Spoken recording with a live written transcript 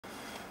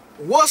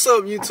What's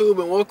up,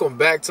 YouTube, and welcome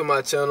back to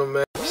my channel,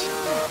 man.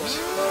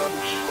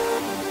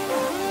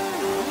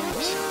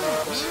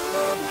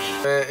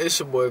 Man, it's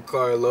your boy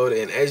Carlo,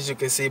 and as you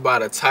can see by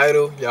the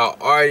title, y'all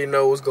already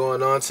know what's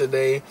going on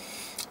today.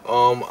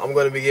 I'm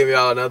gonna be giving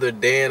y'all another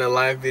day in the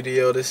life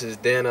video. This is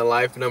day in the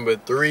life number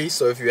 3.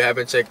 So if you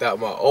haven't checked out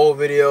my old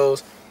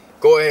videos,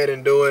 go ahead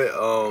and do it.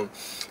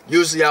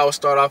 Usually I will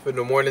start off in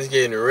the mornings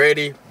getting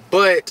ready,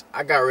 but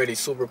I got ready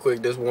super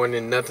quick this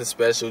morning. Nothing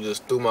special,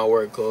 just threw my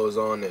work clothes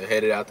on and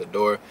headed out the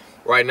door.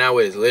 Right now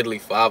it is literally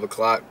 5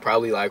 o'clock,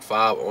 probably like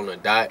 5 on the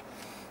dot.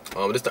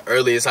 This is the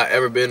earliest I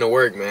ever been to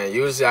work, man.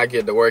 Usually I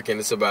get to work and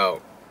it's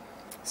about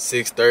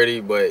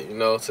 6:30, but you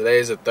know, today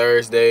is a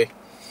Thursday.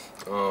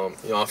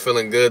 I'm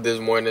feeling good this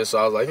morning, so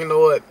I was like, you know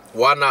what?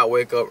 Why not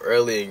wake up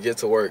early and get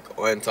to work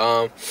on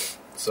time?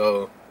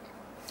 So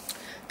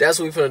that's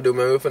what we're finna do,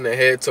 man. We're finna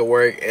head to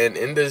work, and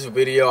in this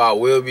video, I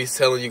will be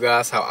telling you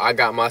guys how I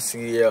got my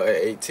CDL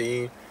at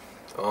 18.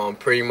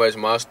 Pretty much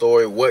my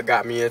story, what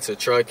got me into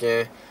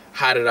trucking,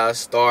 how did I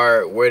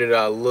start, where did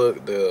I look,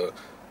 how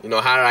did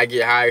I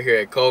get hired here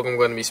at Coke. I'm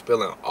gonna be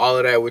spilling all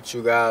of that with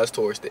you guys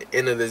towards the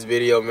end of this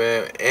video,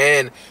 man,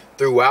 and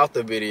throughout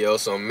the video.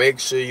 So make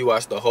sure you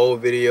watch the whole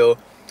video,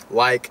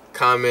 like,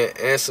 comment,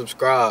 and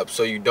subscribe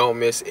so you don't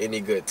miss any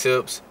good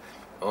tips.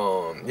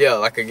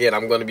 Like again,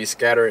 I'm going to be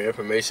scattering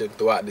information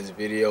throughout this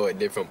video at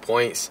different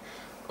points.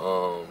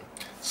 So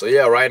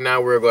yeah, right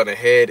now we're going to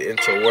head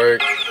into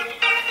work.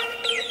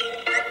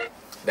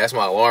 That's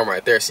my alarm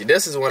right there. See,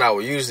 this is when I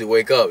would usually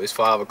wake up. It's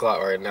 5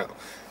 o'clock right now.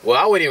 Well,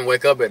 I wouldn't even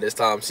wake up at this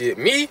time. See,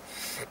 me,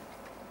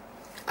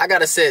 I got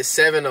to set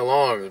 7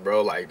 alarms,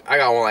 bro. Like, I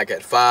got one like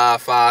at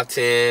 5,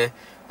 5:10,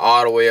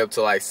 all the way up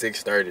to like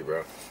 6:30,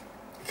 bro.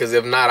 Because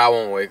if not, I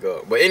won't wake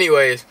up. But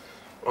anyways,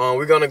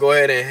 we're going to go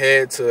ahead and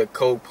head to the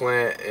Coke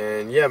plant.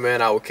 And yeah,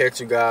 man, I will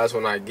catch you guys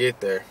when I get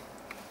there.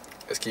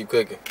 Let's keep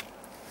cooking.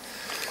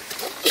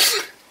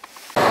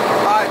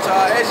 Alright,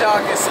 y'all. As y'all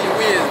can see,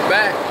 we is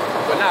back.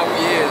 But not we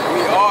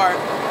are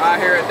out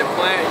here at the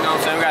plant. You know what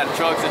I'm saying? We got the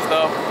trucks and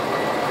stuff.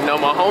 You know,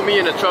 my homie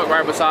in the truck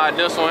right beside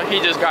this one, he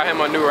just got him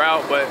a new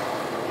route. But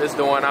this is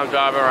the one I'm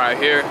driving right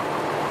here.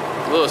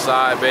 Little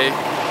side bay.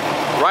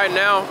 Right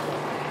now,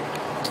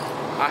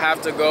 I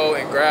have to go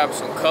and grab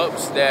some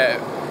cups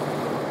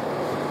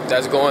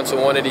that's going to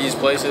one of these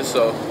places.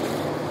 So,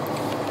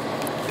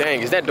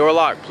 dang, is that door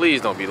locked?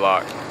 Please don't be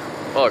locked.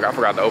 Oh, look, I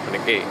forgot to open the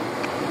gate.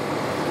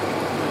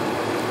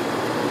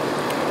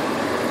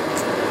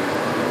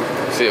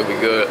 See, it'll be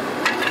good.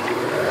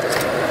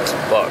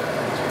 Fuck.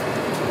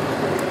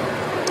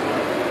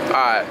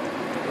 Alright.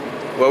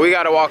 Well, we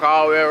gotta walk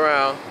all the way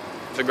around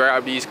to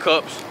grab these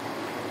cups.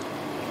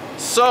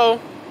 So,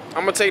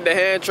 I'm gonna take the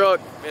hand truck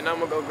and I'm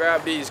gonna go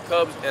grab these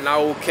cups, and I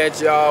will catch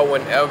y'all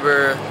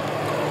whenever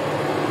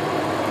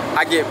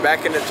I get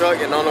back in the truck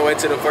and on the way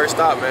to the first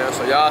stop, man.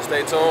 So y'all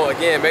stay tuned.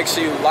 Again, make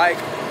sure you like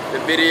the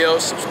video,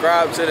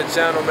 subscribe to the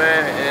channel,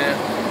 man, and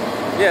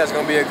yeah, it's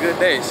gonna be a good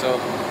day. So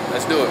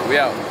let's do it. We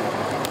out.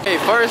 Hey,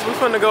 first we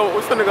finna go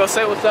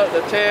say what's up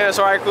to Chance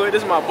right quick.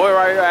 This is my boy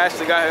right here. I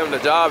actually got him the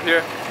job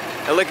here.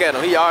 And look at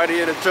him, he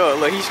already in the truck.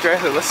 Look, he's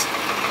stressing. Let's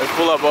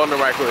pull up on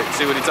him right quick,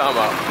 see what he's talking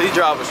about. He's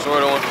driving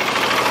short on.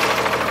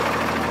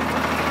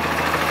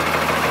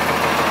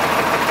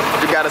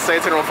 You gotta say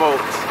to them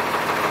folks.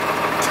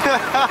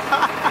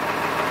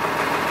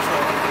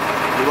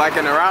 You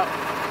liking the route?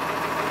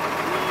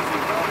 Easy,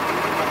 bro.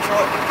 My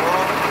truck, bro.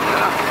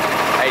 Yeah.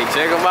 Hey,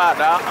 check him out,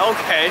 dog.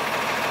 Okay.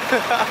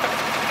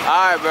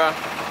 Alright, bro.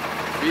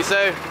 Be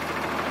safe.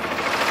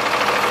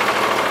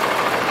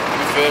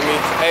 You feel me?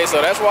 Hey,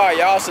 so that's why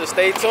y'all should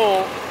stay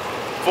tuned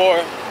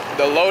for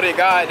the loaded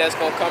guide that's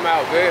gonna come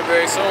out very,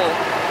 very soon.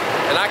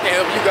 And I can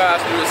help you guys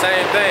do the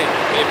same thing.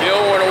 If you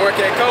don't want to work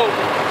at Coke,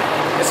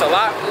 it's a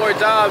lot more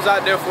jobs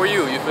out there for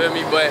you. You feel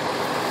me? But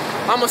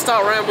I'm gonna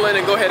stop rambling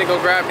and go ahead and go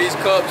grab these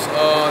cups.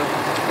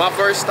 My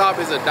first stop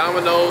is a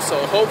Domino's, so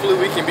hopefully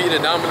we can beat a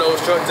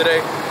Domino's truck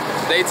today.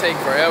 They take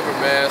forever,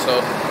 man.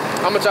 So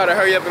I'm gonna try to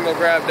hurry up and go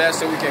grab that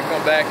so we can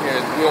come back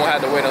and we don't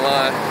have to wait in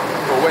line.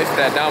 We'll wait for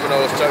that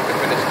Domino's truck to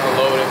finish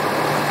unloading.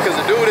 Because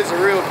the dude is a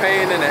real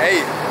pain in the 8.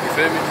 You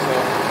feel me? So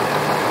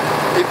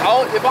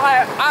I'll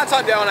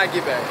talk to y'all when I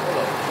get back.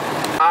 Hold up.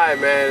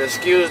 Alright, man,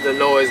 excuse the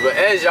noise, but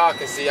as y'all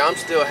can see, I'm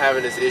still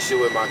having this issue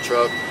with my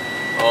truck.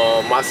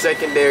 My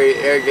secondary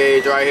air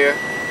gauge right here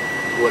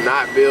will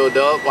not build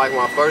up like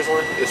my first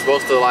one. It's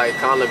supposed to like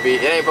kind of be,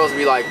 it ain't supposed to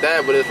be like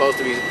that, but it's supposed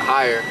to be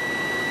higher.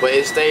 But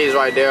it stays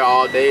right there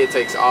all day. It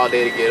takes all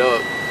day to get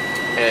up.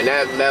 And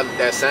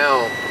that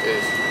sound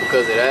is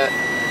because of that.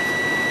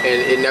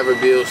 And it never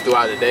builds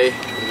throughout the day.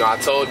 You know, I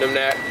told them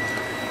that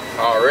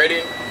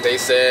already. They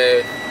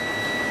said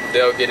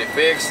they'll get it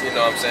fixed. You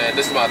know what I'm saying?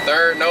 This is my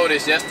 3rd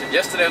notice.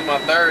 Yesterday was my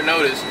 3rd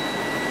notice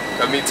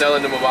of me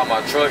telling them about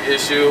my truck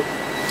issue.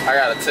 I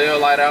got a tail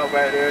light out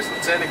back there. So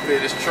technically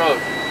this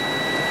truck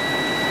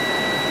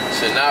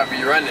should not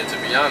be running, to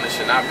be honest.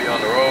 Should not be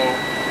on the road.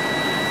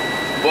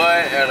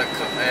 But I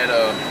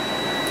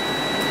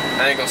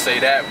ain't gonna say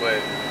that, but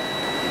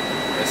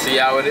and see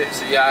how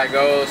it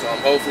goes.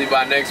 Hopefully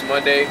by next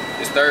Monday,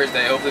 it's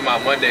Thursday. Hopefully my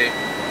Monday,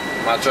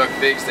 my truck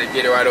fixed. They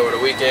get it right over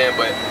the weekend.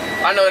 But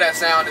I know that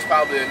sound is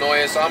probably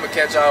annoying, so I'm gonna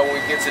catch y'all when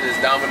we get to this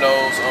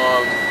Domino's.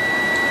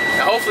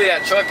 And hopefully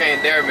that truck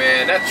ain't there,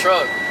 man. That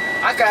truck,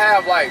 I could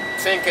have like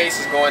 10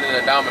 cases going in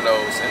the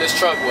Domino's, and this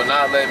truck will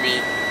not let me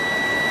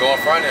go in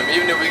front of him.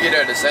 Even if we get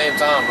there at the same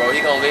time, bro,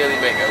 he gonna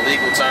literally make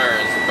illegal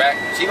turns.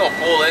 He gonna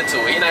pull into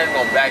it. He not even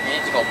gonna back in,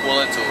 he just gonna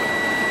pull into it.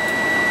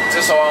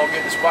 Just so I don't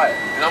get the spot.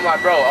 And I'm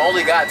like, bro, I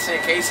only got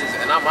 10 cases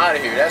and I'm out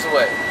of here. That's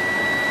what,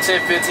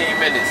 10, 15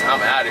 minutes, I'm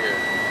out of here.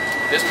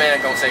 This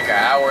man gonna take an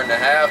hour and a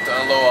half to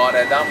unload all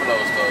that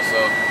Domino's stuff. So,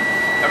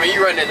 I mean, you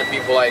run into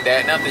people like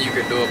that, nothing you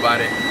can do about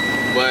it.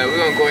 But we're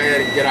gonna go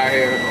ahead and get out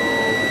here.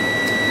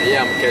 And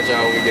yeah, I'm gonna catch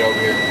y'all when we get over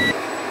here.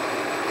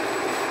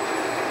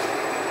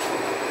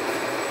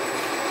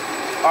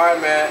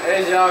 Alright, man,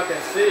 as y'all can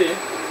see,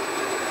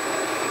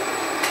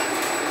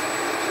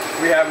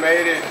 we have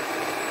made it.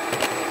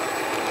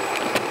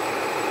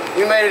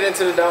 We made it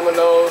into the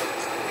Domino's.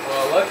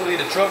 Luckily,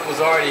 the truck was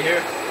already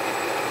here.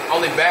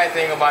 Only bad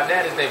thing about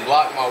that is they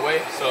blocked my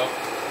way, so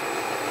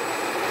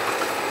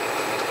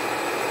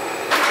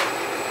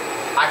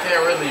I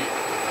can't really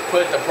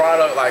put the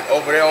product like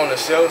over there on the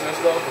shelves and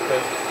stuff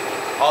because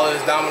all of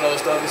this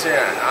Domino's stuff is here.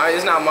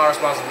 It's not my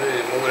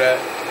responsibility to move that.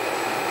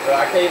 But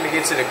I can't even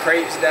get to the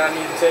crates that I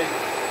need to take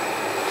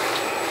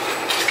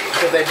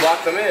because they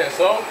blocked them in.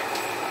 So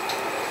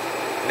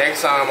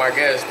next time, I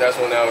guess that's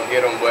when I'll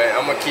get them. But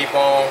I'm gonna keep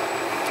on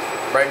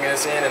bringing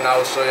this in, and I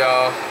will show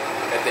y'all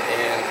at the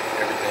end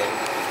everything.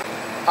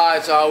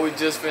 Alright, y'all, we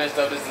just finished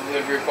up this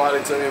delivery.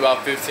 Probably took me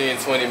about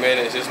 15-20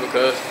 minutes just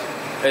because,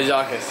 as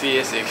y'all can see,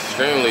 it's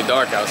extremely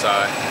dark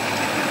outside.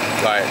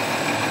 Like,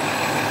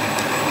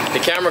 the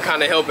camera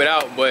kind of helped it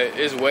out, but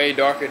it's way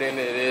darker than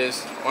it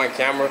is on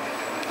camera.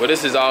 But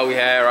this is all we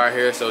had right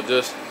here, so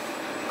just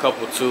a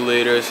couple 2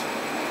 liters,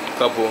 a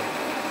couple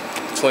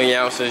 20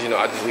 ounces, you know,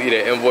 I just leave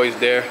the invoice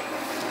there,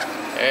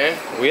 and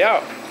we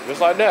out, just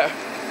like that.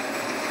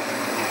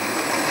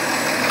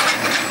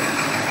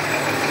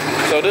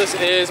 So this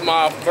is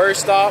my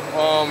first stop.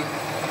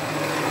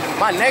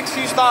 My next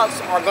few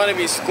stops are gonna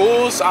be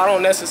schools. I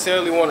don't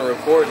necessarily want to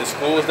record the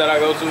schools that I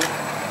go to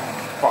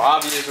for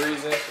obvious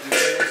reasons.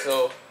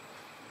 So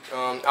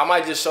I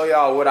might just show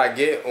y'all what I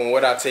get and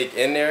what I take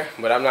in there,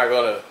 but I'm not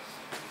gonna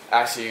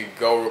actually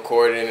go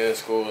recording in the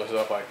school and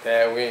stuff like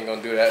that. We ain't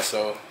gonna do that.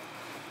 So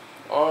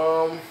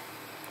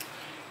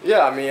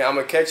yeah, I mean, I'm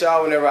gonna catch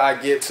y'all whenever I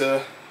get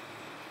to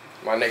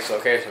my next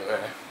location, man.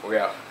 We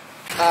out.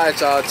 Alright,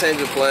 y'all, change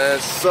of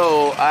plans.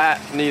 So I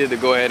needed to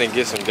go ahead and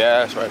get some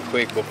gas right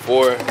quick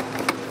before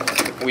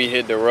we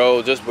hit the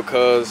road, just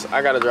because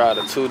I gotta drive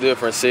to 2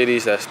 different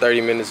cities that's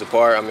 30 minutes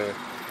apart. I mean,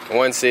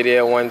 one city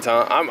at one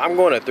time. I'm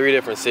going to 3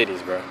 different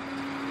cities, bro,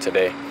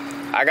 today.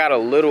 I got a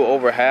little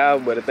over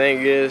half, but the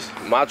thing is,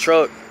 my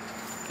truck,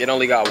 it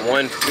only got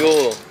one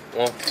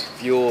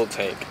fuel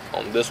tank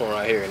on this one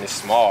right here, and it's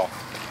small.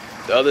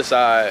 The other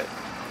side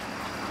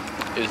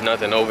is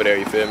nothing over there,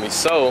 you feel me?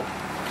 So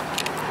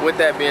with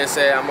that being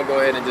said, I'm gonna go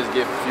ahead and just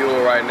get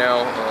fuel right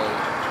now,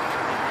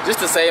 just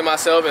to save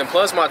myself. And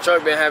plus, my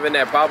truck been having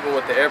that problem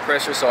with the air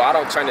pressure, so I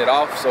don't turn it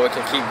off so it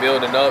can keep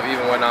building up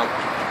even when I'm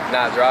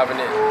not driving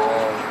it.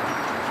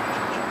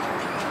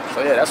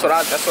 So yeah, that's what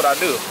I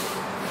do.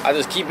 I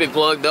just keep it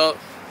plugged up.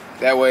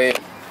 That way,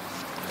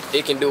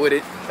 it can do what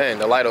it. Hey,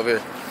 the light over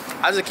here.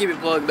 I just keep it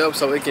plugged up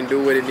so it can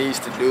do what it needs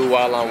to do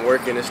while I'm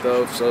working and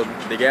stuff. So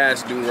the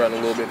gas do run a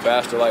little bit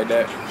faster like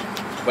that.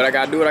 But I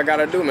gotta do what I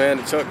gotta do, man.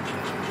 The truck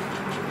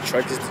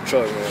is the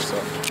truck, man.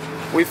 So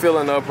we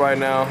filling up right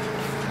now.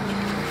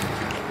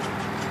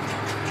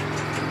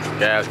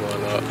 Gas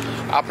going up.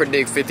 I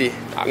predict 50.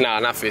 Nah,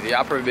 not 50.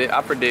 I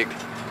predict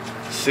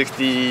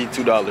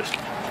 $62.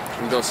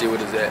 We gonna see what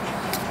it's at.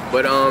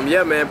 But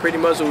yeah, man. Pretty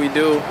much what we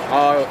do.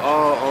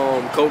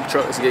 All Coke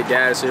trucks get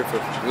gas here for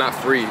not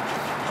free.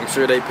 I'm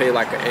sure they pay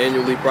like an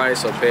annually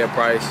price, or pay a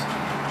price,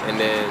 and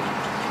then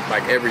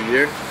like every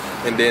year,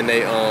 and then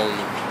they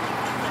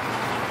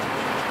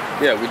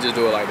yeah, we just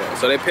do it like that.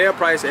 So they pay a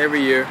price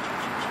every year,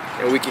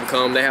 and we can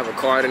come. They have a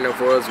card in there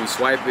for us. We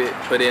swipe it,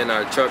 put in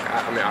our truck,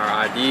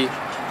 our ID,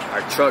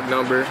 our truck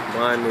number.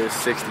 Mine is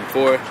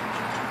 64,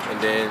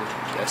 and then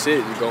that's it.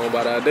 You go on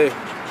about our day.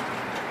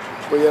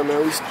 But yeah,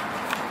 man, we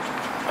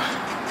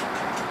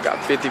got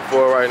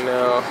 54 right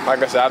now.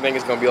 Like I said, I think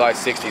it's gonna be like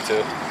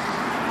 62.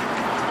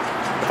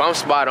 If I'm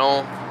spot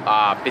on,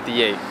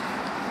 58.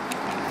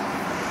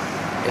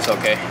 It's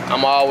okay.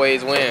 I'm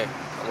always win.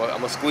 I'm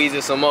gonna squeeze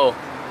it some more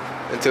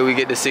until we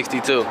get to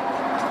 62.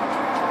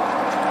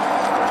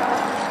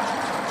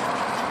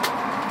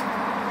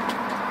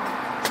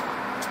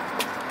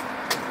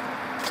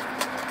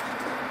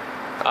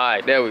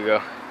 Alright, there we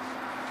go.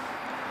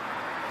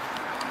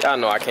 Y'all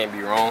know I can't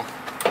be wrong.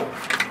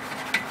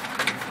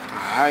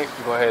 Alright,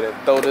 go ahead and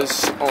throw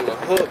this on the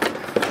hook.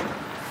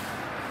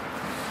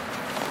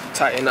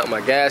 Tighten up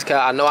my gas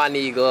cap. I know I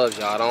need gloves,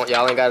 y'all.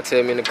 Y'all ain't gotta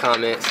tell me in the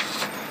comments.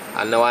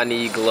 I know I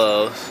need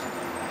gloves,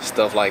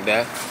 stuff like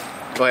that.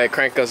 Go ahead,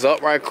 crank us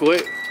up right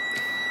quick.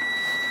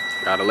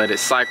 Gotta let it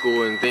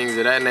cycle and things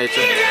of that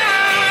nature.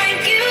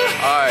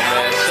 Alright,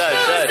 man.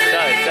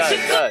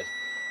 Shush.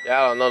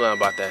 Y'all don't know nothing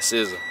about that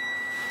sizzle.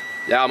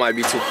 Y'all might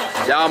be too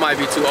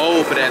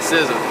old for that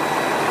sizzle.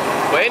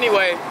 But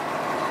anyway,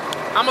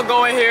 I'ma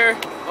go in here,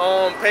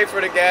 pay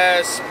for the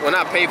gas. Well,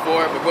 not pay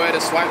for it, but go ahead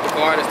and swipe the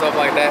card and stuff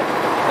like that.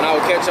 And I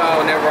will catch y'all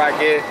whenever I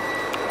get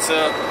to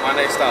my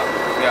next stop.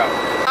 Yeah.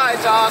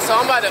 Alright, y'all, so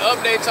I'm about to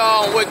update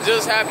y'all on what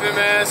just happened,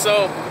 man.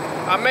 So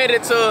I made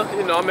it to,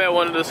 I'm at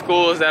one of the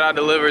schools that I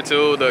delivered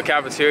to, the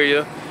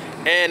cafeteria.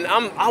 And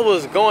I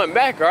was going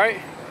back, right?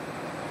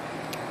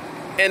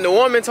 And the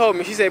woman told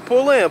me, she said,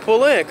 pull in,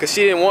 because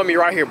she didn't want me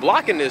right here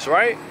blocking this,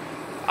 right?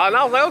 And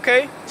I was like,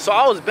 okay. So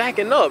I was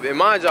backing up. And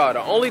mind y'all,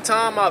 the only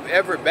time I've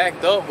ever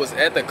backed up was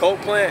at the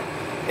Coke plant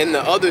in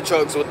the other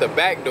trucks with the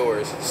back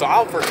doors. So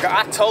I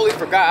totally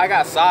forgot I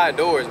got side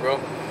doors, bro.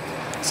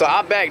 So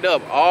I backed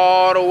up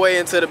all the way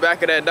into the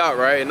back of that dock,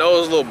 right? And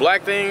those little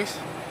black things,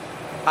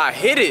 I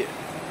hit it.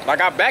 Like,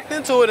 I backed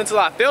into it until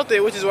I felt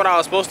it, which is what I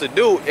was supposed to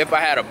do if I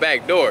had a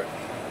back door.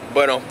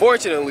 But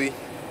unfortunately,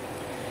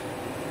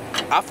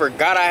 I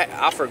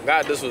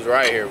forgot this was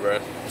right here, bro.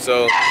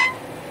 So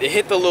it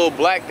hit the little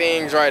black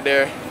things right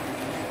there,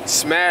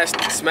 smashed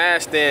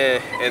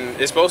in, and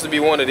it's supposed to be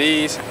one of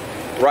these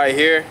right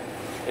here,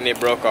 and it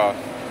broke off.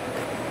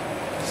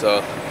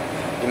 So,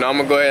 I'm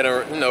gonna go ahead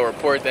and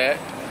report that,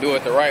 do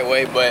it the right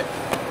way. But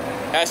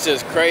that's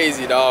just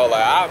crazy, dog.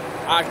 Like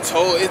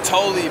it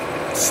totally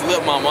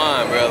slipped my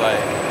mind, bro. Like,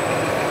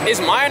 it's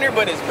minor,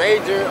 but it's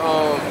major.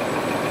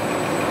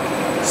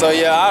 So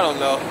yeah, I don't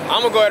know.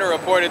 I'm gonna go ahead and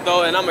report it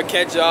though, and I'm gonna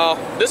catch y'all.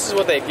 This is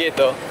what they get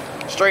though.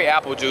 Straight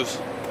apple juice.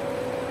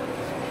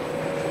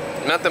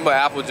 Nothing but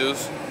apple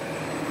juice.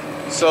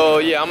 So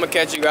yeah, I'm gonna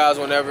catch you guys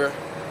whenever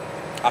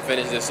I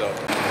finish this up.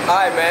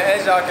 Alright, man,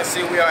 as y'all can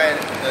see, we are at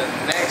the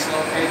next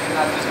location.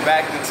 I just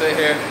backed into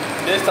here.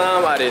 This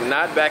time I did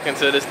not back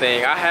into this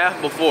thing. I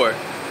have before.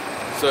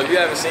 So if you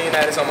haven't seen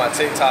that, it's on my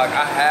TikTok.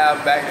 I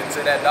have backed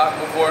into that dock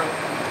before,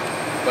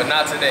 but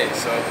not today.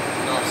 So,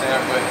 you know what I'm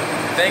saying? But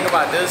the thing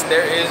about this,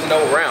 there is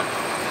no ramp.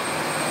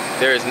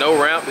 There is no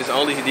ramp, it's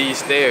only these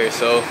stairs.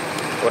 So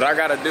what I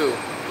gotta do,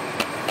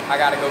 I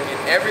gotta go get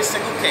every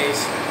single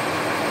case,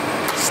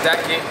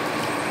 stack it,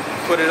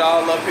 put it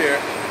all up here,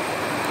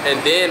 and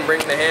then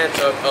bring the hand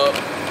truck up,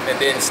 and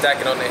then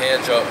stack it on the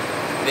hand truck,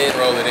 then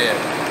roll it in.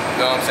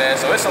 You know what I'm saying?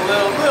 So it's a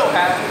little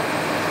hassle.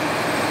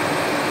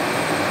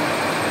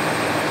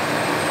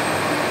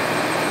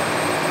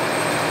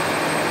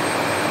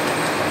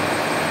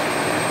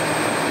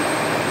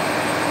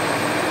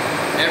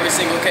 Every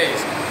single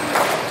case,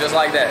 just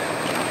like that.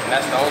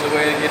 That's the only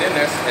way to get in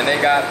there. And they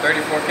got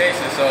 34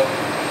 cases, so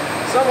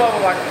some of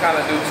them I can kind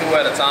of do 2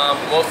 at a time.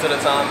 Most of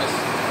the time it's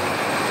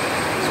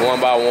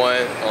one by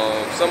one.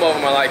 Some of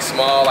them are like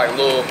small, like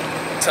little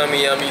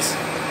tummy yummies.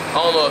 I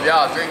don't know if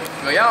y'all drink,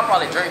 but y'all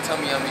probably drink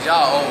tummy yummies.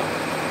 Y'all old.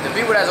 The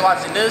people that's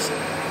watching this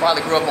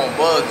probably grew up on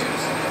bug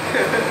juice.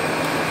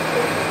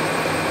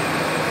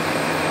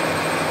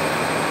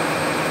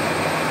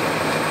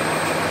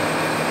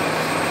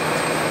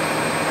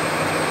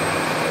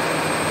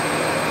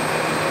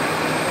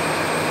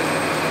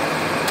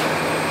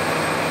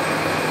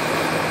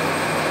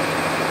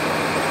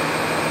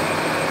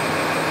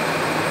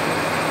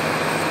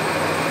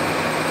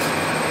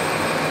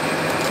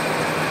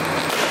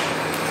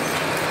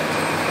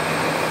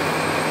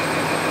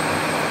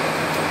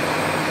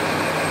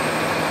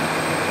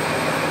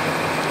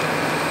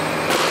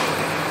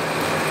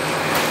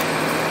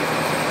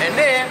 And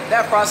then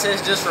that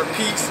process just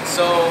repeats.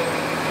 So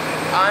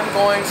I'm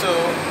going to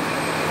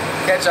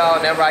catch y'all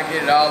whenever I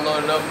get it all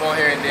loaded up on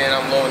here, and then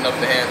I'm loading up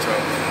the hand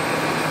truck.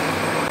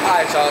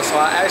 Alright, y'all, so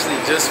I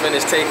actually just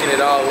finished taking it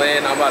all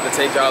in. I'm about to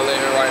take y'all in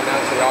here right now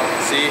so y'all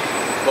can see.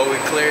 But we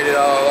cleared it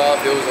all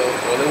off. It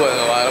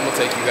wasn't a lot. I'm gonna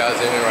take you guys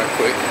in here right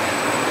quick.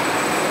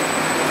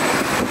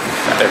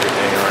 Got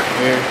everything right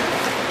here.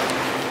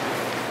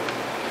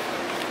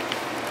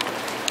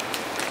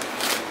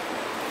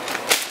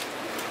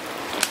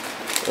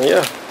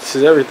 Yeah, this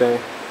is everything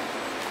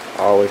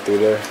all the way through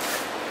there.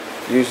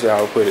 Usually I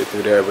would put it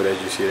through there, but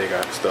as you see, they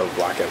got stuff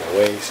blocking the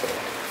way, so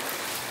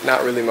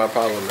not really my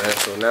problem, man.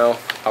 So now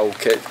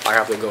I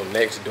have to go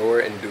next door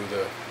and do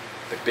the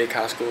big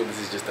high school. This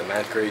is just the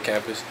 9th grade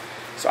campus,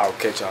 so I'll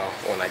catch y'all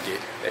when I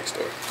get next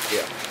door.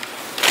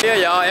 Yeah,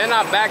 y'all, and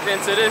I backed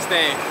into this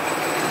thing.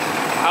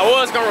 I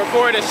was gonna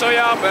record and show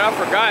y'all, but I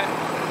forgot.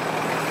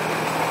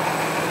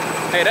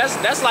 Hey,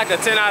 that's like a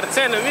 10 out of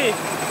 10 to me.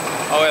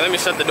 Oh wait, let me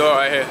shut the door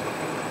right here.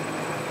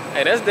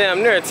 Hey, that's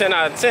damn near a 10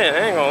 out of 10, I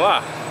ain't gonna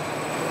lie.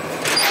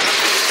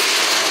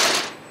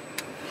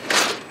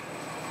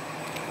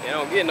 You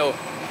don't get no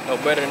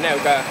better than that.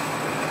 We got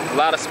a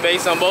lot of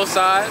space on both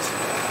sides.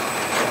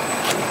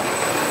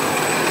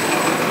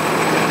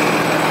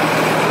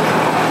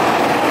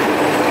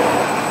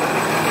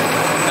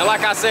 And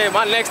like I said,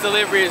 my next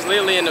delivery is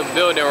literally in the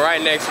building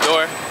right next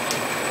door.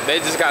 They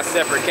just got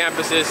separate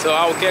campuses, so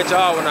I will catch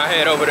y'all when I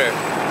head over there.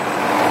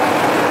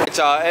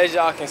 Y'all, as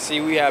y'all can see,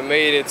 we have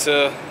made it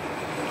to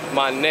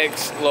my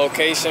next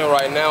location.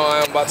 Right now I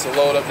am about to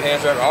load up the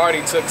hand truck. I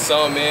already took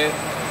some in.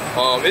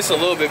 It's a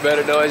little bit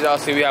better though. As y'all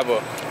see, we have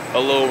a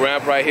little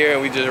ramp right here,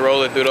 and we just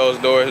roll it through those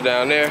doors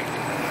down there.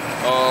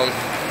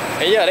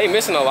 And yeah, they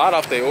missing a lot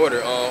off their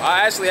order.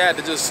 I actually had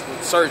to just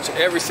search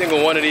every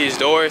single one of these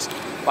doors,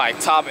 like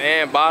top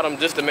and bottom,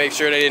 just to make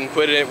sure they didn't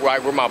put it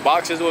right where my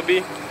boxes would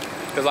be.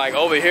 Cause like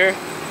over here,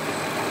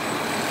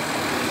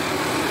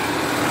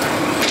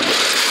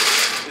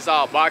 it's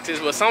all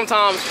boxes, but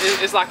sometimes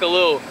it's like a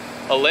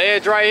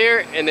ledge right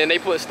here, and then they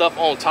put stuff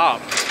on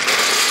top.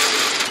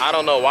 I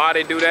don't know why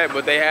they do that,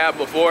 but they have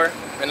before.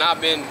 And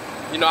I've been,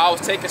 you know, I was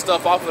taking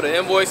stuff off of the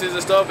invoices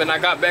and stuff, and I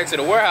got back to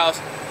the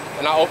warehouse,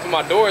 and I opened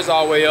my doors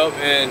all the way up,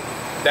 and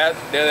there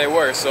they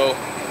were. So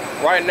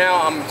right now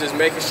I'm just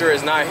making sure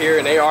it's not here,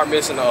 and they are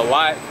missing a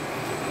lot.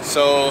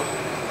 So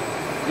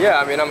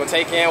yeah, I mean, I'm gonna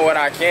take in what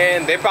I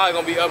can. They're probably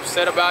gonna be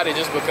upset about it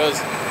just because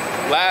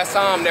last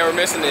time they were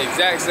missing the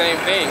exact same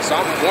thing. So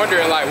I'm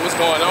wondering like what's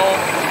going on.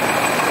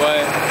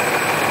 But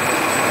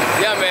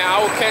yeah, man, I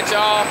will catch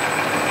y'all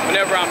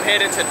whenever I'm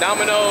headed to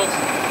Domino's.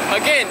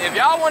 Again, if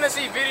y'all want to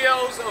see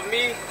videos of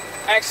me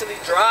actually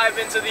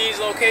driving to these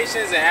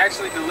locations and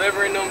actually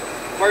delivering them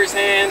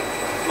firsthand,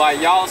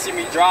 like y'all see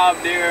me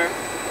drive there,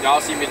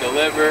 y'all see me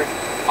deliver,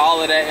 all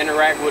of that,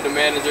 interact with the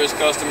managers,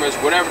 customers,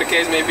 whatever the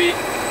case may be,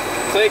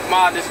 click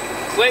my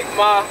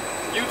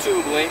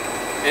YouTube link,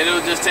 and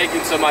it'll just take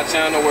you to my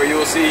channel where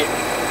you'll see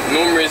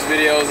numerous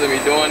videos of me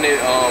doing it.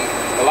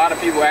 A lot of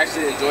people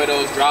actually enjoy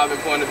those driving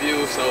point of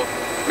views, so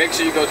make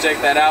sure you go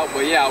check that out.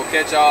 But yeah, I'll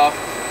catch y'all.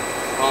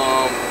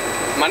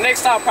 My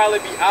next stop probably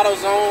be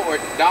AutoZone or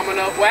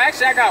Domino. Well,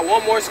 actually, I got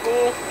one more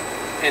school,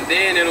 and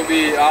then it'll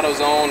be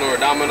AutoZone or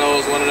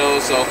Domino's, one of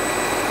those. So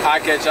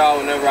I'll catch y'all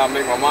whenever I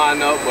make my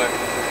mind up. But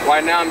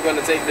right now, I'm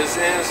gonna take this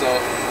in. So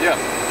yeah.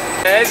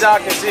 As y'all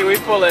can see, we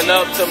pulling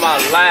up to my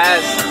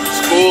last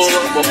school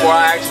before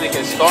I actually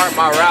can start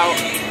my route.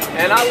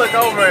 And I look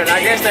over, and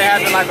I guess they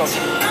having like a,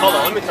 hold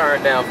on, let me turn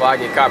it down before I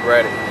get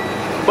copyrighted.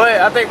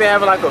 But I think they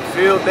having like a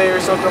field day or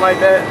something like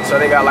that. So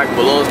they got like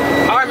balloons.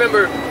 I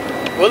remember,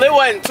 well, it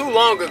wasn't too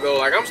long ago.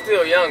 Like, I'm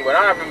still young, but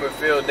I remember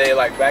field day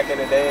like back in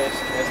the day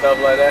and stuff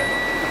like that.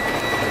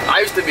 I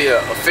used to be a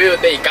field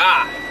day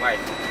guy.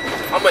 Like,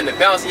 I'm in the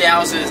bouncy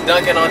houses,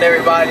 dunking on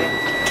everybody.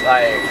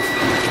 Like,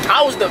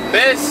 I was the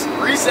best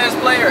recess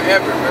player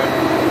ever, bro.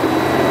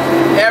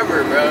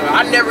 Ever, bro.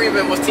 I never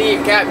even was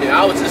team captain.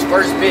 I was just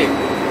first pick.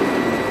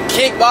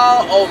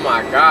 Kickball, oh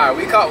my god.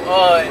 We caught,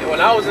 when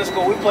I was in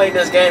school, we played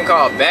this game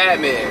called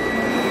Badman.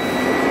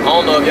 I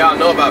don't know if y'all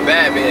know about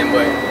Badman,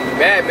 but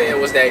Badman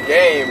was that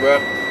game,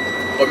 bro.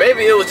 Or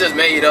maybe it was just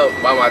made up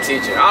by my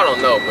teacher. I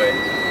don't know, but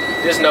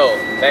just know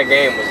that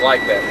game was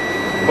like that.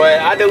 But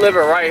I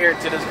deliver right here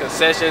to this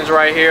concessions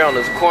right here on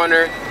this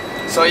corner.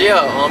 So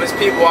yeah, there's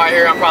people out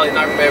here. I'm probably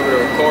not gonna be able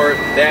to record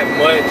that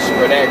much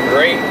or that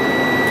great.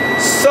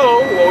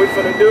 So what we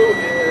finna do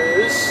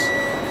is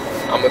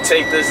I'm gonna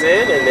take this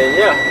in, and then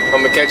yeah,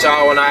 I'm gonna catch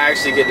y'all when I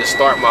actually get to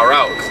start my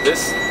route. Cause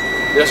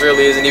this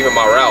really isn't even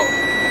my route.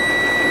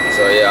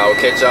 So yeah, I'll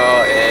catch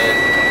y'all in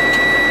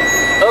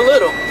a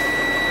little.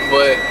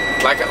 But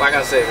like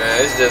I said,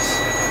 man, it's just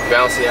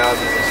bouncy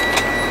houses.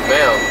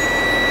 Ma'am,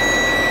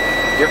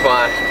 you're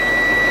fine.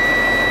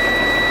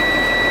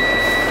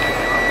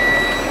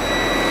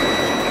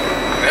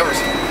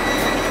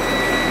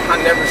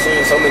 I've never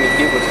seen so many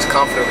people just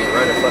confidently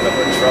run in front of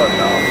a truck,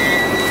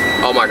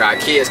 y'all. Oh my god,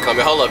 kids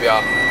coming. Hold up,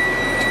 y'all.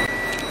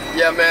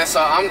 Yeah, man,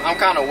 so I'm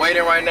kind of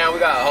waiting right now. We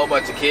got a whole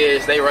bunch of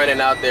kids. They running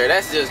out there.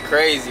 That's just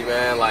crazy,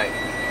 man. Like,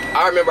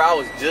 I remember I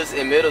was just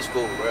in middle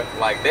school, bro.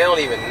 Like, they don't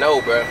even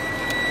know, bro.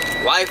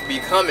 Life be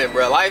coming,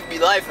 bro. Life be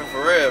lifing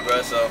for real,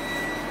 bro. So,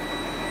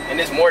 and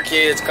there's more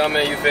kids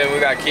coming, you feel me? We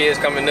got kids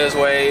coming this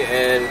way,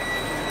 and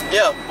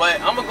yeah, but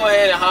I'm gonna go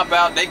ahead and hop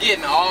out. They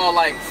getting all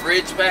like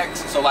fridge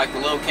packs, so like the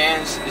little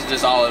cans, it's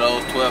just all of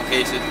those 12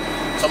 cases.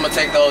 So I'm gonna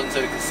take those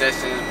into the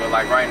concessions, but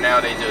like right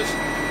now they just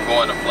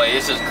going to play.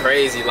 It's just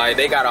crazy. Like,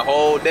 they got a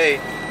whole day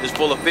just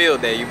full of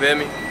field day, you feel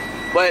me?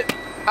 But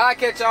I'll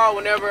catch y'all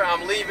whenever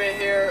I'm leaving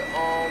here.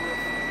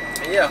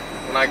 And yeah,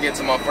 when I get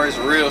to my first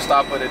real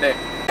stop of the day.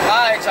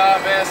 Alright, y'all,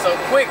 man, so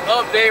quick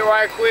update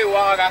right quick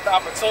while I got the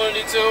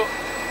opportunity to.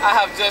 I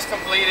have just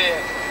completed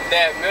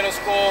that middle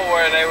school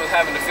where they was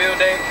having the field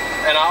day,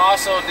 and I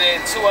also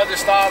did 2 other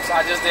stops.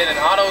 I just did an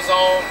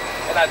AutoZone,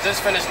 and I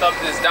just finished up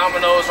this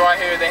Domino's right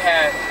here. They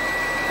had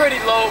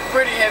pretty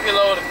heavy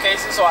load of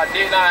cases, so I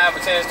did not have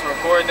a chance to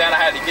record that. I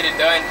had to get it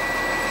done.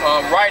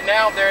 Right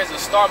now there is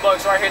a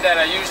Starbucks right here that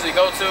I usually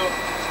go to.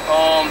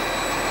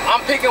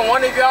 I'm picking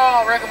one of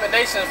y'all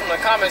recommendations from the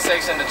comment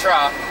section to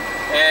try,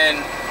 and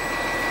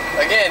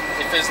again,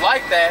 if it's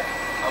like that,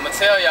 I'm gonna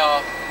tell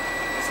y'all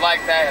it's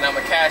like that, and I'm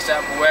gonna cash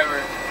out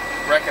whoever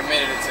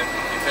recommended it to me.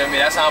 You feel me?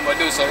 That's how I'm gonna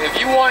do. So if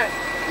you want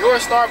your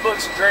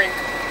Starbucks drink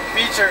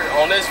featured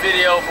on this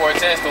video for a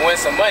chance to win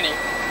some money,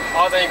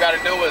 all thing you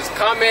gotta do is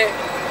comment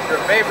your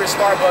favorite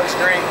Starbucks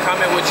drink,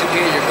 comment what you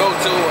get, your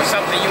go-to, or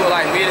something you would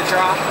like me to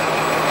try.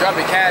 Drop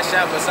a cash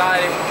out beside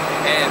it,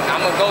 and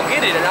I'm gonna go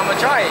get it and I'm gonna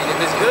try it. If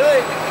it's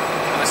good,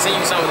 to send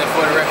you something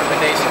for the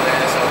recommendation,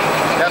 man. So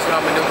that's what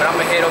I'm gonna do. But I'm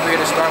gonna head over here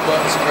to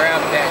Starbucks,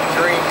 grab that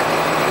drink.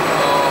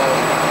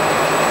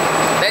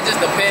 That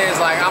just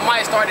depends. Like, I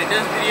might start in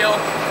this video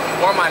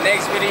or my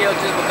next video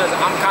just because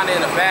I'm kind of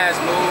in a fast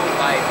mood.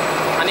 Like,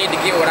 I need to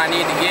get what I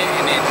need to get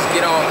and then just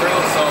get on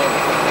through. So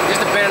just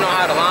depending on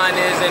how the line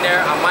is in there,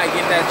 I might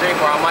get that drink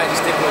or I might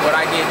just stick with what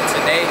I get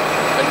today.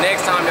 But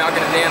next time y'all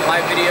get a day in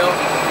life video,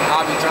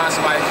 I'll be trying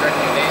somebody's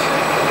recommendation.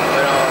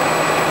 But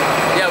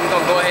yeah, we're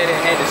gonna go ahead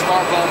and head to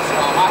Starbucks.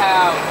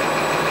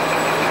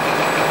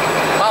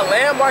 My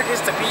landmark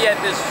is to be at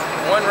this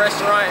one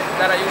restaurant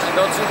that I usually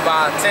go to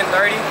by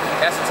 10:30.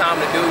 That's the time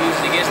the dude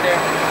usually gets there.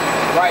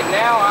 Right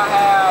now I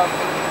have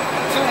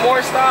 2 more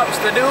stops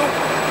to do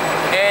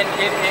and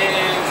it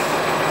is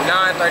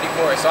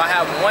 9:34. So I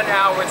have 1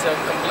 hour to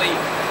complete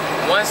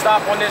 1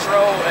 stop on this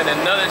road and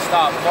another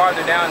stop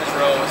farther down this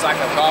road. It's like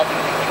a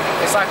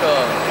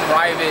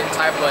private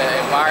type of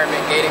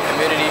environment, gated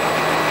community.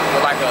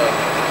 With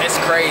it's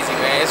crazy,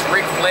 man. It's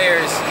Ric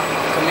Flair's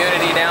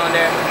community down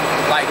there.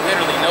 Like,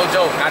 literally, no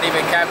joke, not even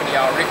capping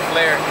y'all. Ric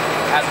Flair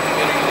has a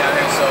community down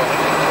there, so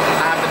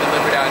I have to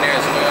deliver down there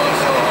as well.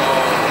 So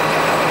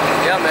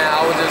yeah, man,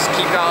 I will just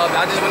keep y'all up.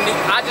 I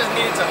just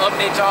needed to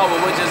update y'all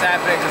with what just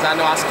happened because I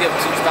know I skipped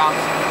 2 stops.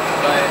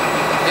 But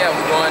yeah,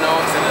 we're going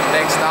on to the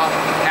next stop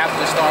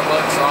after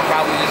Starbucks. So I'm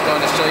probably just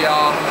going to show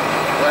y'all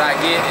what I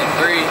get in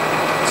 3,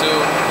 2,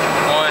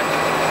 1.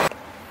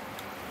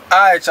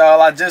 Alright,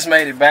 y'all, I just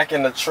made it back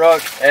in the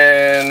truck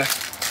and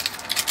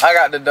I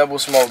got the double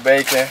smoked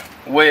bacon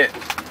with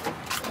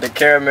the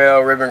caramel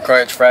ribbon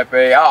crunch frappe.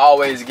 I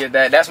always get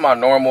that. That's my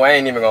normal. I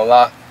ain't even gonna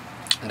lie.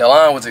 The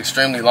line was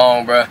extremely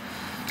long, bruh.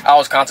 I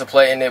was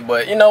contemplating it,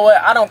 but you know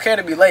what? I don't care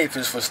to be late if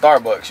it's for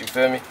Starbucks, you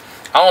feel me?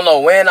 I don't know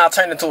when I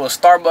turned into a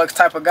Starbucks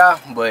type of guy,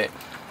 but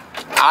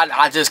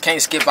I just can't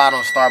skip out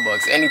on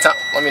Starbucks. Anytime,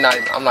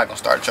 I'm not gonna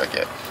start a truck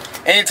yet.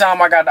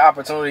 Anytime I got the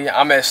opportunity,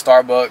 I'm at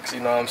Starbucks, you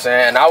know what I'm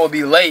saying? And I will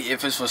be late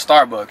if it's for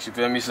Starbucks, you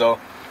feel me? So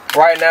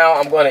right now,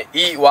 I'm gonna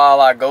eat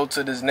while I go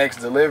to this next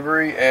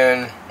delivery.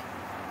 And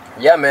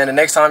yeah, man, the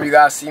next time you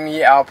guys see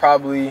me, I'll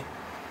probably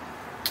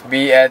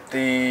be at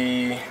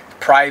the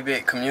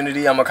private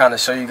community. I'm gonna kind of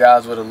show you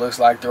guys what it looks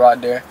like throughout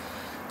there.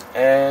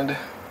 And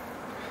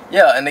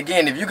yeah, and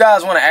again, if you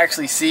guys want to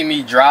actually see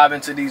me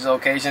driving to these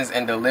locations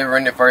and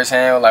delivering it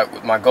firsthand, like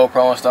with my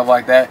GoPro and stuff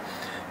like that,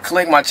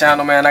 click my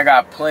channel, man. I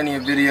got plenty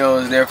of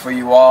videos there for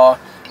you all.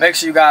 Make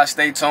sure you guys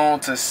stay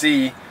tuned to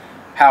see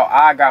how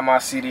I got my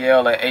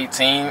CDL at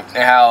 18 and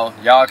how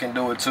y'all can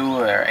do it too,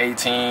 or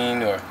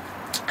 18 or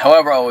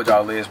however old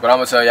y'all is. But I'm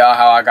gonna tell y'all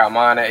how I got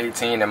mine at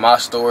 18 and my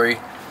story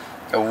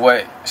of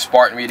what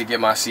sparked me to get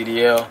my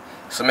CDL.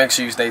 So make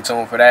sure you stay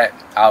tuned for that.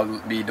 I'll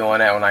be doing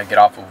that when I get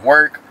off of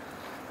work.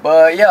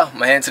 But yeah, I'm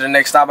gonna head to the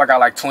next stop. I got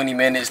like 20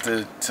 minutes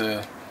to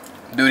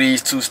do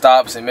these 2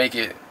 stops and make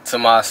it to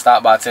my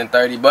stop by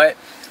 10:30. But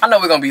I know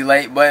we're gonna be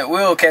late, but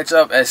we'll catch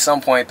up at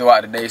some point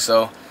throughout the day.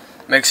 So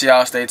make sure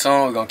y'all stay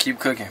tuned. We're gonna keep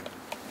cooking.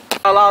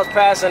 While I was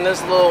passing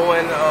this little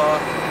one,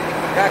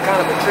 got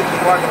kind of a tricky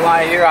parking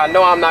lot here. I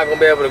know I'm not gonna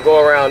be able to go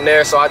around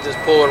there, so I just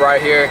pulled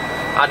right here.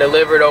 I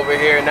delivered over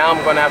here. Now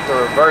I'm gonna have to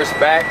reverse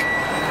back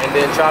and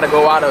then try to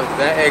go out of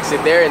that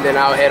exit there, and then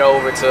I'll head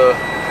over to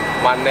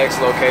my next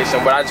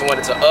location. But I just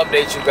wanted to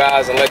update you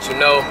guys and let you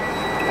know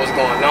what's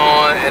going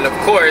on. And of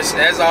course,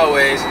 as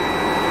always,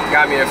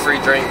 got me a free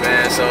drink,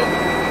 man. So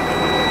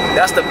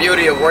that's the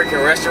beauty of working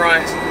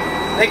restaurants.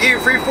 They give you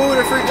free food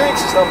and free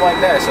drinks and stuff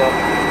like that. So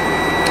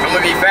I'm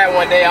gonna be fat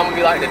one day. I'm gonna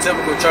be like the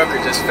typical trucker,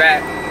 just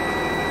fat,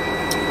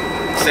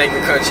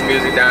 singing country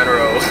music down the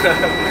road.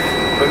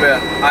 But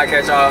man, I'll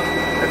catch y'all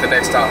at the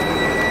next stop.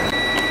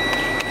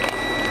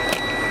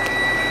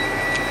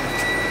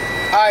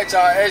 Alright,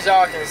 y'all, as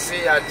y'all can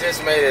see, I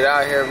just made it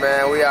out here,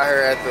 man. We out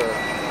here at the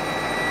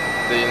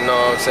you know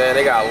what I'm saying?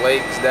 They got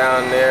lakes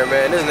down there,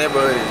 man. This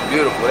neighborhood is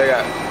beautiful.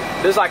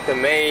 This is like the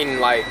main,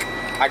 like,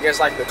 I guess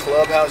like the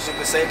clubhouse, you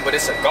could say, but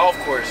it's a golf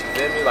course, you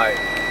feel me? Like,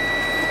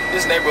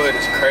 this neighborhood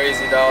is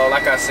crazy, dog.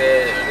 Like I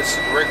said, this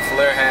Ric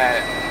Flair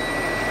had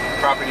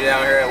property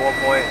down here at one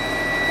point,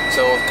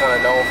 so it's kind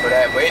of known for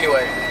that. But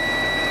anyway,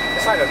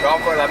 it's like a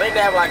golf course. I think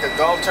they have like a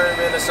golf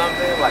tournament or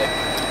something, like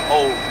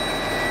old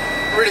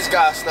rich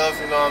guy stuff,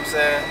 you know what I'm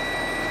saying?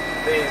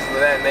 Things of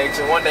that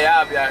nature. One day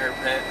I'll be out here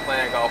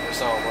playing golf or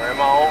somewhere in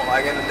my own,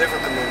 like in a different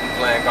community,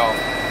 playing golf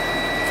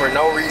for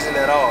no reason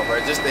at all,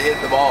 bro. Just to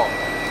hit the ball.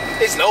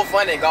 It's no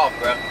fun in golf,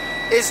 bro.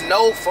 It's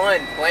no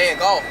fun playing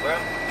golf, bro.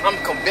 I'm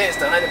convinced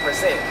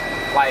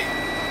 100%. Like,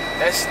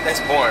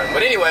 that's boring.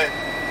 But anyway,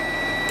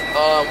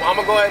 I'm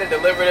gonna go ahead and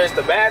deliver this.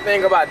 The bad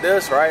thing about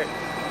this, right?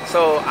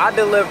 So I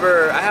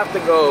have to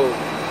go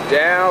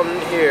down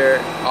here,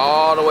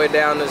 all the way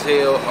down this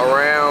hill,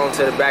 around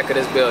to the back of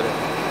this building.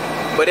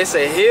 But it's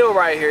a hill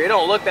right here. It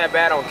don't look that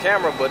bad on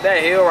camera, but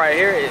that hill right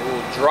here, it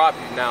will drop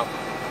you. Now,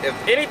 if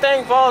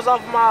anything falls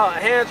off my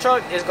hand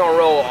truck, it's gonna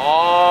roll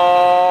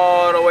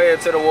all the way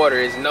into the water.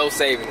 There's no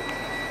saving it.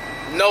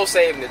 No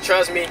saving it.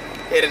 Trust me,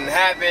 it didn't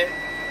happen.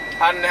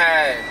 I didn't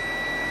have,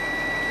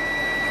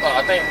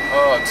 I think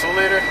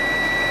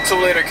 2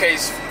 liter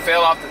case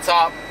fell off the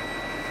top.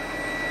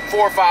 4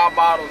 or 5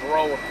 bottles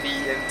rolled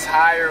the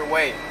entire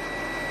way.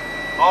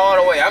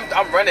 All the way.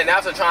 I'm running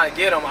after trying to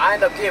get them. I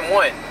end up getting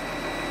one.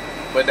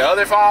 But the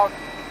other 5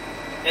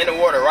 in the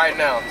water right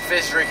now.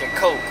 Fish drinking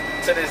Coke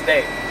to this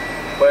day.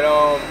 But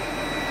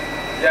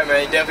yeah,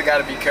 man, you definitely got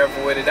to be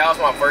careful with it. That was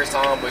my first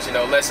time, but you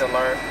know, lesson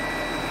learned.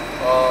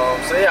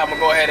 So yeah, I'm gonna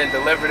go ahead and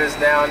deliver this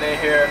down in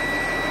here.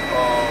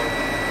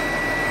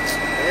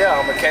 Yeah,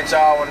 I'm gonna catch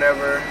y'all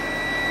whenever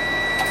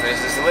I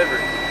finish this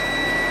delivery.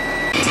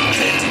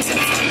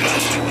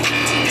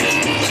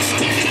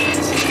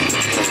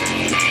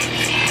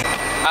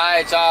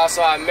 Alright, y'all,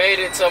 so I made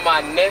it to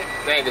my next,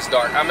 dang, it's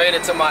dark. I made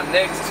it to my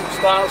next 2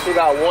 stops. We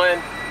got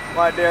one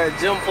right there, a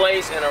gym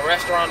place and a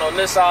restaurant on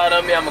this side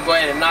of me. I'm gonna go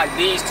ahead and knock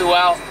these 2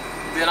 out.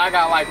 Then I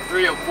got like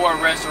 3 or 4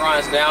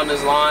 restaurants down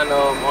this line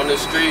on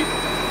this street.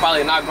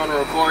 Probably not gonna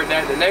record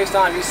that. The next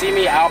time you see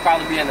me, I'll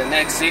probably be in the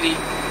next city,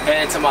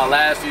 heading to my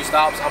last few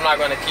stops. I'm not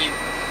gonna keep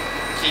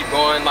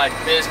going like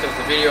this because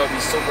the video will be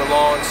super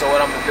long. So what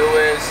I'm gonna do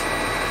is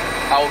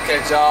I will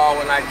catch y'all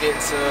when I get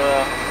to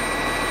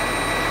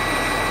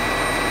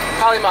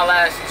probably my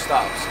last few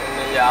stops, and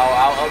then yeah,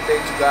 I'll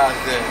update you guys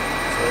then.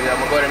 So yeah, I'm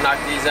gonna go ahead and knock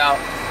these out.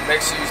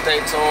 Make sure you stay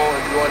tuned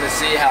if you want to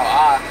see how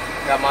I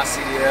got my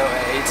CDL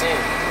at 18.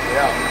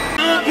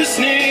 Yeah. It's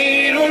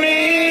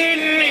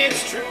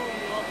true.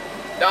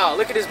 Dawg,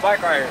 look at this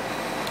bike right here.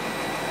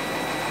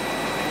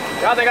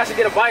 Y'all think I should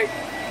get a bike?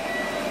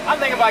 I'm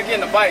thinking about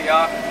getting a bike,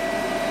 y'all.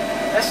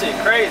 That shit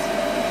crazy.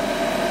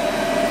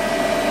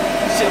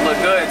 Shit look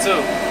good too.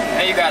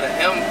 And you got a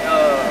I'm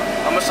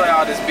gonna show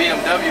y'all this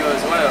BMW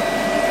as well.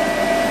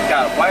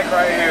 Got a bike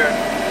right here,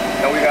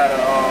 and we got a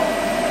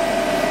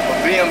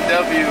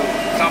BMW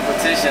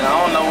competition. I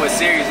don't know what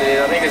series it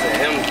is. I think it's an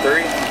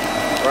M3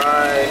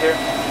 right here.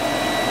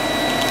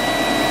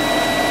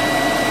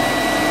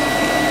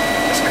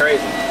 It's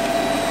crazy.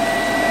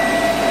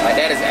 Like,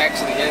 that is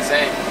actually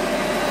insane.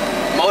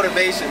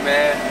 Motivation,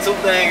 man. 2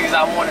 things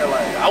I wanted.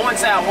 Like, I wouldn't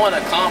say I want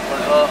a comp,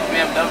 a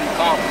BMW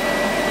comp,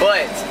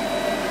 but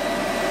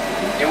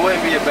it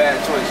wouldn't be a bad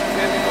choice, you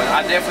feel me? But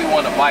I definitely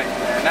want a bike,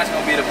 man. That's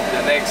gonna be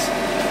the next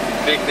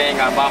big thing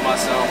I buy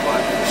myself,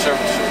 like, for sure.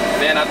 And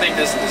then I think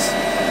this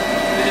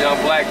young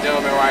black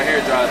gentleman right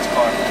here drives this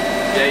car.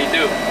 Yeah, he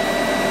do.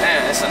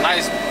 Man, it's a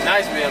nice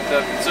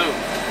BMW too.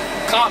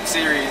 Comp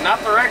series,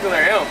 not the regular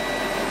M.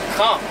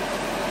 Comp.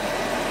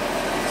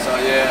 So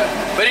yeah.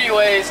 But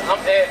anyways,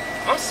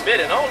 I'm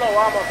spitting. I don't know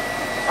why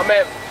I'm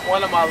at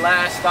one of my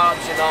last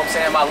stops, you know what I'm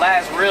saying? My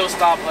last real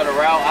stop of the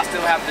route. I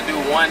still have to do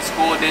 1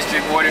 school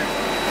district order.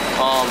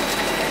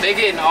 They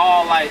getting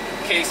all like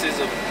cases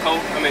of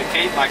Coke,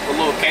 like the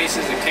little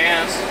cases and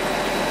cans.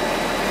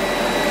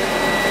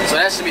 So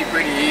that should be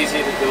pretty easy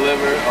to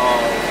deliver.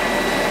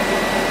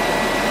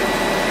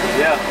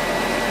 Yeah.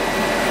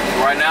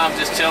 Right now I'm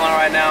just chilling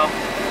right now.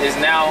 It's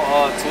now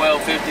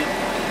 12:50.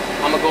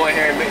 I'm gonna go in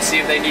here and see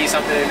if they need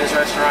something in this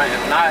restaurant.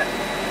 If not,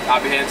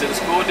 I'll be heading to the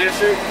school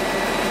district.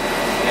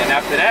 And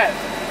after that,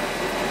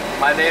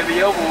 my day will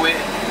be over with.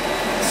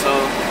 So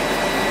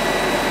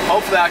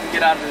hopefully I can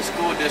get out of the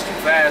school district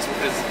fast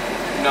because,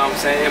 you know what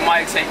I'm saying, it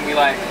might take me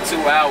like 2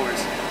 hours.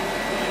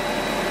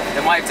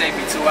 It might take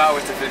me 2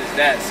 hours to finish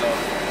that, so,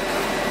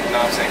 you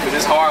know what I'm saying, because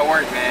it's hard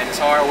work, man.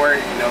 It's hard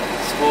work, you know,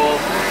 school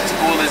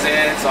is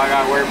in, so I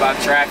gotta worry about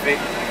traffic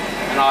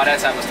and all that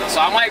type of stuff. So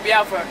I might be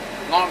out for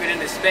longer than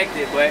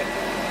expected, but,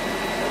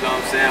 you know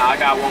what I'm saying, I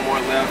got 1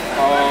 more left.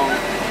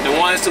 The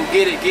ones who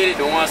get it,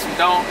 the ones who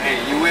don't, hey,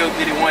 you will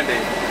get it one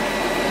day.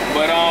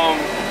 But,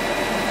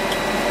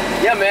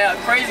 yeah, man, a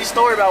crazy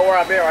story about where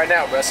I've been right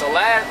now, bro. So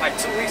like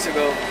 2 weeks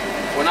ago,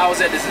 when I was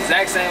at this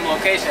exact same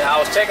location, I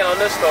was checking on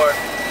this store,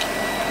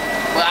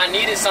 but I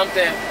needed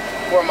something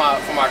for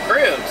my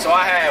crib. So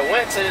I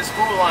went to this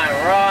food line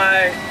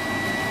right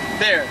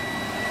there,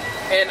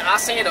 and I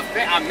seen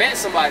I met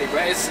somebody,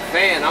 bro. It's a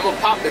fan. I'm gonna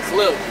pop the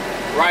clip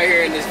right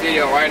here in this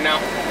video right now.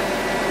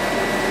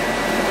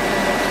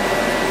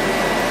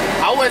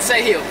 I wouldn't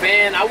say he a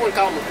fan. I wouldn't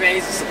call him a fan.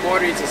 He's a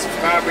supporter. He's a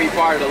subscriber. He's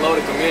part of the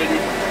loaded community.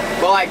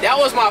 But like, that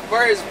was my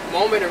first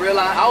moment to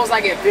realize. I was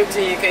like at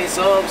 15K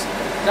subs.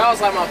 That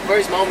was like my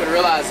first moment of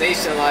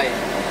realization, like,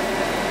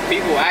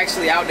 people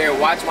actually out there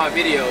watch my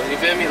videos. You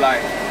feel me?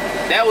 Like,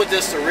 that was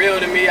just surreal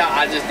to me.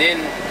 I just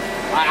didn't.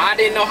 I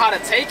didn't know how to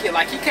take it.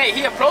 Like, he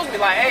approached me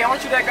like, hey,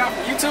 aren't you that guy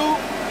from YouTube?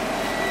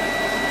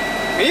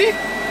 Me?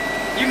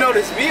 You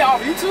noticed me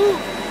off YouTube?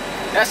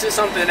 That's just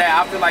something that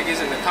I feel like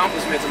is an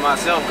accomplishment to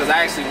myself because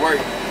I actually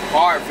worked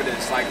hard for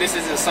this. Like, this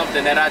isn't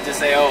something that I just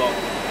say, oh,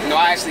 you know,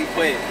 I actually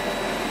put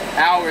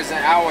hours and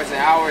hours and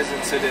hours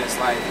into this,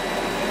 like,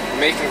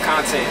 making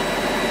content.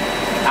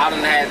 I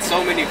done had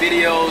so many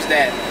videos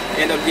that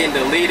end up getting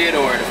deleted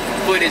or the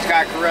footage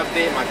got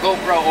corrupted. My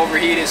GoPro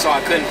overheated so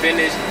I couldn't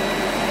finish.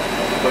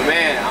 But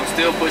man, I'm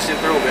still pushing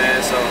through, man.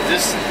 So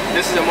this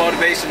is a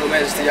motivational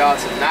message to y'all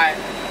to not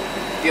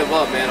give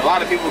up, man. A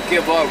lot of people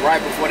give up right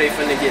before they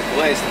finna get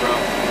blessed, bro.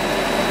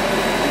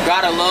 You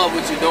gotta love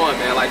what you're doing,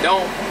 man. Like,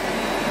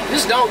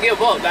 just don't give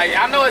up. Like,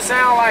 I know it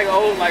sounds like,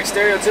 oh, like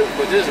stereotypical,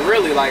 but just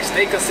really, like,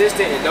 stay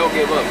consistent and don't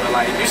give up, bro.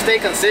 Like, if you stay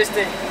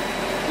consistent,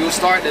 you'll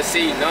start to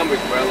see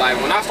numbers, bro. Like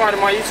when I started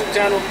my YouTube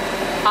channel,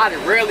 I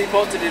rarely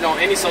posted it on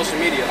any social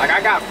media. Like I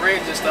got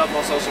friends and stuff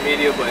on social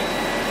media, but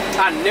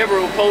I never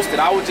would post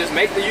it. I would just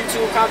make the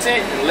YouTube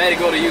content and let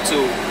it go to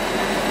YouTube.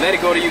 Let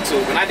it go to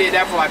YouTube. And I did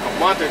that for like a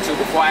month or two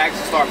before I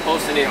actually started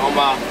posting it on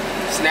my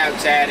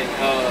Snapchat and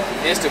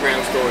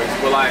Instagram stories.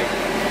 But like,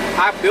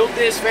 I built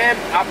this, fam.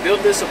 I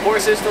built this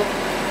support system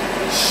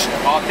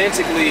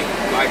authentically,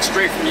 like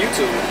straight from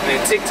YouTube and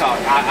TikTok.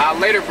 I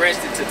later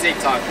branched it to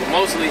TikTok, but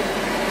mostly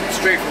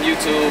straight from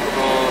YouTube.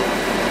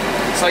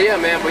 So yeah,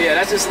 man. But yeah,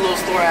 that's just a little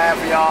story I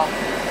have for y'all.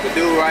 The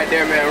dude right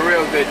there, man,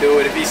 real good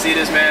dude. If you see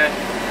this, man,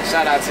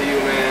 shout out to you,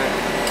 man.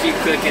 Keep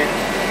cooking.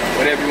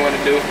 Whatever you want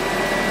to do,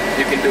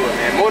 you can do it,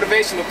 man.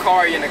 Motivational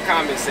Kari in the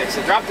comment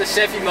section. Drop the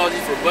chef emoji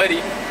for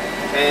Buddy.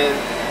 And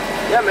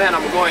yeah, man,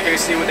 I'm going here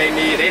to see what they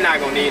need. They not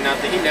gonna need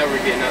nothing. He never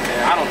get nothing.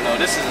 I don't know.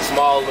 This is a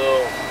small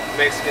little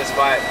Mexican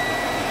spot.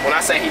 When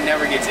I say he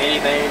never gets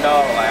anything,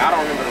 dog, like I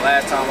don't remember the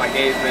last time I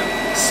gave him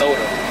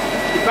soda.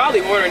 He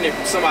probably ordering it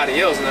from somebody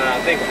else now that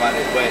I think about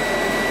it, but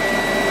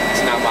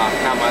it's not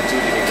my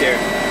duty to care.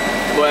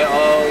 But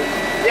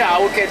yeah, I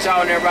will catch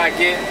y'all whenever I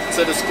get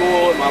to the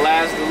school at my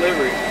last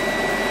delivery.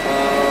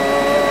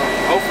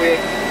 Hopefully,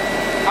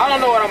 I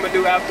don't know what I'm gonna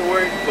do after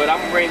work, but I'm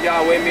gonna bring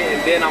y'all with me,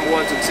 and then I'm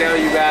going to tell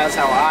you guys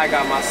how I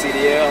got my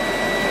CDL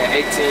at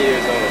 18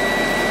 years old.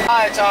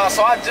 Alright, y'all,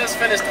 so I just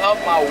finished up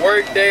my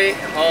work day.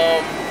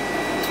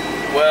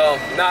 Well,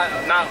 not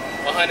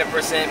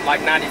 100%,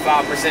 like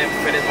 95%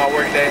 finished my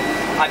work day.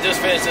 I just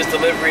finished this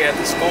delivery at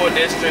the school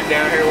district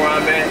down here where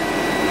I'm at.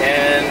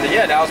 And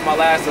yeah, that was my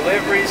last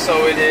delivery,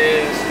 so it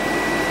is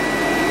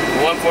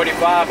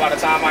 1:45 by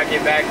the time I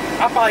get back.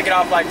 I'll probably get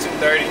off like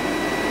 2:30,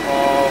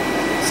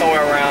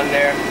 somewhere around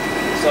there.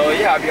 So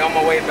yeah, I'll be on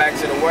my way back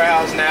to the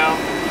warehouse now.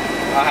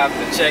 I'll have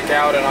to check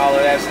out and all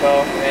of that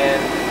stuff, and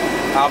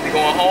I'll be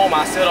going home.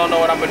 I still don't know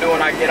what I'm gonna do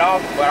when I get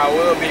off, but I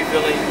will be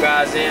filling you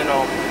guys in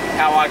on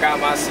how I got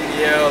my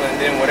CDL, and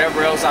then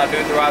whatever else I do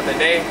throughout the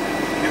day,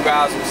 you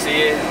guys will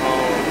see it.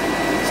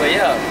 So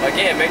yeah,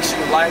 again, make sure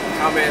you like,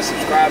 comment, and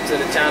subscribe to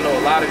the channel.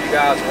 A lot of you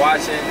guys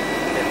watching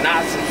and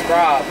not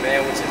subscribe,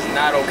 man, which is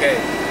not okay.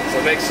 So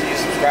make sure you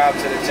subscribe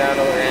to the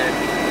channel, and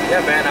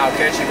yeah, man, I'll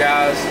catch you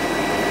guys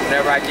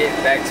whenever I get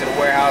back to the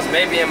warehouse,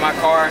 maybe in my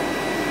car.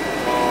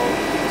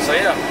 So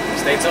yeah,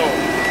 stay tuned.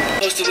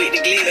 Supposed to wait the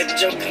glee, let the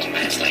joke come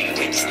out. It's like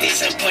with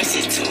sticks and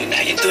punches too.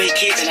 Now you're 3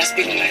 kids and I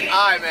speak my name.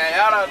 Alright, man,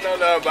 y'all don't know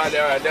nothing about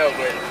that right now,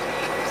 but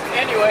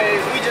anyways,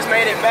 we just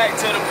made it back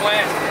to the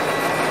plant.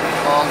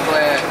 I'm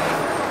glad.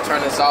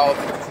 Turn this off.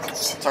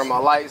 Turn my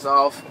lights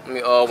off. Let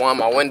me wind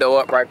my window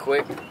up right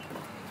quick.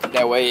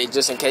 That way,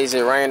 just in case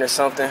it rains or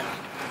something,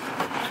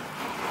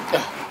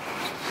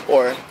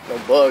 or no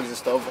bugs and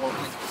stuff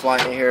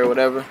flying in here or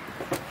whatever.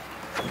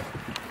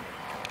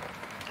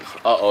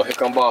 Uh-oh, here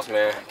come boss,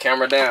 man.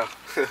 Camera down.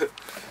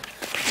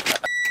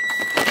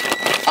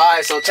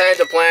 Alright, so change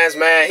of plans,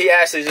 man. He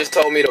actually just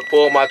told me to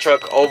pull my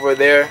truck over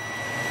there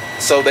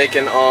so they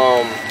can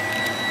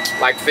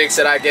like fix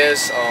it, I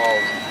guess.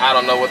 I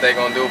don't know what they're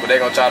gonna do, but they're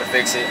gonna try to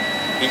fix it.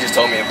 He just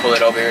told me to pull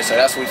it over here, so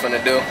that's what we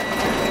finna do.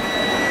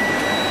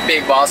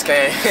 Big boss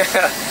came.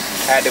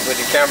 Had to put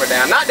the camera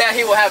down. Not that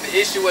he will have an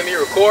issue with me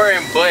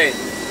recording, but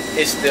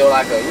it's still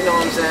like a, you know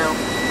what I'm saying?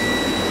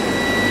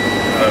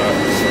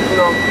 You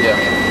know, yeah.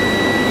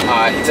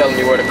 Alright, he telling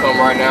me where to come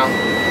right now.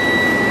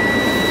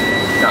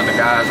 Got the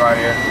guys right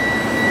here.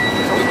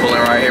 So we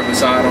pulling right here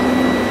beside him.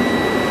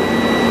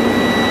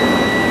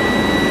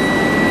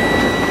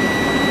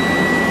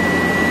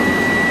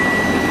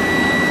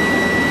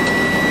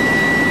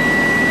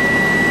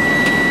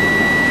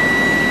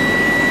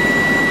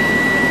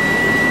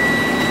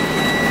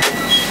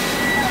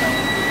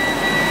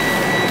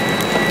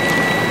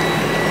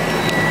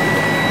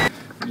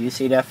 You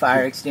see that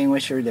fire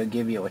extinguisher? They'll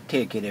give you a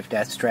ticket if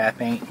that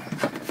strap ain't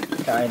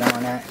tied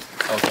on that.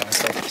 Okay.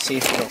 So see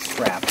if it'll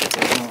strap. If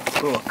it won't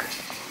hook.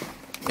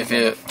 If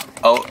it,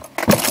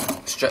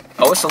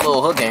 it's a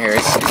little hook in here.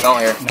 It's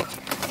on here.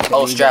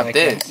 So strap like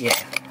this. Yeah.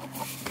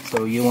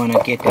 So you want to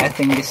get that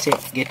thing to sit,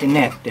 get the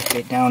neck to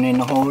fit down in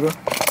the holder.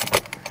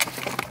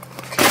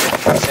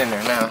 Okay, it's in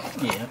there now.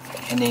 Yeah.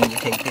 And then you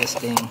take this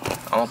thing.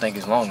 I don't think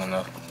it's long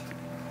enough.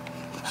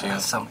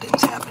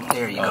 Something's happened.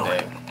 There you go.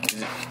 Okay.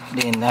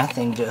 Then that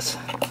thing just,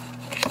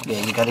 yeah,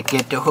 you got to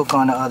get the hook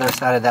on the other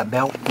side of that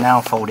belt.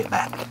 Now fold it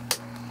back.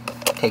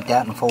 Take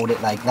that and fold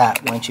it like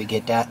that once you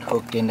get that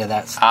hooked into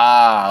that.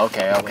 Ah,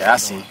 okay, I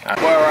see.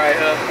 Boy, right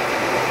here.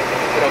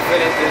 We're gonna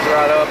finish this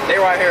right up. They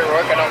right here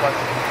working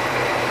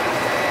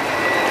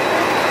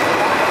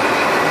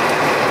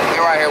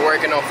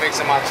on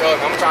fixing my truck.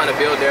 I'm trying to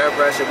build the air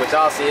pressure, but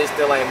y'all see it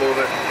still ain't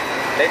moving.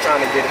 They trying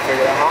to get it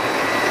figured out,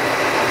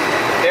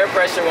 huh? Air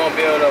pressure won't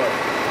build up.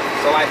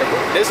 So like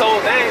this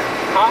whole thing,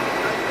 huh?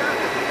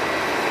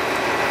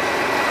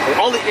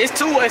 It's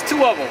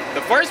two of them.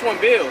 The first one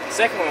builds,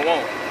 the second one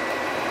won't.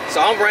 So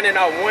I'm running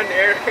out one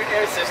air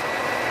system.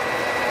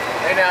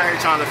 They down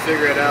here trying to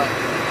figure it out.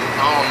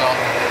 I don't know.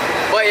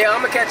 But yeah,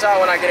 I'm gonna catch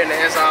y'all when I get in the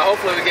inside.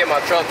 Hopefully we get my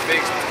truck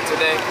fixed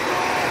today.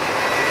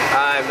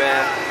 Alright,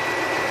 man.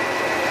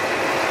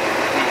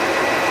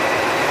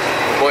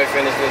 boy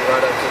finished this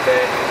right up today.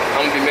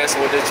 I'm gonna be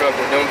messing with this truck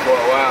with them for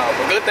a while.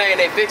 But good thing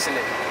they fixing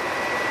it.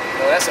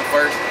 So that's a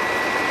first.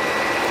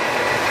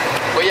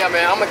 But yeah,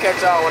 man, I'm gonna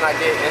catch y'all when I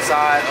get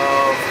inside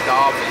of the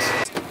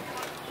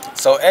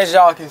office. So as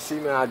y'all can see,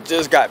 man, I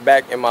just got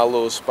back in my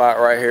little spot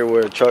right here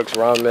where the truck's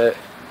run at.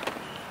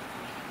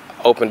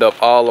 Opened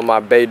up all of my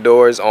bay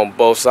doors on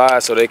both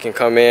sides so they can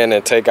come in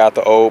and take out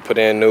the old, put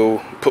in new,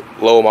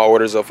 load my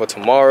orders up for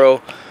tomorrow.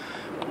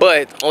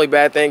 But the only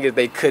bad thing is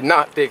they could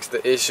not fix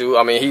the issue.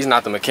 I mean, he's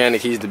not the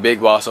mechanic, he's the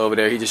big boss over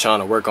there. He's just trying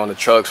to work on the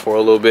trucks for a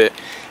little bit.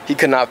 He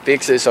could not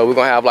fix it, so we're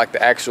gonna have like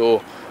the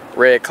actual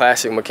red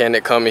classic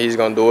mechanic coming. He's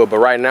gonna do it. But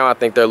right now I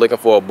think they're looking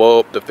for a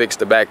bulb to fix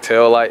the back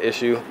tail light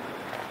issue.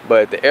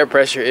 But the air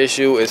pressure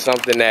issue is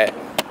something that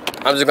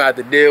I'm just gonna have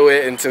to deal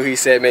with until he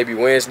said maybe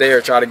Wednesday,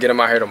 or try to get him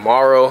out here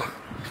tomorrow.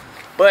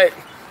 But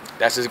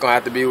that's just gonna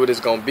have to be what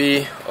it's gonna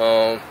be.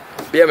 Yeah,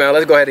 man,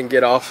 let's go ahead and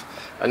get off.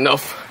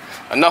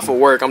 Enough of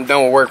work. I'm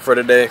done with work for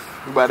today.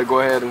 We about to go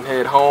ahead and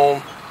head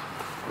home.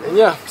 And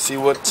yeah, see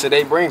what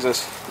today brings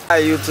us.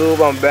 Hi YouTube,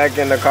 I'm back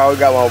in the car. We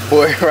got my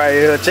boy right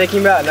here. Check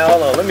him out now.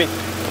 Hold on, let me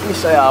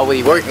show y'all what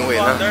he working with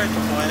now.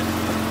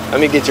 Let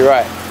me get you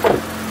right.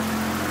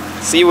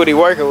 See what he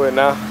working with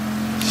now.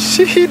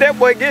 Shit, that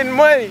boy getting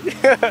money.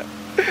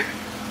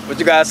 What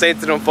you gotta say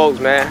to them folks,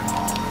 man?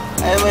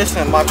 Hey,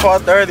 listen, my car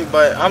dirty,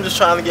 but I'm just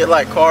trying to get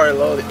like car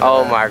loaded.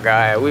 Oh my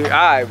God,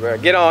 alright, bro.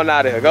 Get on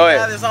out of here. Go ahead.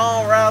 He got his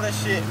own route and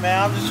shit,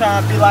 man. I'm just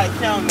trying to be like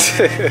him,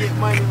 man. Get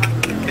money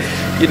like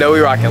him. You know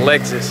we rocking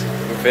Lexus.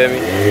 You feel me?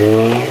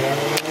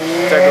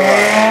 Check him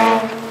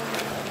out.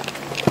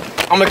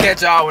 I'm gonna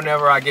catch y'all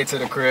whenever I get to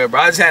the crib,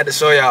 bro. I just had to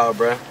show y'all,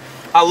 bro.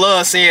 I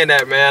love seeing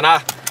that, man.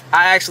 I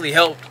actually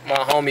helped my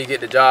homie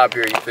get the job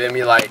here. You feel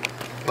me? Like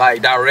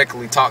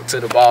directly talk to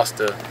the boss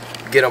to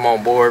get him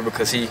on board,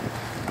 because he.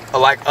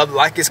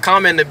 Like it's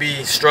common to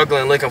be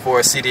struggling looking for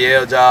a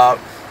CDL job.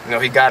 You know,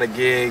 he got a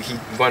gig, he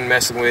wasn't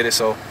messing with it,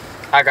 so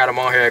I got him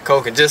on here at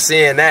Coke, and just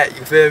seeing that,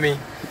 you feel me?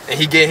 And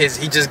he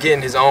just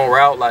getting his own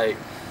route, like,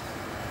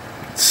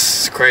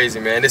 it's crazy,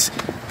 man.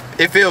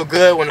 It feels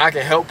good when I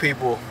can help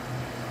people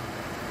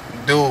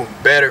do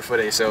better for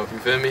themselves, you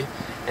feel me?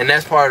 And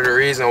that's part of the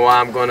reason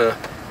why I'm gonna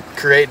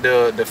create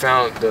the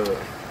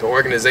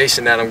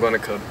organization that I'm gonna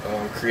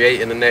create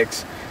in the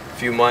next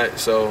few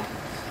months. So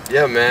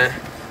yeah, man.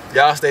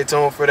 Y'all stay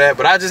tuned for that.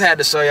 But I just had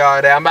to show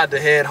y'all that. I'm about to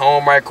head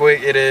home right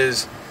quick. It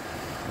is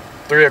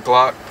 3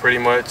 o'clock pretty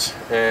much.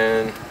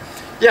 And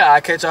yeah, I'll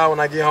catch y'all when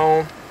I get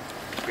home.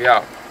 We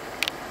out.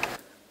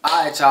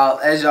 Alright, y'all.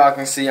 As y'all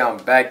can see,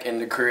 I'm back in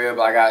the crib.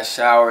 I got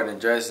showered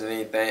and dressed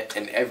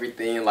and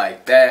everything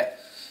like that.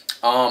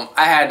 I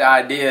had the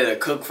idea to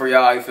cook for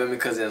y'all, you feel me?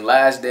 Because in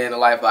last day in the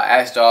life, I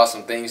asked y'all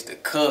some things to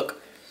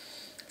cook.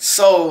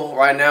 So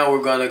right now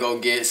we're gonna go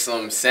get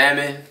some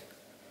salmon.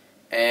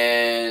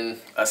 And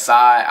a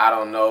side, I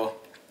don't know,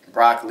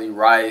 broccoli,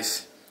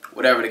 rice,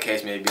 whatever the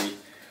case may be.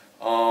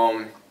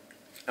 And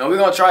we're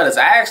gonna try this.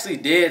 I actually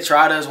did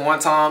try this one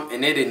time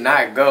and it did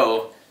not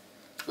go.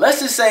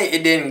 Let's just say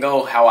it didn't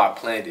go how I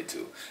planned it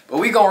to. But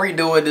we gonna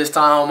redo it this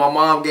time. My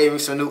mom gave me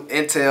some new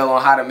intel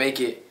on how to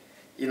make it,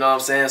 you know what I'm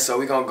saying? So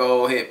we gonna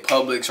go hit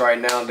Publix right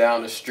now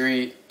down the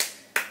street.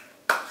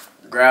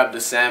 Grab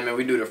the salmon.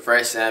 We do the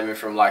fresh salmon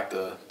from like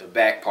the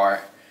back part.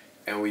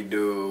 And we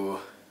do...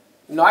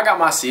 You know, I got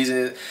my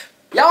seasoning.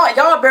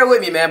 Y'all bear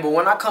with me, man. But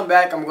when I come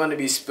back, I'm going to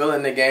be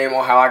spilling the game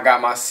on how I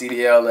got my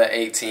CDL at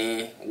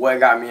 18. What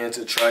got me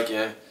into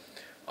trucking.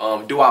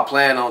 Do I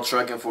plan on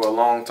trucking for a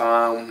long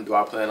time? Do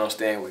I plan on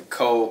staying with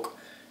Coke?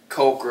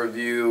 Coke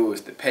review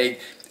is the pay.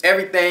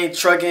 Everything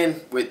trucking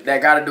with that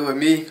got to do with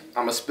me.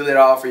 I'm going to spill it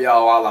all for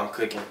y'all while I'm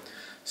cooking.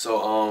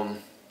 So,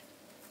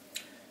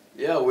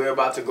 yeah, we're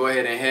about to go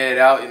ahead and head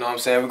out. You know what I'm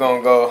saying? We're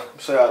going to go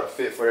show y'all the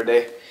fit for the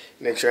day.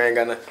 Make sure I ain't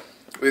got nothing.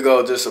 We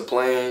go just a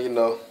plain, you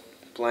know,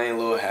 plain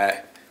little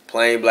hat,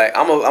 plain black.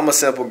 I'm a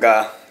simple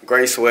guy,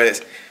 gray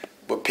sweats.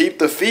 But peep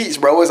the feats,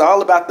 bro. It's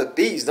all about the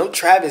feats. Them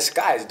Travis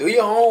Scotts. Do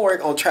your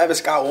homework on Travis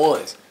Scott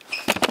ones.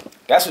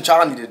 That's what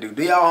y'all need to do.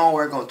 Do your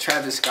homework on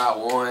Travis Scott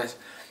ones.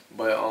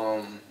 But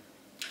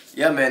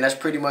yeah, man, that's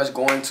pretty much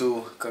going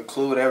to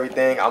conclude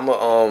everything.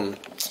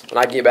 When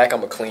I get back,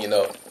 I'ma clean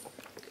up.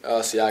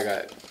 See, I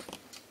got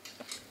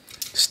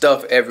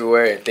stuff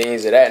everywhere and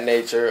things of that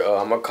nature.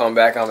 I'm gonna come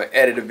back. I'm gonna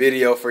edit a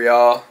video for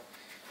y'all.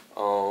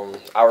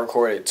 I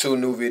recorded 2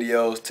 new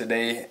videos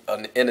today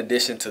in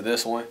addition to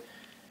this one.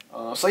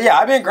 So yeah,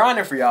 I've been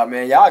grinding for y'all,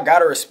 man. Y'all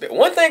gotta respect.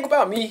 One thing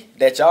about me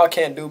that y'all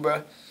can't do,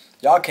 bro.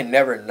 Y'all can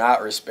never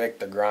not respect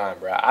the grind,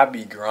 bro. I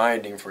be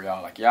grinding for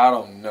y'all. Like, y'all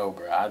don't know,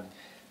 bro. I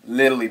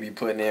literally be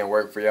putting in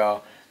work for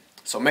y'all.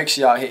 So make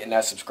sure y'all hitting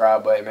that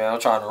subscribe button, man. I'm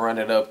trying to run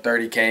it up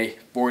 30K,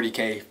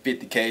 40K,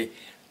 50K.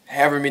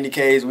 However many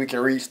Ks we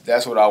can reach,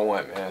 that's what I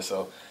want, man.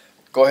 So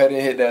go ahead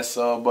and hit that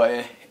sub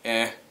button,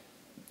 and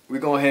we're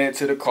going to head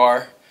to the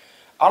car.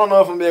 I don't know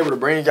if I'm going to be able to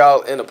bring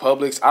y'all into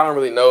Publix. I don't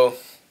really know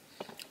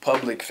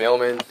public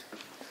filming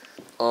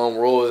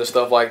rules and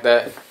stuff like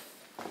that.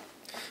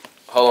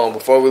 Hold on,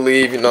 before we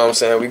leave, you know what I'm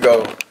saying, we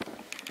go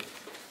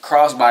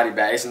crossbody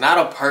bag. It's not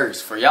a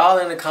purse. For y'all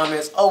in the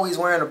comments, always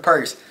wearing a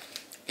purse.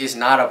 It's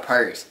not a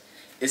purse.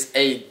 It's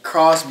a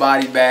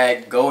crossbody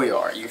bag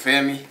Goyard. You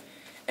feel me?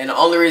 And the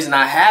only reason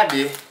I have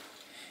it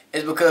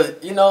is because,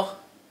 you know,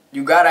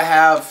 you gotta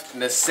have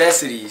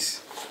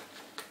necessities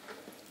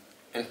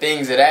and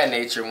things of that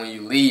nature when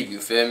you leave. You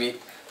feel me?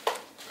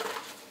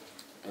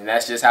 And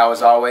that's just how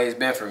it's always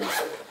been for me.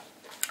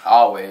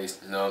 Always,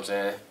 you know what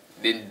I'm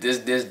saying? This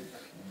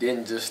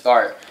didn't just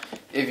start.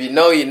 If you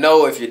know, you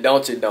know. If you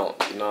don't, you don't.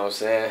 You know what I'm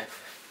saying?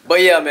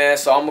 But yeah, man,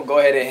 so I'm going to go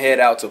ahead and head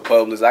out to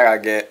Publix.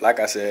 Like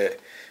I said,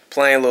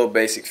 plain little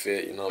basic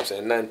fit, you know what I'm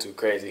saying? Nothing too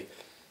crazy.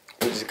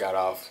 We just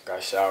got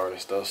showered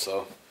and stuff,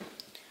 so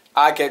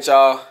I'll catch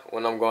y'all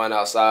when I'm going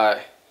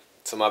outside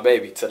to my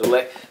baby, to the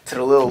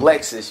little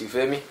Lexus, you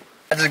feel me?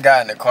 I just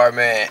got in the car,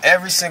 man.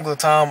 Every single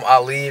time I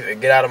leave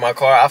and get out of my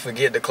car, I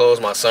forget to close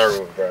my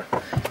sunroof, bro.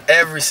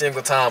 Every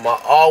single time.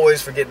 I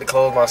always forget to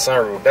close my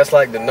sunroof. That's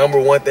like the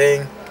 #1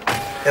 thing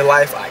in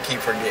life I keep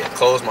forgetting.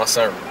 Close my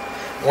sunroof.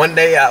 One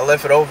day I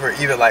left it over,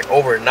 even like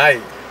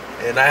overnight,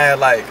 and I had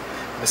like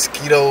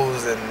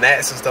mosquitoes and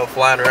gnats and stuff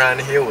flying around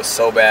in here. It was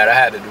so bad. I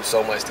had to do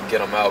so much to get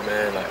them out,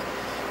 man. Like,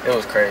 it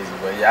was crazy.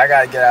 But yeah, I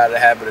gotta get out of the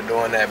habit of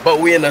doing that. But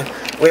we in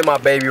my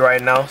baby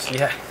right now. So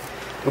yeah,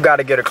 we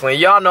gotta get her clean.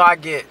 Y'all know I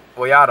get,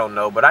 well, y'all don't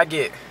know, but I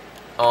get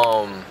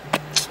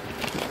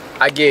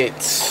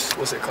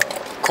what's it called?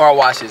 Car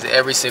washes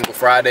every single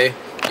Friday,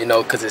 you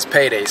know, cause it's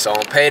payday. So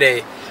on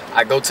payday,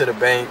 I go to the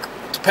bank.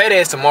 Payday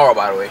is tomorrow,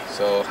 by the way,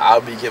 so I'll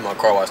be getting my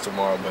car wash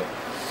tomorrow. But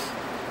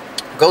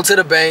go to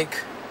the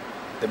bank.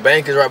 The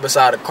bank is right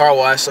beside the car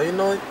wash, so you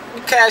know,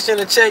 you cash in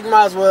a check,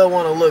 might as well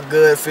want to look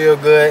good, feel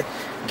good,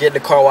 get the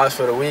car wash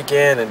for the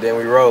weekend, and then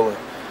we rolling.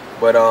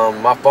 But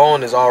my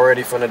phone is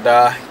already finna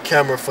die.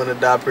 Camera finna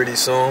die pretty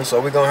soon,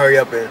 so we're gonna hurry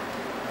up and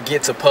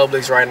get to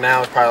Publix right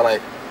now. It's probably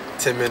like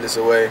 10 minutes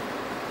away.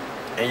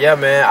 And yeah,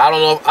 man, I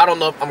don't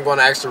know if I'm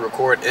gonna actually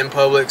record in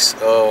Publix.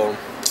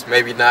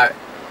 Maybe not.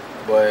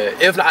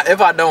 But if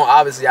I don't,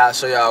 obviously I'll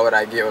show y'all what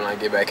I get when I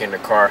get back in the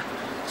car.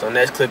 So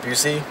next clip you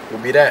see will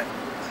be that.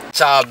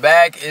 Child,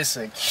 bag is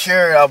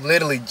secure. I'm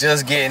literally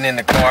just getting in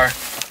the car.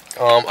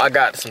 I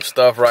got some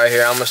stuff right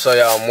here. I'm gonna show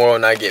y'all more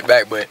when I get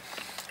back. But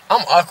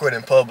I'm awkward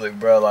in public,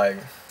 bro. Like,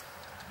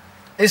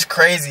 it's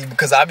crazy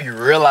because I be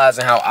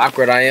realizing how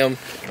awkward I am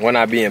when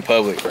I be in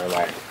public, bro.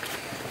 Like,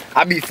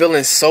 I be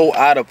feeling so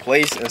out of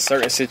place in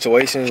certain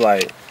situations.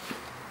 Like,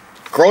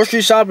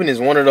 grocery shopping is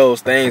one of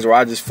those things where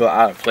I just feel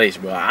out of place,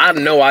 bro. I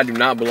know I do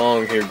not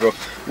belong here, bro.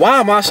 Why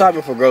am I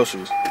shopping for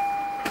groceries?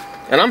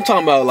 And I'm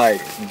talking about like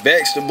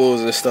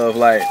vegetables and stuff.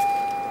 Like,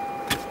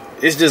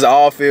 it's just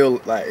all feel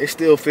like, it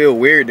still feel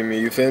weird to me.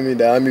 You feel me?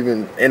 That I'm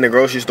even in the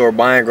grocery store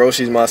buying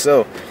groceries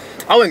myself.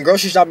 I went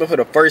grocery shopping for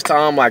the first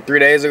time like 3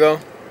 days ago.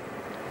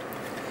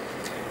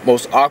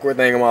 Most awkward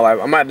thing in my life.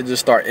 I'm about to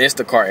just start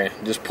Instacarting.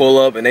 Just pull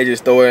up and they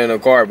just throw it in the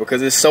car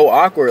because it's so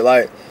awkward.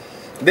 Like,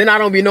 then I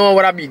don't be knowing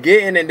what I be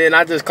getting, and then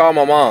I just call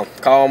my mom.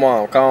 Call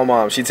my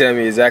mom. She tell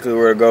me exactly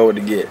where to go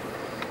to get.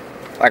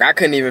 Like, I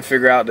couldn't even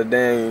figure out the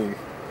dang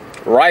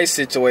rice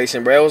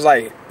situation, bro. It was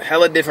like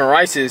hella different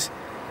rices,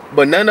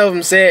 but none of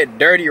them said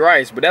dirty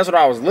rice. But that's what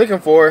I was looking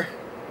for.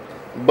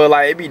 But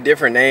like, it be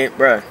different name,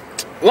 bro.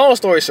 Long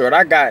story short,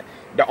 I got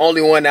the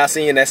only one I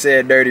seen that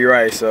said dirty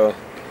rice, so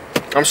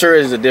I'm sure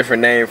it's a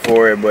different name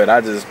for it, but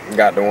I just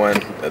got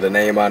the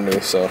name I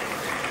knew. So,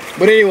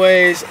 but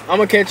anyways, I'm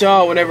gonna catch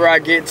y'all whenever I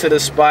get to the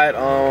spot.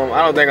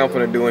 I don't think I'm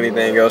gonna do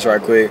anything else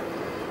right quick.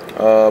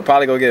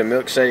 Probably go get a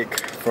milkshake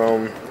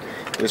from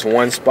this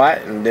one spot,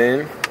 and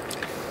then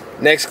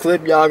next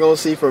clip y'all gonna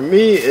see from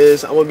me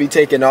is I'm gonna be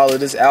taking all of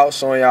this out,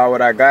 showing y'all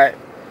what I got.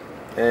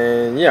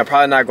 And yeah,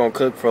 probably not gonna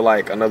cook for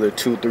like another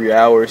 2-3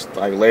 hours.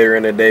 Like later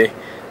in the day,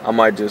 I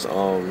might just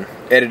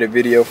edit a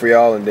video for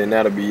y'all, and then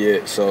that'll be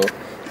it. So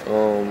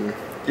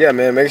yeah,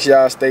 man, make sure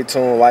y'all stay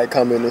tuned, like,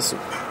 comment,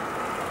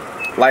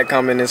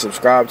 and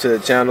subscribe to the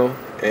channel.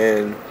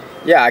 And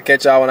yeah, I'll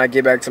catch y'all when I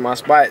get back to my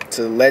spot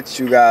to let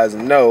you guys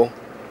know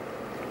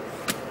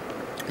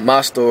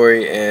my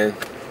story and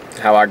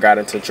how I got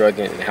into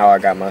trucking and how I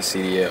got my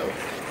CDL.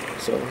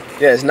 So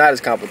yeah, it's not as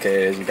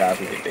complicated as you guys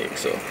may think,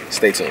 so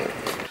stay tuned.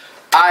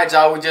 Alright,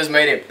 y'all, we just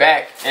made it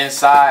back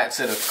inside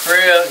to the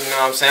crib. You know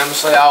what I'm saying? I'm gonna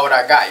show y'all what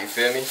I got, you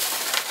feel me?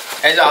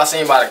 As y'all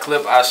seen by the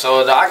clip I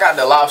showed y'all, I got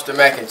the lobster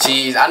mac and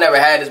cheese. I never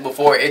had this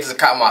before. It just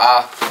caught my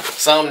eye.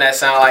 Something that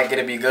sound like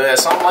it'll be good.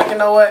 So I'm like, you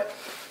know what?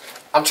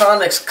 I'm trying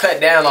to cut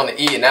down on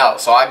the eating out.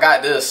 So I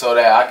got this so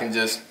that I can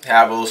just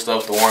have a little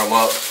stuff to warm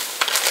up.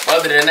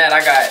 Other than that,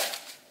 I got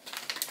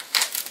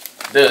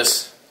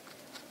this.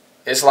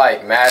 It's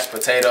like mashed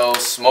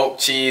potatoes, smoked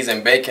cheese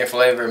and bacon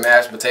flavored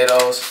mashed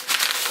potatoes.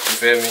 You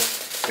feel me?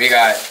 We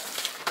got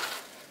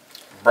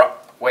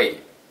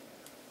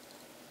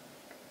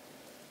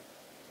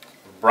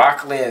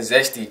broccoli and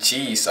zesty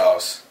cheese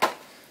sauce.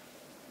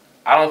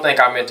 I don't think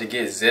I meant to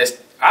get zest.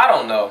 I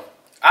don't know.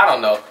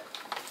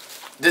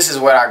 This is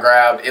what I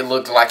grabbed. It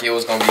looked like it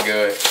was gonna be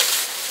good.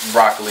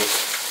 Broccoli.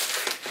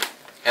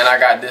 And I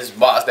got this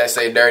box that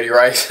say dirty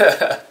rice.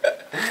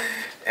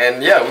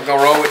 And yeah, we're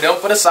gonna roll with them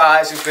for the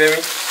sides, you feel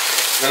me?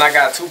 Then I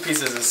got 2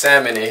 pieces of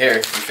salmon in here,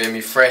 you feel me?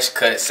 Fresh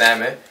cut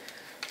salmon.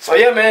 So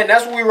yeah, man,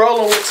 that's what we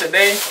rolling with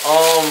today.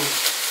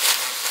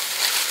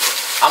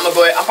 I'm gonna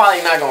go ahead. I'm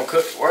probably not gonna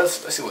cook.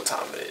 Let's see what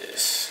time it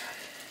is.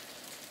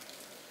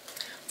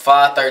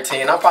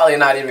 5:13. I'm probably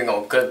not even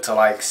gonna cook till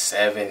like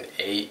 7,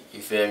 8.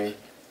 You feel me?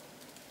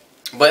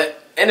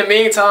 But in the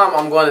meantime,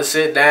 I'm going to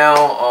sit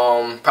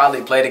down,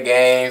 probably play the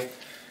game,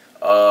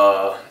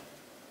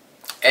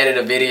 edit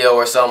a video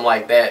or something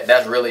like that.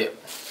 That's really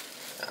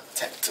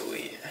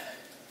tattooed.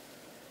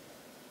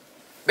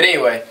 But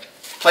anyway,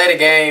 play the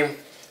game,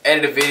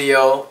 edit a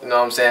video. You know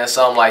what I'm saying?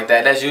 Something like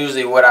that. That's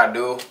usually what I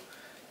do.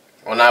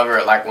 Whenever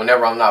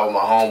I'm not with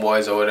my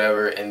homeboys or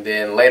whatever. And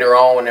then later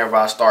on, whenever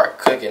I start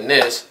cooking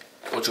this,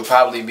 which will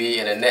probably be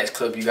in the next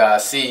clip you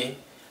guys see,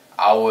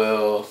 I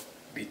will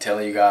be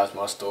telling you guys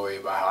my story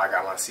about how I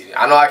got my CDL.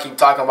 I know I keep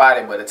talking about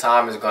it, but the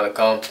time is going to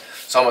come.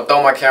 So I'm going to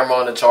throw my camera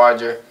on the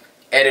charger,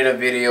 edit a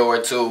video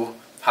or two,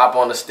 hop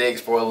on the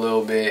sticks for a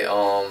little bit.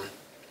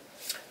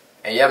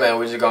 And yeah, man,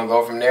 we're just going to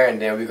go from there, and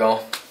then we're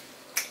gonna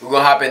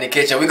hop in the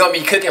kitchen. We're going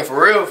to be cooking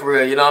for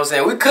real, you know what I'm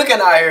saying? We're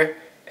cooking out here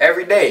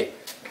every day.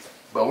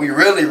 But we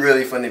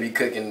really finna be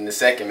cooking in a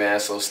second, man.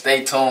 So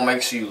stay tuned.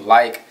 Make sure you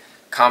like,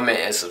 comment,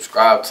 and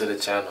subscribe to the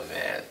channel,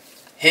 man.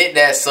 Hit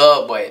that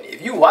sub button.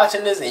 If you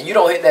watching this and you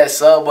don't hit that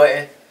sub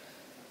button,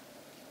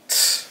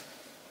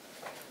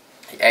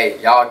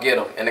 hey, y'all get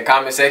them. In the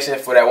comment section,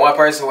 for that one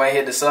person who ain't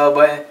hit the sub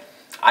button,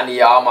 I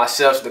need all my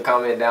chefs to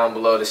comment down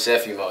below the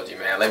chef emoji,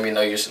 man. Let me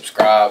know you're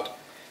subscribed.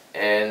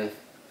 And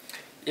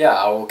yeah,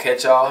 I will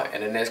catch y'all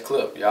in the next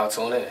clip. Y'all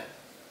tune in.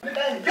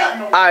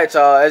 Alright,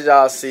 y'all, as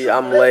y'all see,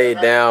 I'm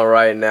laid down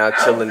right now,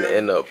 chilling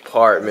in the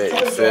apartment,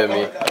 you feel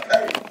me?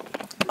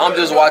 I'm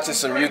just watching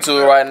some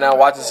YouTube right now,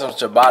 watching some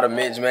Ciabatta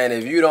Mitch, man.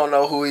 If you don't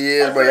know who he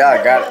is, bro,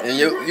 y'all got it. And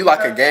you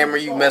like a gamer,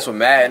 you mess with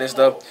Madden and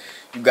stuff,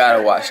 you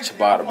gotta watch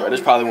Ciabatta, bro. This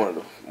is probably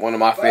one of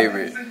my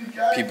favorite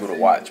people to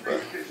watch, bro.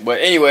 But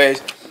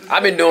anyways,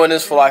 I've been doing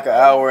this for like an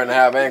hour and a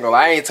half.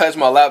 I ain't touched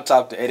my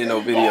laptop to edit no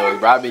videos,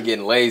 bro. I've been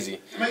getting lazy.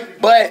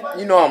 But,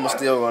 you know I'm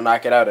still gonna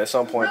knock it out at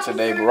some point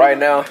today. But right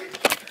now,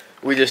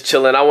 we just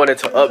chilling. I wanted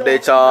to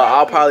update y'all.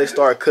 I'll probably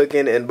start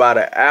cooking in about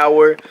an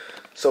hour.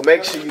 So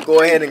make sure you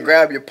go ahead and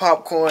grab your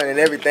popcorn and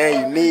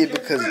everything you need,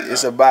 because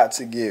it's about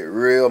to get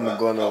real. I'm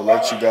going to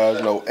let you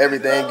guys know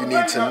everything you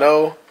need to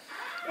know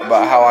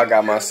about how I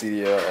got my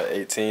CDL at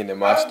 18 and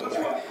my story.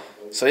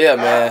 So yeah,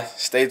 man,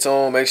 stay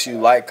tuned. Make sure you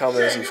like,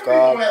 comment, and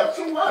subscribe.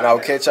 And I'll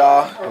catch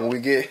y'all when we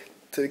get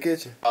to the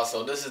kitchen.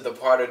 Also, this is the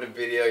part of the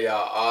video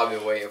y'all all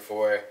been waiting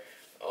for.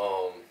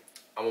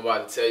 I'm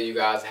about to tell you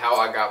guys how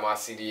I got my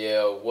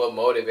CDL, what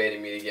motivated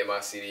me to get my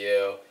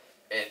CDL,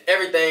 and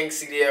everything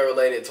CDL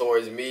related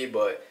towards me.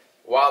 But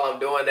while I'm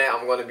doing that,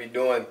 I'm gonna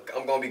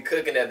be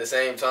cooking at the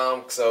same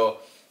time.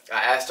 So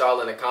I asked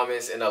y'all in the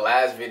comments in the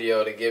last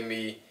video to give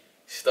me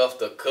stuff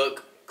to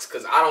cook,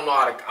 cause I don't know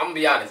how to. I'm gonna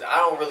be honest, I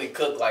don't really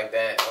cook like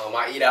that.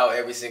 I eat out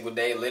every single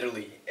day,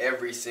 literally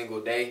every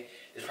single day.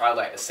 It's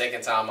probably like the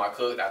second time I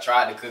cooked. I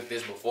tried to cook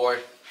this before,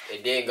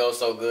 it didn't go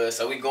so good.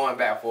 So we going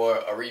back for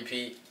a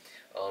repeat.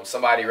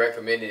 Somebody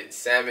recommended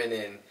salmon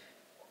and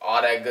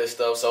all that good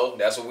stuff, so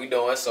that's what we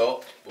doing.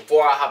 So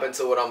before I hop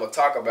into what I'm gonna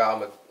talk about, I'm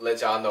gonna let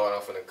y'all know what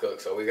I'm finna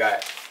cook. So we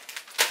got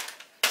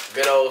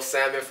good old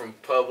salmon from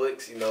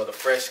Publix, you know, the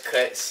fresh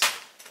cuts,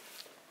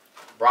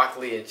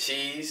 broccoli and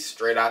cheese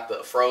straight out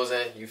the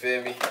frozen, you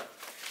feel me?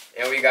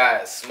 And we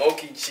got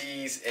smoky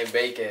cheese and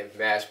bacon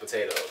mashed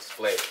potatoes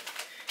flavor.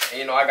 And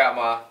you know, I got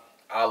my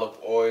olive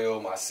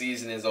oil, my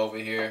seasonings over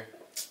here,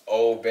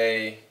 Old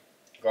Bay,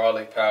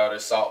 garlic powder,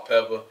 salt,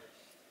 pepper.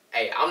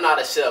 Hey, I'm not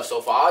a chef,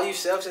 so for all you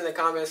chefs in the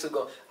comments who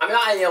go, I mean,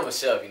 I am a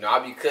chef, you know, I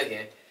be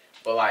cooking,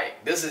 but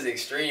like, this is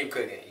extreme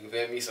cooking, you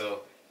feel me? So,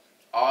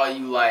 all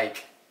you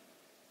like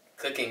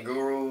cooking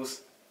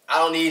gurus, I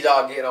don't need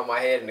y'all getting on my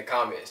head in the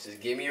comments.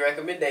 Just give me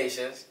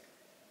recommendations,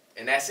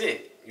 and that's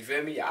it. You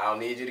feel me? I don't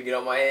need you to get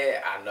on my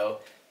head. I know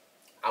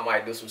I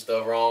might do some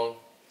stuff wrong.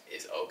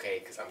 It's okay,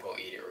 because I'm going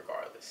to eat it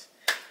regardless.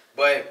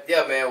 But,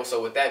 yeah, man,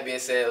 so with that being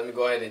said, let me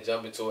go ahead and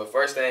jump into it.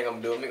 First thing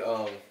I'm going to do,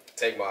 let me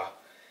take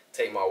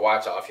my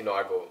watch off. You know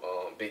I go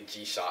big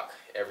G-Shock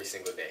every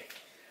single day.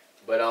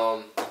 But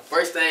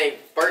first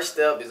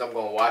step is I'm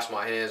gonna wash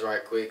my hands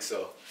right quick. So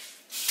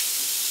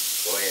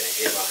go ahead and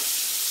hit my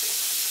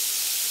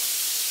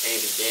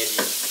handy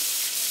dandy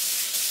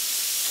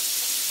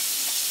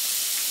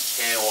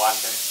hand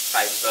washing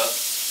type stuff.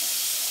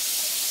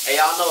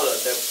 Hey, y'all know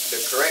the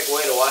correct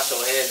way to wash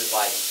your hands is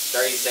like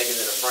 30 seconds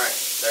in the front,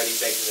 30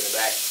 seconds in the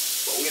back.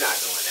 But we're not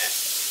doing that.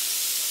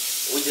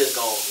 We just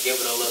gonna give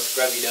it a little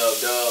scrubby dub.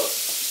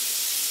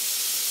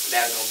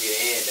 That's gonna be the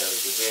end of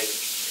it, you feel me?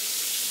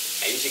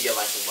 Hey, you should get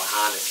like some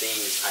behind the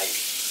scenes type,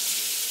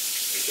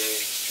 you feel me?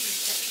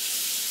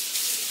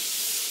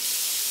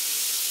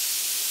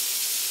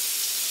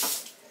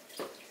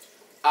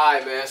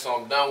 Alright, man, so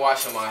I'm done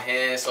washing my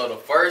hands. So the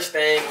first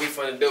thing we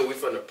finna do, we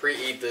finna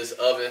preheat this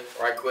oven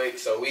right quick.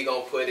 So we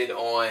gonna put it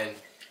on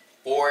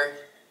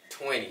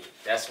 420.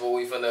 That's what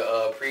we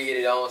finna preheat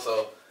it on.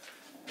 So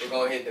we're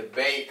gonna hit the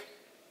bake.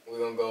 We're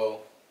gonna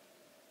go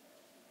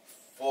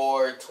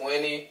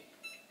 420.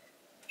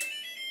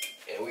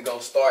 And we're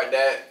gonna start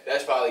that.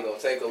 That's probably gonna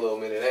take a little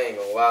minute, I ain't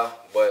gonna lie.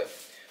 But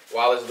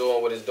while it's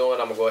doing what it's doing,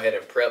 I'm gonna go ahead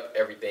and prep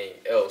everything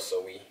else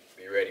so we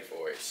be ready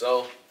for it.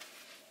 So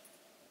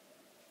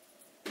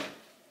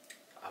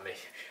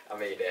I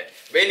made that.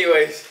 But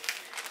anyways,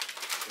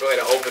 go ahead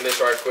and open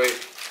this right quick.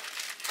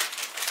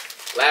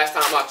 Last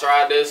time I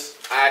tried this,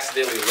 I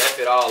accidentally left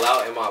it all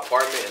out in my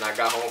apartment and I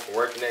got home from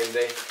work the next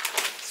day. It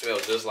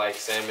smelled just like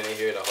salmon in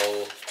here the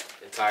whole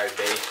entire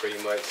day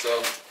pretty much.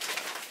 So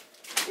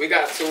we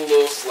got 2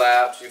 little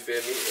slabs, you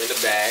feel me, in the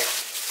bag.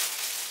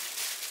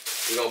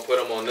 We're gonna put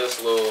them on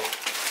this little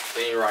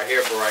thing right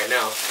here for right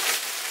now.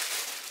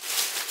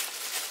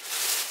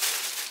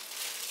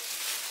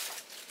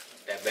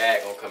 That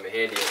bag gonna come in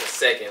handy in a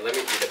second.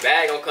 The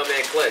bag gonna come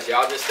in clutch.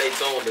 Y'all just stay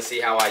tuned to see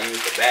how I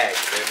use the bag, you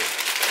feel me?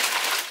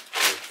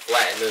 Let me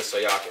flatten this so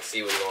y'all can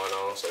see what's going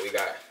on. So we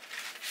got,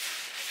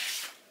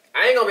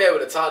 I ain't gonna be able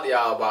to talk to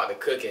y'all about the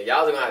cooking.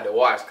 Y'all gonna have to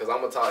watch because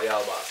I'm gonna talk to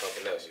y'all about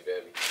something else, you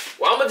feel me?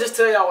 Well, I'm gonna just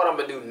tell y'all what I'm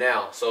gonna do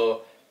now.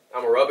 So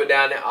I'm gonna rub it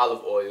down in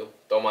olive oil,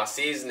 throw my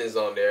seasonings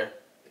on there,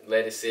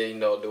 let it sit, you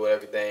know, do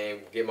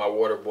everything, get my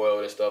water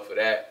boiled and stuff for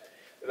that.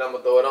 Then I'm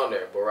gonna throw it on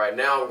there. But right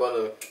now I'm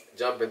gonna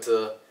jump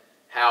into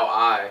how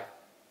I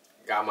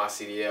got my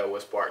CDL,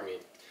 what sparked me.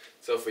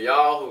 So for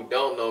y'all who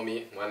don't know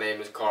me, my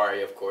name is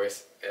Kari, of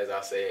course, as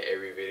I say in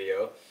every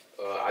video.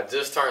 I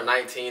just turned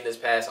 19 this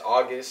past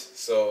August,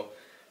 so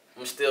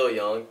I'm still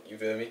young, you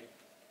feel me?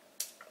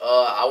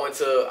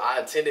 I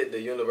attended the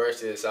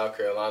University of South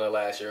Carolina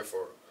last year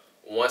for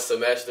 1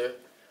 semester.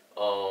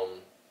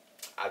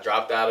 I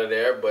dropped out of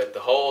there, but the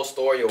whole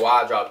story of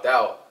why I dropped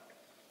out,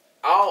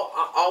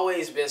 I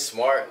always been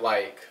smart.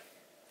 Like,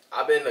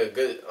 I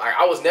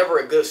was never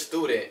a good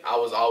student. I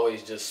was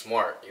always just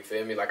smart, you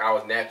feel me? Like, I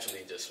was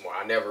naturally just smart.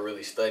 I never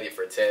really studied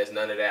for tests,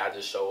 none of that. I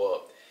just show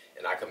up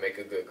and I could make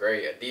a good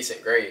grade, a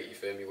decent grade, you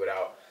feel me,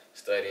 without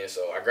studying.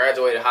 So I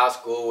graduated high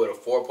school with a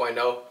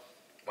 4.0.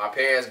 My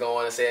parents go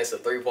on and say it's a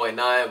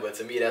 3.9, but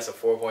to me that's a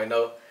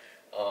 4.0.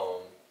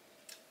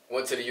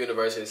 Went to the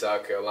University of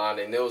South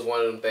Carolina, and it was one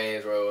of them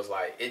things where it was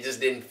like, it just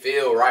didn't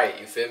feel right,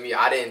 you feel me?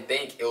 I didn't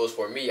think it was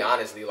for me,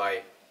 honestly.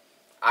 Like,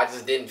 I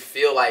just didn't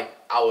feel like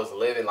I was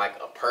living like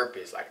a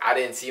purpose. Like, I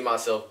didn't see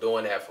myself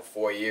doing that for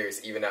 4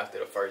 years, even after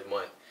the first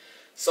month.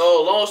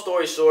 So, long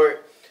story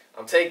short,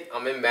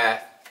 I'm in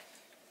math.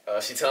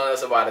 She telling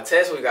us about a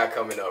test we got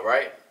coming up,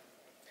 right?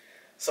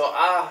 So,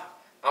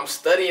 I'm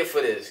studying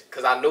for this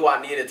because I knew I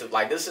needed to.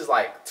 Like, this is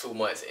like 2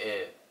 months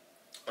in.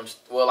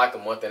 Like a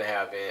month and a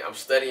half in. I'm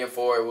studying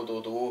for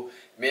it.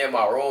 Me and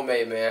my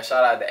roommate, man,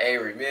 shout out to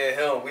Avery. Me and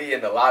him, we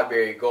in the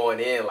library going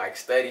in, like,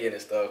 studying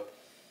and stuff.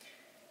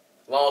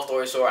 Long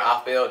story short,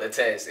 I failed the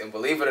test. And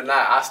believe it or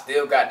not, I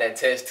still got that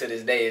test to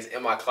this day. It's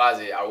in my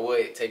closet. I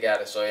would take it out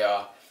and show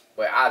y'all.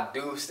 But I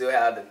do still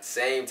have the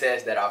same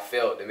test that I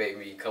failed to make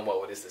me come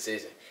up with this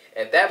decision.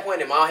 At that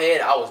point in my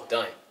head, I was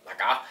done.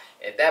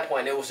 At that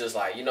point, it was just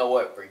like, you know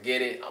what,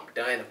 forget it. I'm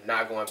done. I'm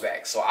not going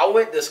back. So I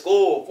went to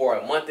school for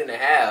a month and a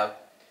half.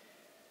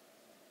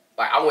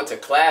 Like, I went to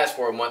class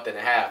for a month and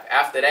a half.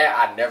 After that,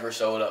 I never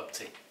showed up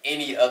to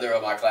any other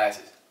of my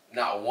classes.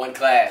 Not one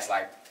class.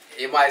 Like,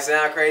 it might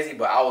sound crazy,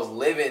 but I was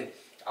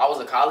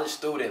a college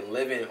student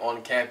living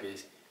on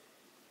campus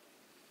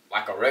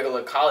like a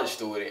regular college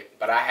student,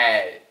 but I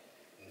had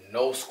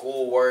no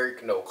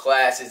schoolwork, no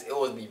classes. It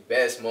was the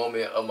best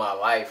moment of my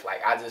life.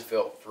 Like, I just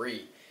felt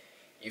free.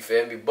 You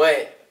feel me?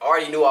 But I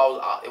already knew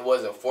it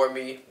wasn't for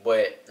me.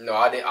 But no,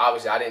 I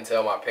didn't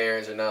tell my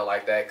parents or nothing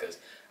like that, because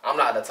I'm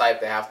not the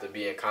type to have to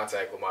be in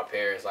contact with my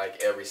parents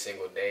like every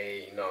single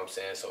day. You know what I'm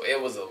saying? So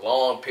it was a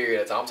long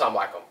period of time. I'm talking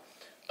like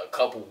a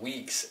couple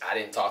weeks. I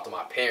didn't talk to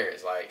my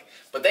parents. Like,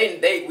 but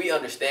we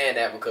understand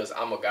that because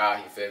I'm a guy.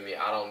 You feel me?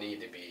 I don't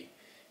need to be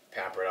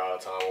pampered all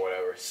the time or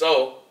whatever.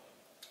 So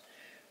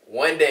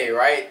one day,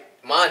 right?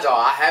 Mind y'all,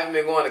 I haven't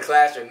been going to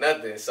class or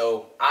nothing,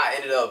 so I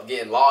ended up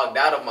getting logged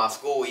out of my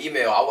school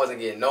email. I wasn't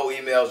getting no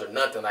emails or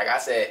nothing. Like I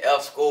said,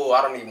 F school,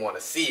 I don't even want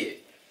to see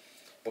it.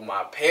 But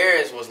my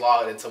parents was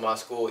logged into my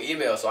school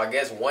email, so I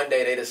guess one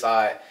day they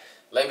decide,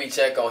 let me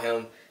check on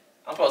him.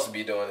 I'm supposed to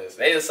be doing this.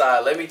 They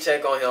decide, let me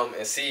check on him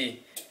and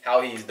see how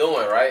he's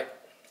doing, right?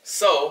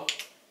 So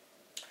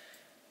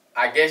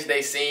I guess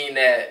they seen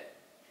that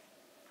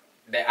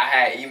I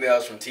had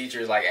emails from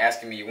teachers like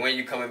asking me, when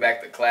you coming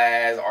back to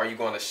class? Are you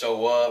going to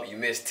show up? You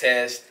missed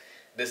tests,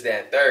 this,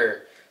 that, and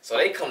third. So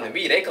they come to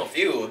me, they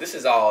confused. This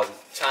is all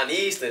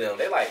Chinese to them.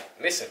 They like,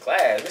 missing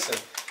class, missing.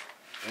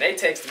 And they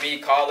text me,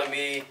 calling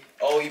me,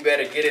 oh, you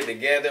better get it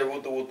together,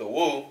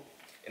 woo.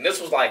 And this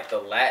was like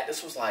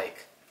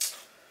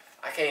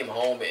I came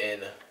home in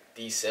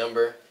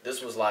December.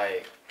 This was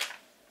like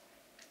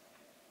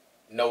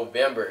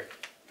November.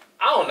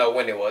 I don't know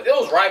when it was. It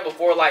was right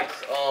before like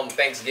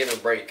Thanksgiving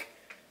break.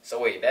 So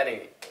wait,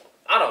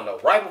 I don't know.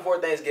 Right before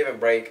Thanksgiving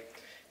break,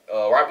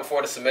 right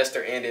before the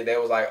semester ended, they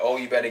was like, oh,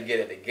 you better get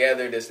it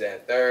together, this, that,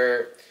 and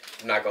third.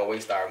 You're not going to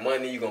waste our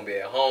money. You're going to be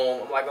at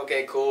home. I'm like,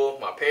 okay, cool.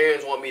 My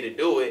parents want me to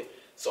do it,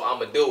 so I'm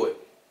going to do it.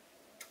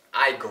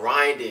 I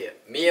grinded.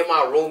 Me and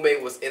my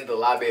roommate was in the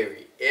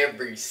library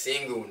every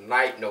single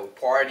night. No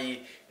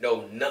party,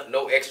 no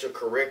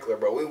extracurricular,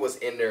 bro. We was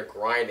in there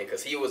grinding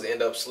because he was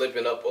end up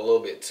slipping up a little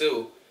bit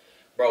too.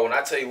 Bro, when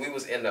I tell you we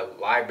was in the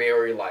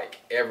library like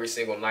every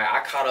single night,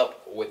 I caught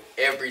up with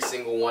every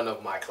single one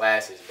of my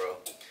classes, bro.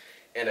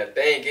 And the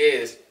thing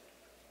is,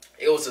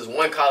 it was this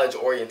one college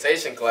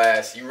orientation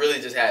class. You really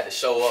just had to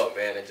show up,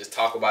 man, and just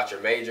talk about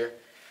your major.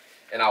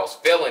 And I was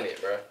feeling it,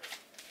 bro.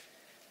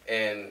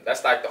 And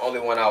that's like the only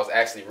one I was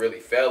actually really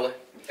failing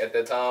at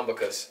that time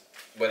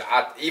but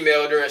I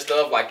emailed her and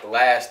stuff like the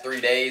last 3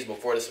 days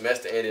before the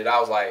semester ended. I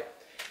was like,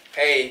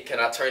 hey, can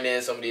I turn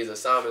in some of these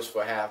assignments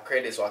for half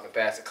credit so I can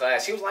pass the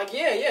class? She was like,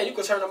 yeah, you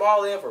can turn them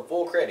all in for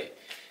full credit.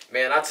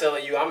 Man, I'm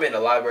telling you, I'm in the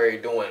library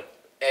doing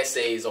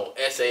essays on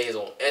essays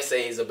on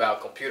essays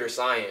about computer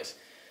science.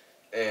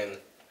 And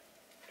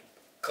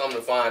come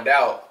to find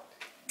out,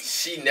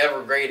 she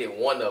never graded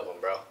one of them,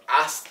 bro.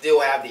 I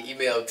still have the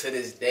email to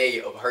this day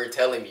of her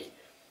telling me,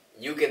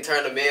 you can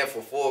turn them in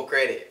for full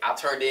credit. I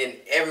turned in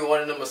every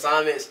one of them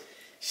assignments.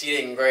 She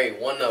didn't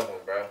grade one of them,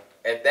 bro.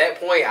 At that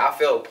point, I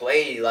felt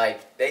played. Like,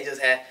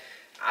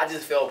 I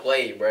just felt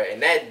played, bro.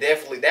 And that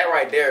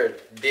right there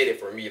did it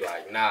for me.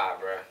 Like, nah,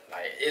 bro.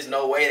 Like, there's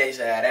no way they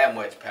should have that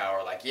much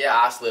power. Like, yeah,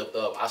 I slipped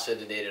up. I should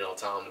have did it on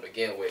time to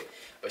begin with.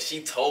 But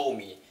she told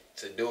me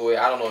to do it.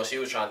 I don't know if she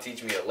was trying to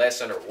teach me a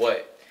lesson or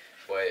what.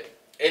 But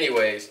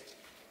anyways,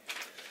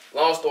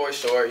 long story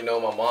short, you know,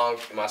 my mom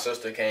and my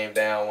sister came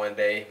down one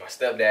day. My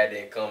stepdad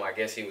didn't come. I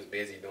guess he was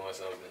busy doing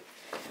something.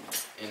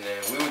 And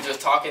then we were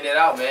just talking it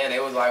out, man. They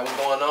was like, what's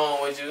going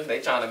on with you?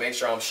 They trying to make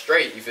sure I'm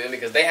straight, you feel me?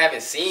 Because they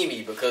haven't seen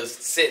me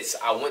since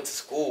I went to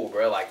school,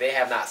 bro. Like, they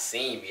have not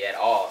seen me at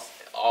all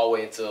the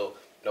way until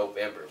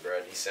November,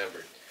 bro,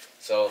 December.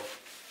 So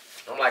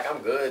I'm like,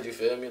 I'm good, you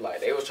feel me?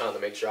 Like, they was trying to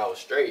make sure I was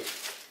straight.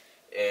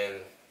 And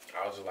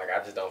I was just like,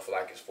 I just don't feel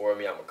like it's for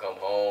me. I'm going to come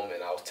home.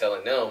 And I was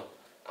telling them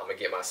I'm going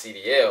to get my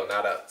CDL.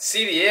 Now, the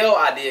CDL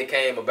idea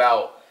came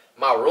about,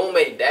 my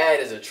roommate dad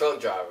is a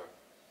truck driver.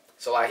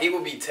 So, like, he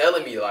would be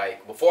telling me,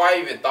 like, before I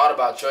even thought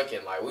about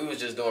trucking, like, we was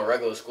just doing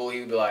regular school, he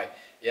would be like,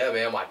 yeah,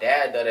 man, my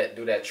dad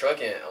do that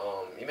trucking.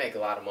 He make a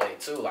lot of money,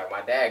 too. Like,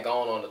 my dad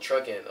gone on the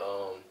trucking,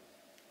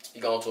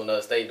 he gone to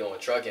another state doing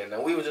trucking.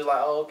 And we was just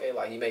like, oh, okay,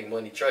 like, he make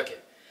money trucking.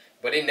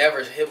 But it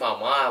never hit my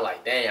mind,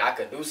 like, dang, I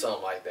could do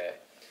something like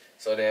that.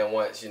 So then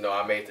once, you know,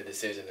 I made the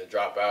decision to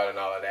drop out and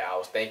all of that, I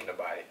was thinking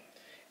about it.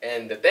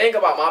 And the thing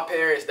about my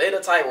parents, they the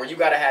type where you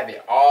got to have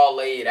it all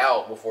laid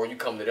out before you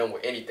come to them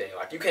with anything.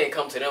 Like, you can't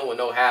come to them with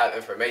no half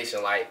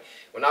information. Like,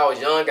 when I was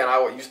young and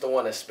I used to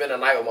want to spend a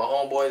night with my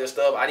homeboys and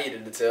stuff, I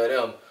needed to tell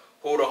them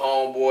who the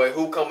homeboy,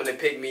 who coming to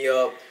pick me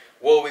up,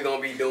 what we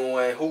going to be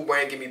doing, who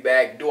bringing me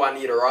back, do I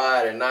need a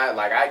ride or not.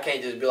 Like, I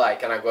can't just be like,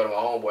 can I go to my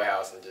homeboy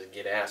house and just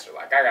get an answer.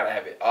 Like, I got to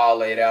have it all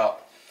laid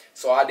out.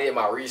 So I did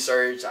my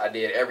research. I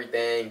did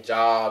everything,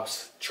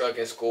 jobs,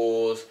 trucking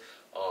schools,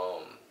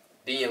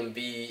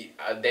 DMV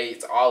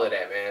dates, all of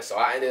that, man. So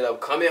I ended up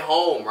coming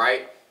home,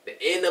 right?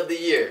 The end of the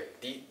year,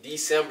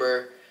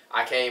 December,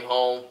 I came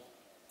home.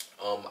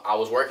 I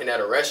was working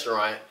at a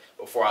restaurant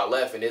before I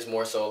left, and it's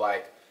more so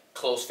like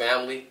close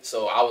family.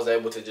 So I was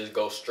able to just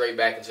go straight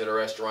back into the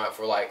restaurant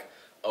for like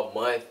a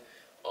month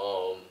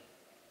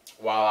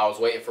while I was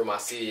waiting for my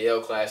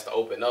CDL class to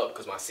open up,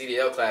 because my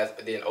CDL class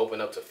didn't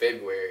open up to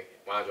February.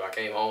 Mind you, I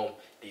came home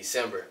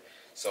December.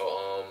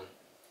 So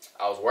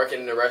I was working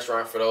in the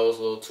restaurant for those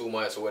little 2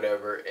 months or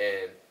whatever,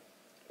 and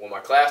when my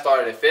class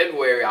started in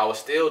February, I was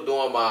still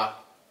doing my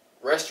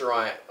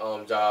restaurant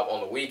job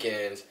on the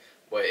weekends,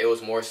 but it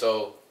was more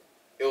so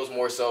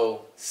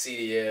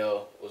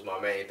CDL was my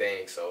main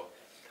thing. So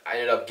I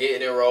ended up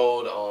getting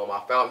enrolled.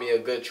 I found me a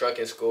good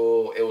trucking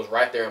school. It was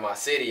right there in my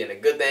city, and the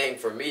good thing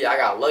for me, I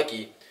got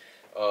lucky.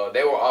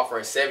 They were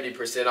offering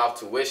 70% off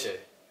tuition,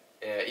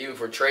 and even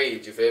for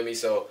trades, you feel me?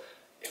 So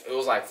it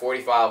was like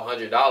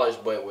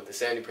 $4,500, but with the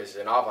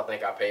 70% off, I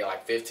think I paid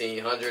like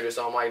 $1,500 or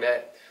something like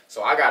that.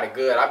 So I got it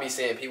good. I be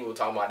seeing people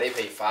talking about they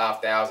pay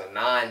 $5,000,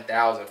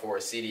 $9,000 for a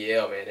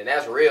CDL, man, and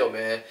that's real,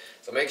 man.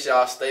 So make sure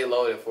y'all stay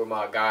loaded for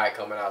my guy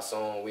coming out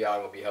soon. We all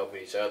gonna be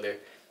helping each other,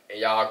 and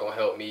y'all gonna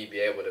help me be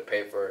able to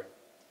pay for.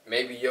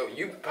 Maybe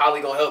you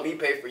probably gonna help me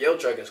pay for your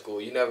trucking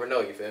school. You never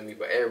know, you feel me?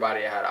 But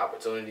everybody had an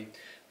opportunity.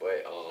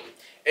 But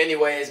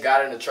anyways,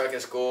 got into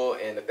trucking school,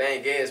 and the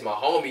thing is, my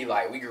homie,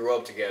 like, we grew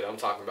up together. I'm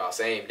talking about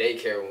same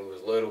daycare when we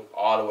was little,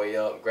 all the way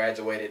up,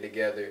 graduated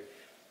together,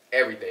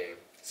 everything.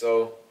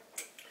 So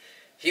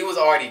he was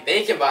already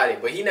thinking about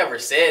it, but he never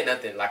said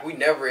nothing. Like, we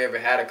never ever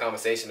had a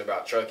conversation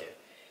about trucking.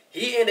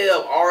 He ended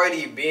up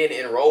already being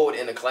enrolled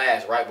in the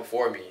class right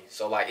before me.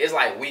 So, like, it's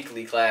like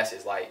weekly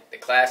classes. Like, the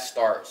class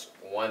starts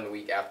 1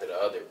 week after the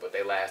other, but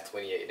they last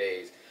 28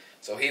 days.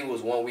 So he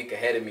was 1 week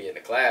ahead of me in the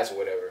class or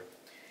whatever.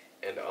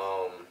 And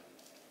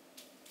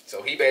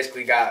so he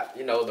basically got,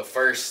 you know, the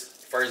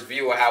first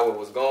view of how it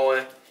was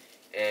going,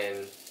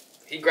 and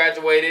he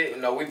graduated.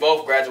 You know, we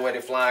both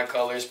graduated flying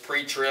colors,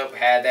 pre-trip,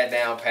 had that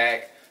down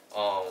pack.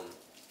 Oh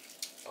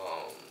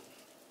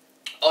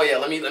yeah,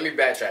 let me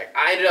backtrack.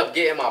 I ended up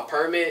getting my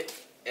permit,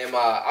 and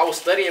I was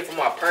studying for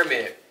my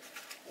permit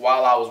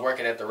while I was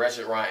working at the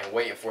restaurant and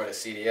waiting for the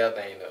CDL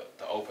thing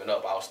to open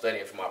up, I was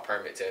studying for my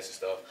permit test and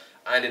stuff.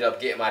 I ended up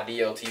getting my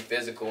DOT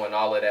physical and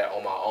all of that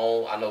on my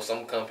own. I know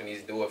some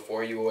companies do it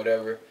for you or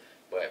whatever,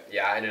 but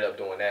yeah, I ended up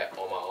doing that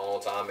on my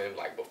own time. And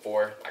like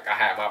before, like I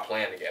had my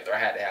plan together. I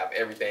had to have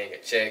everything in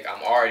check.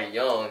 I'm already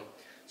young,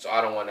 so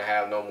I don't want to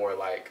have no more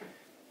like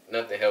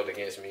nothing held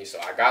against me. So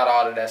I got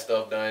all of that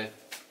stuff done.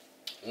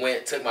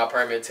 Took my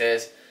permit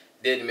test.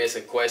 Didn't miss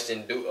a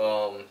question.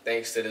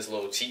 Thanks to this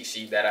little cheat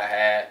sheet that I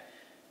had.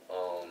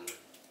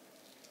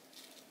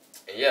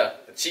 And yeah,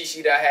 the cheat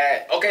sheet I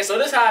had. Okay, so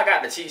this is how I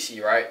got the cheat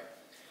sheet, right?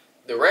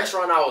 The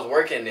restaurant I was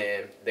working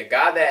in, the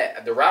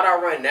route I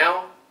run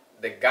now,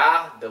 the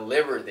guy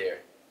delivered there.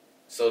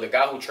 So the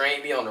guy who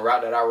trained me on the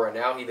route that I run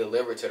now, he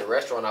delivered to the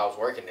restaurant I was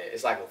working at.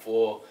 It's like a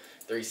full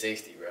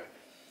 360, bro.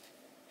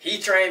 He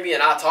trained me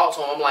and I talked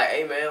to him. I'm like,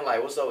 hey man,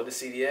 like what's up with the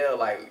CDL,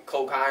 like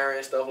coke hiring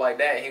and stuff like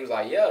that. And he was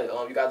like, yeah,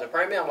 you got the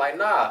permit? I'm like,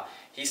 nah.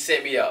 He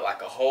sent me up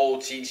like a whole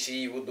cheat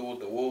sheet with the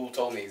woo,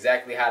 told me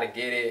exactly how to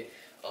get it,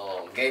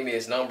 gave me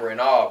his number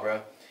and all,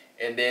 bro.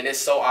 And then it's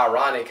so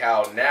ironic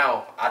how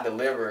now I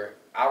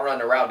run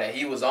the route that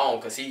he was on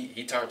because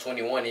he turned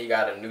 21 and he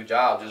got a new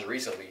job just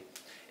recently.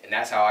 And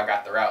that's how I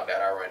got the route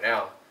that I run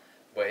now.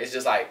 But it's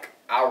just like,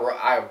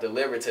 I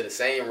delivered to the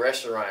same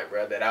restaurant,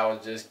 bro, that I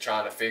was just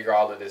trying to figure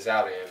all of this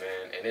out in,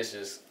 man. And it's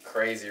just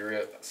crazy,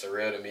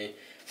 surreal to me.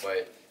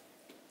 But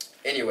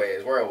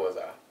anyways, where was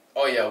I?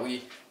 Oh, yeah,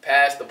 we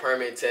passed the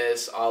permit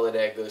test, all of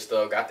that good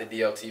stuff. Got the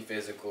DOT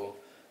physical.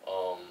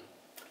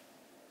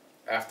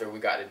 After we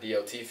got the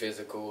DOT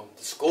physical,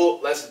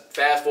 let's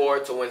fast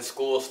forward to when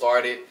school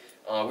started.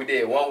 We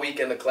did 1 week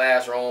in the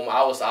classroom.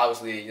 I was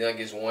obviously the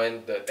youngest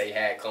one that they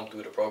had come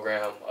through the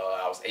program.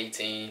 I was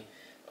 18.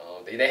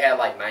 They had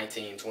like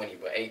 19, 20,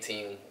 but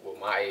 18 with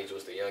my age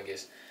was the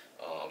youngest.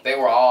 They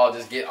were all all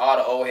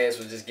the old heads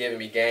was just giving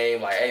me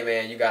game, like, hey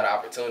man, you got an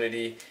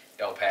opportunity,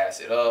 don't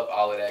pass it up,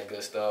 all of that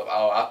good stuff.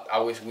 I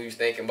wish we was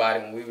thinking about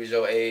it when we was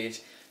your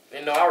age.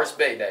 You know, I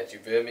respect that, you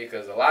feel me?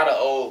 Because a lot of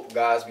old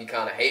guys be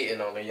kind of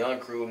hating on the young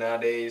crew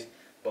nowadays,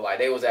 but like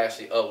they was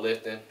actually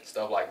uplifting,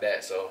 stuff like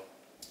that. So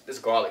this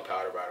garlic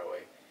powder, by the way,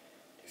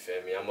 you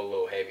feel me? I'm a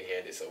little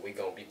heavy-handed, so we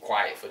gonna be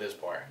quiet for this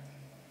part.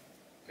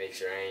 Make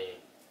sure I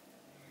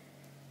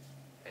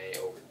ain't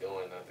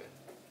overdoing nothing.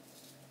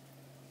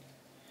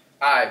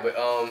 Alright, but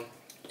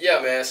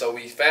yeah man, so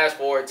we fast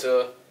forward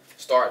to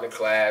starting the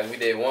class. We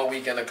did 1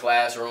 week in the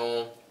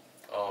classroom.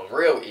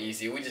 Real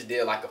easy. We just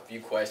did like a few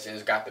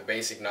questions, got the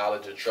basic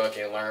knowledge of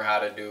trucking, learn how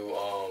to do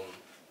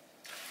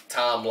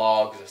time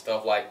logs and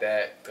stuff like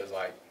that, because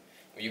like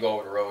when you go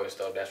over the road and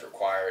stuff, that's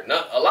required.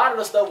 A lot of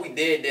the stuff we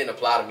didn't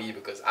apply to me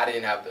because I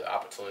didn't have the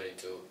opportunity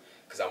to,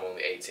 because I'm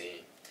only 18.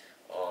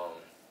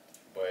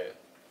 But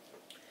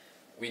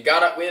we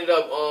ended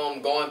up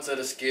going to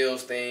the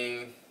skills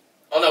thing.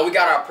 Oh no, we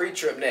got our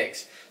pre-trip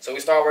next. So we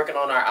started working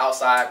on our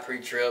outside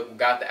pre-trip. We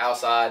got the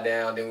outside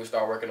down. Then we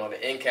started working on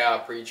the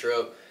in-cab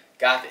pre-trip.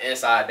 Got the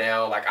inside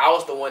down. Like I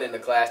was the one in the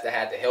class that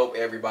had to help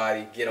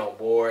everybody get on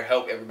board,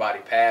 help everybody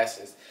pass,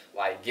 and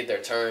like get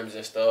their terms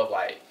and stuff.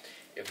 Like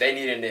if they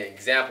needed an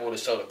example to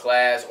show the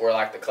class, or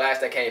like the class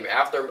that came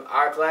after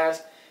our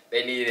class,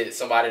 they needed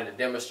somebody to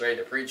demonstrate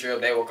the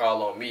pre-trip, they would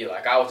call on me.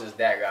 Like I was just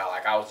that guy.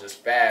 Like I was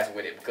just fast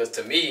with it, because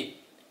to me,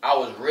 I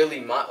was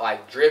really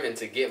like driven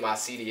to get my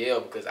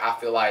CDL, because I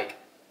feel like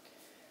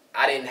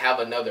I didn't have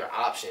another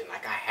option.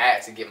 Like I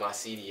had to get my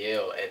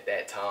CDL at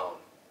that time,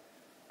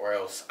 or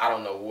else I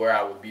don't know where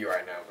I would be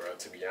right now, bro,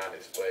 to be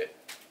honest.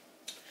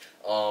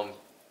 But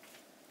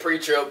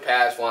pre-trip,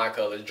 pass, flying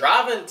colors.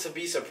 Driving,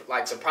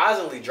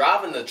 surprisingly,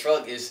 driving the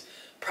truck is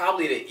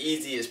probably the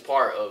easiest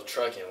part of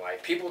trucking.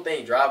 Like people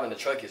think driving the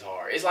truck is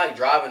hard. It's like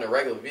driving a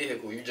regular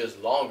vehicle. You're just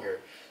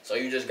longer, so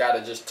you just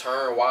gotta just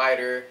turn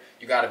wider.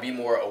 You gotta be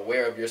more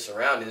aware of your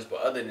surroundings.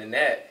 But other than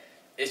that,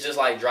 it's just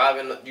like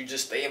driving. You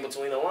just stay in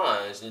between the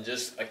lines and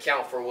just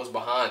account for what's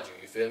behind you.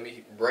 You feel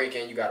me?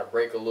 Braking, you gotta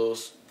brake a little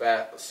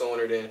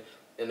sooner than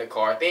in the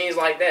car. Things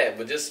like that.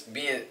 But just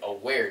being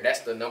aware. That's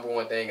the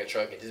 #1 thing in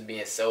trucking. Just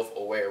being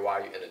self-aware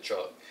while you're in the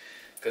truck.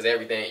 Because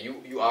everything,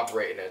 you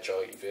operate in that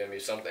truck. You feel me?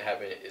 If something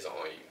happened, it's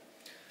on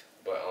you.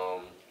 But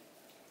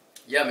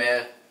yeah,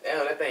 man.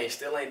 Damn, that thing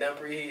still ain't done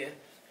preheating.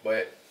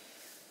 But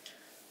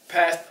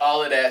past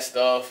all of that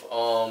stuff,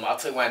 I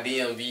took my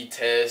DMV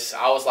test.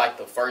 I was like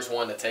the first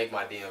one to take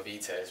my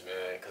DMV test,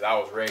 man, because I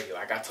was ready.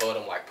 Like I told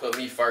him, like, put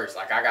me first.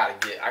 Like I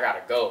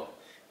gotta go.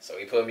 So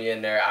he put me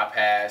in there. I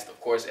passed. Of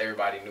course,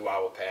 everybody knew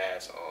I would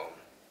pass.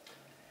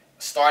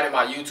 Started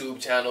my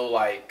YouTube channel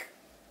like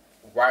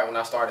right when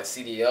I started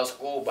CDL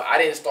school, but I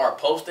didn't start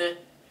posting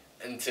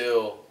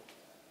until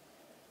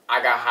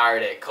I got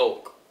hired at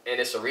Coke. And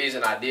it's the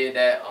reason I did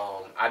that.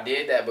 I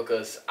did that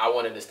because I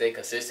wanted to stay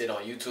consistent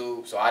on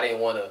YouTube, so I didn't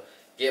want to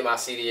get my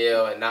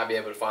CDL and not be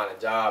able to find a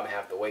job and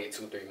have to wait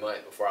 2-3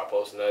 months before I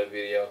post another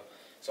video.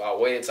 So I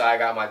waited until I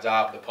got my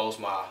job to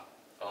post my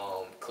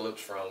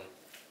clips from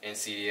in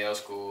CDL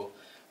school.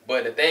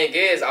 But the thing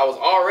is, I was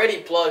already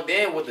plugged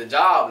in with the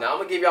job. Now I'm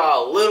gonna give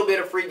y'all a little bit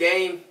of free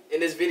game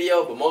in this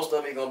video, but most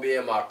of it gonna be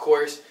in my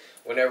course.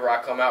 whenever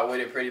I come out with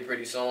it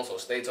pretty soon. So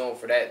stay tuned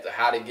for that.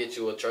 How to get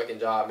you a trucking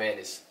job, man.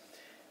 It's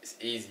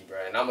easy, bro.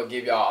 And I'm gonna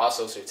give y'all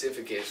also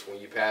certificates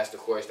when you pass the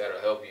course that'll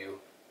help you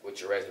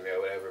with your resume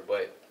or whatever.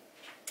 But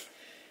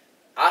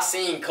I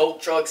seen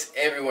Coke trucks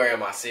everywhere in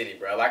my city,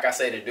 bro. Like I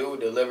say, the dude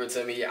delivered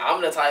to me.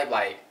 I'm the type,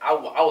 like, I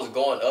was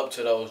going up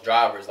to those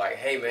drivers like,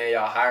 hey, man,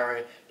 y'all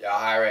hiring? Y'all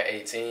hire at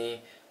 18.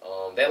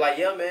 They're like,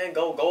 yeah, man,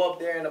 go up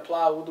there and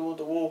apply.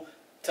 Woo.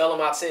 Tell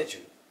them I sent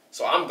you.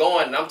 So I'm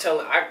going and I'm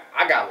telling,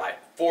 I got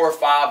like 4 or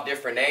 5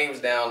 different names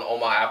down on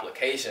my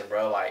application,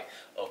 bro. Like,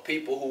 of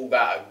people who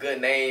got a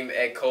good name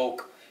at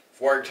Coke,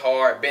 worked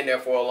hard, been there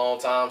for a long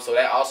time. So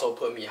that also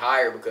put me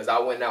higher because I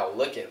went out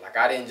looking. Like,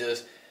 I didn't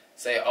just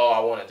say, oh, I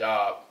want a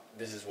job.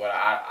 This is what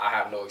I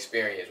have no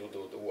experience.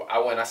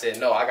 I said,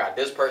 no, I got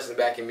this person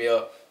backing me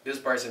up, this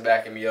person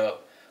backing me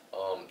up,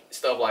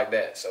 stuff like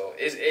that. So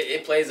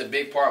it plays a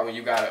big part when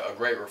you got a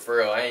great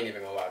referral. I ain't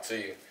even gonna lie to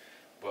you.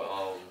 But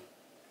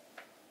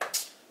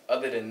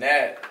other than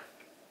that,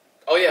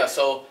 oh yeah,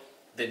 so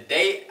the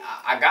day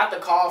I got the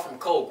call from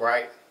Coke,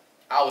 right?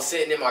 I was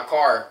sitting in my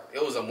car.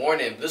 It was a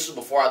morning. This was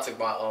before I took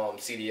my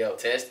CDL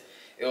test.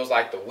 It was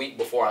like the week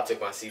before I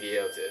took my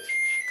CDL test.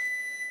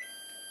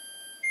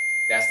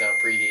 That's done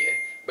preheating.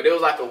 But it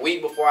was like a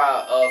week before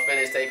I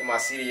finished taking my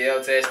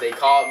CDL test. They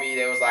called me.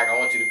 They was like, I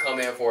want you to come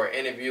in for an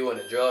interview and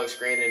a drug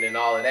screening and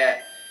all of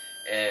that.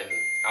 And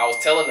I was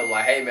telling them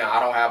like, hey man, I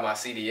don't have my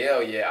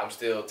CDL yet. I'm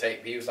still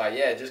taking. He was like,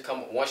 yeah, just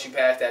come. Once you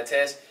pass that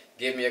test,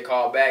 give me a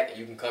call back and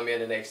you can come in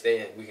the next day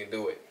and we can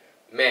do it.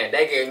 Man,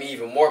 that gave me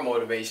even more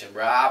motivation,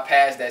 bro. I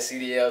passed that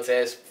CDL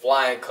test,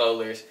 flying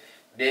colors,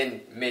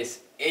 didn't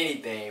miss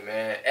anything,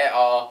 man, at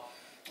all.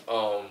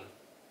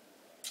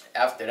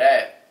 After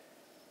that,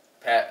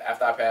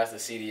 after I passed the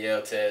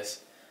CDL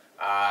test,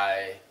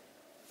 I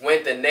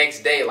went the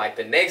next day. Like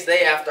the next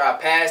day after I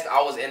passed,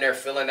 I was in there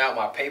filling out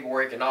my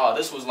paperwork and all.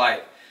 This was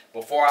like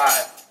before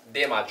I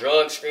did my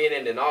drug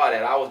screening and all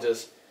that. I was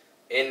just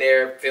in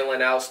there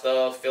filling out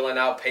stuff, filling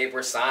out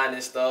papers,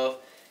 signing stuff.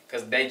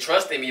 Because they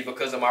trusted me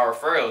because of my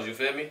referrals, you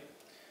feel me?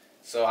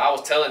 So I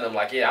was telling them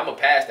like, yeah, I'm going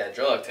to pass that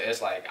drug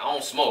test. Like, I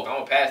don't smoke. I'm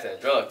going to pass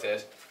that drug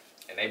test.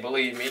 And they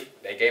believed me.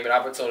 They gave me an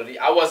opportunity.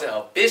 I wasn't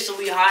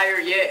officially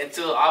hired yet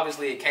until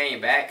obviously it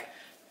came back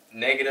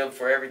negative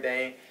for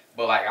everything.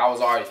 But like I was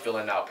already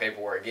filling out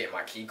paperwork, getting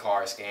my key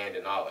card scanned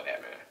and all of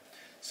that, man.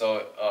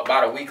 So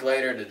about a week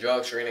later, the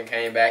drug screening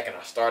came back and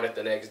I started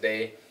the next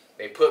day.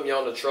 They put me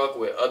on the truck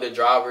with other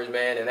drivers,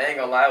 man. And I ain't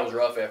gonna lie, it was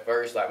rough at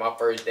first. Like my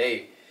first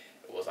day,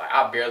 it was like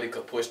I barely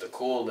could push the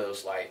cool. It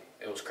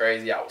was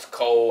crazy. I was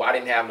cold. I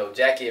didn't have no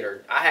jacket,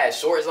 or I had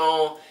shorts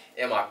on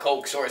and my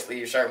Coke short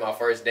sleeve shirt my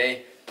first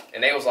day.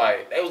 And they was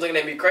looking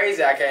at me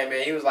crazy. I came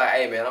in. He was like,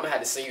 hey man, I'm gonna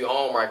have to send you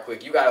home right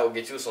quick. You gotta go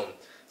get you some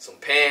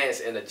pants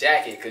and a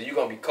jacket because you're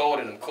gonna be cold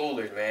in them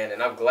coolers, man.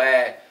 And I'm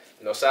glad,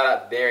 you know, shout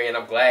out to Darian.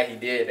 I'm glad he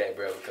did that,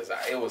 bro, because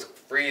it was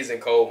freezing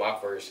cold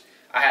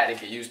I had to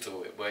get used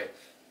to it. But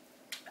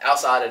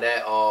outside of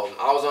that,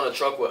 I was on the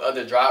truck with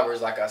other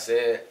drivers, like I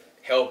said,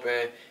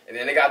 helping. And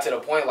then it got to the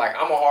point, like,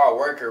 I'm a hard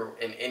worker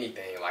in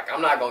anything. Like,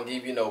 I'm not going to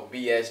give you no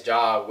BS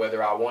job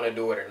whether I want to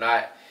do it or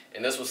not.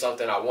 And this was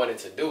something I wanted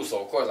to do.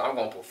 So, of course, I'm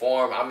going to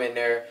perform. I'm in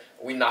there.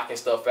 We knocking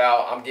stuff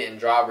out. I'm getting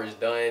drivers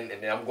done.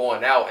 And then I'm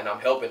going out and I'm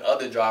helping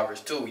other drivers,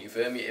 too. You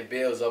feel me? It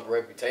builds up a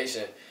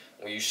reputation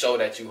when you show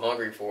that you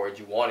hungry for it,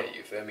 you want it.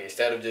 You feel me?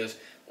 Instead of just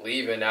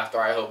leaving after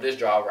I helped this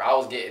driver, I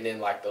was getting in,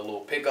 like, the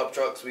little pickup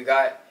trucks we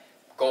got,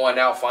 going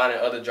out, finding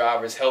other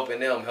drivers, helping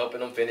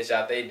them finish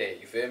out their day.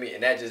 You feel me?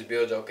 And that just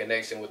builds your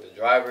connection with the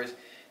drivers.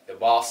 The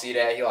boss see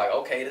that. He like,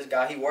 okay, this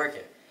guy, he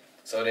working.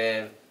 So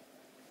then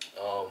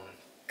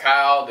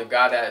Kyle, the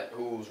guy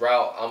whose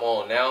route I'm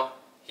on now,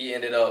 he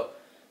ended up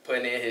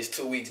putting in his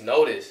 2 weeks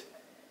notice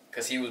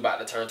because he was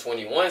about to turn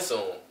 21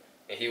 soon.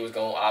 And he was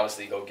going to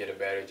obviously go get a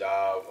better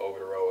job over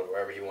the road or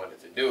wherever he wanted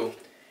to do.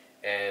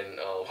 And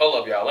hold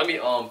up, y'all. Let me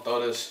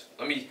throw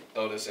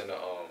this in the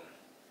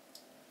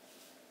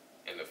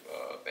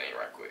thing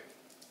right quick.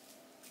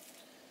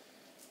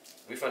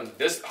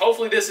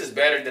 Hopefully this is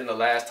better than the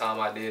last time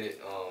I did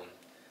it.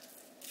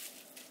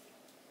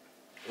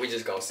 We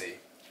just gonna see.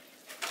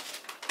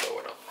 Throw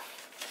it on.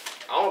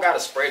 I don't gotta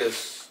spray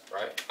this,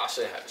 right? I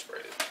shouldn't have to spray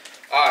this.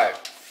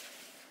 Alright.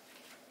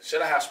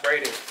 Should I have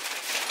sprayed it?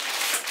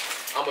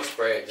 I'm gonna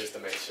spray it just to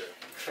make sure.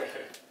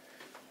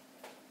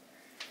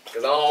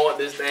 Cause I don't want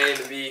this thing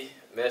to be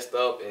messed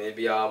up and it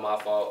be all my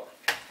fault.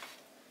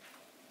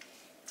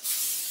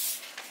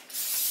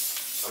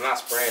 I'm not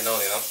spraying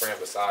on it, I'm spraying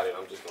beside it.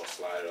 I'm just gonna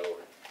slide it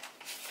over.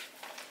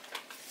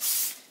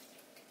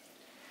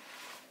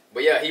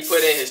 But yeah, he put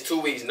in his 2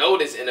 weeks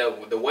notice, and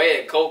the way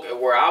at Coke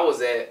where I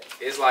was at,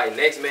 it's like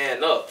next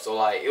man up. So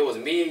like it was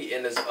me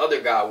and this other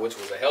guy, which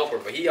was a helper,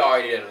 but he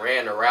already done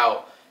ran the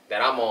route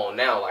that I'm on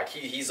now. Like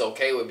he's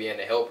okay with being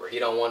the helper. He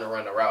don't want to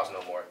run the routes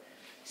no more.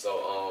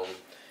 So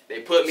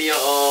they put me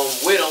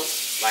with him.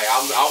 Like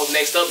I was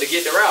next up to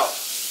get the route.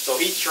 So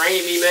he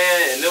trained me,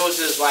 man, and it was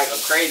just like a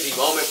crazy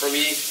moment for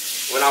me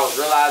when I was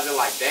realizing,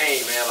 like,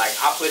 dang, man, like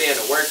I put in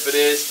the work for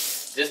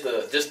this just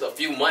a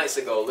few months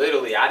ago.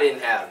 Literally, I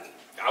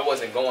I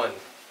wasn't going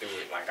through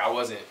it. Like, I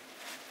wasn't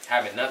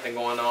having nothing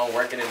going on,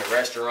 working in the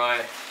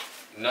restaurant,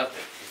 nothing.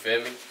 You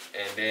feel me?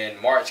 And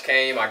then March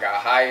came, I got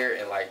hired,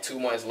 and like 2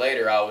 months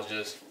later, I was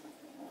just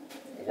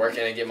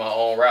working and get my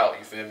own route.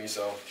 You feel me?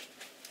 So,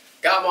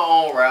 got my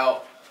own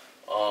route.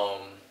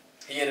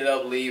 He ended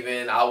up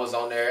leaving. I was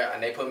on there,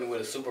 and they put me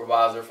with a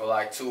supervisor for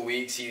like 2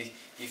 weeks. He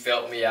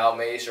felt me out,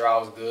 made sure I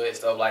was good,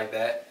 stuff like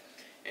that.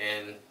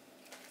 And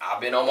I've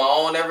been on my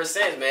own ever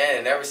since, man.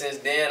 And ever since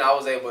then, I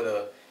was able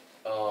to,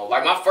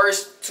 like my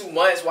first 2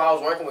 months while I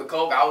was working with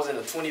Coke, I was in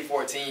a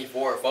 2014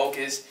 Ford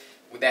Focus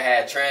that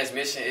had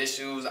transmission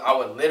issues. I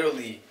would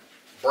literally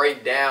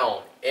break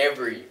down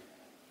every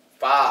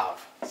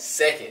 5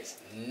 seconds.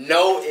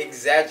 No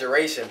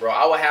exaggeration, bro.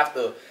 I would have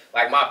to,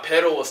 like, my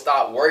pedal would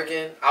stop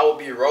working. I would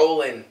be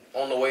rolling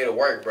on the way to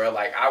work, bro.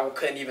 Like, I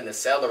couldn't even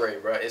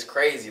accelerate, bro. It's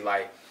crazy.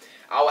 Like,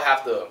 I would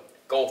have to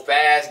go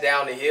fast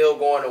down the hill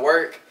going to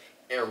work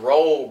and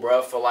roll,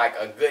 bro, for like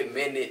a good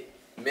minute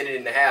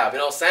and a half. It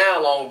don't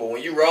sound long, but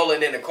when you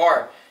rolling in the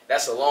car,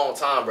 that's a long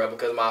time, bro,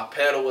 because my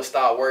pedal would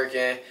stop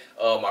working.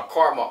 My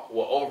car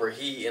will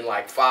overheat in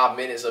like 5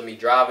 minutes of me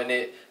driving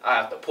it. I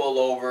have to pull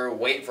over,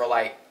 wait for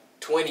like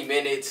 20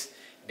 minutes,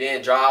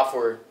 then drive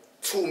for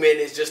 2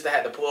 minutes just to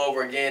have to pull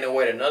over again and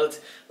wait another.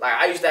 Like,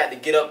 I used to have to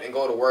get up and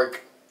go to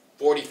work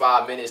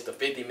 45 minutes to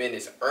 50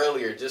 minutes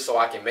earlier just so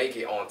I can make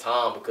it on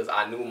time because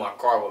I knew my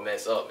car would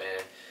mess up,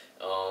 man.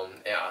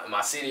 And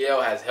my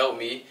CDL has helped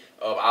me.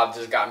 I've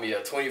just got me a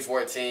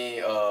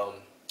 2014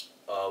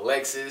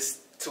 Lexus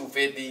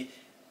 250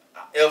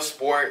 F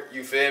Sport,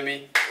 you feel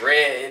me?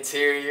 Red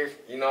interior,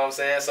 you know what I'm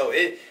saying? So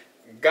it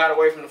got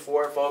away from the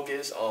Ford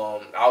Focus.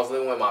 I was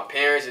living with my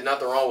parents. There's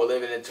nothing wrong with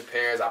living with your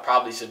parents. I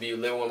probably should be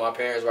living with my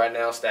parents right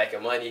now,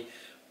 stacking money.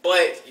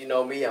 But, you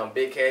know me, I'm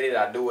big-headed.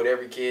 I do what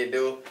every kid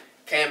do.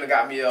 Came and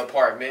got me an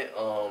apartment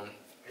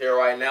here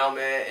right now,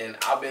 man, and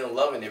I've been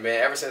loving it,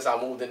 man. Ever since I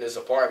moved in this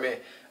apartment,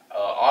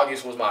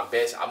 August was my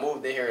best. I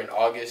moved in here in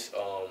August,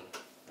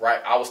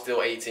 right? I was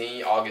still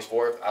 18, August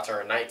 4th. I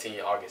turned 19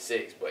 August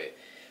 6th, but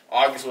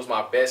August was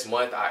my best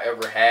month I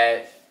ever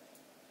had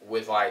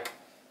with, like,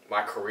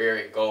 my career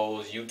and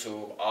goals,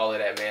 YouTube, all of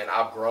that, man.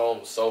 I've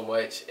grown so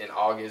much in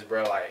August,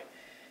 bro. Like,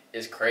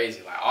 it's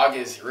crazy. Like,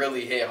 August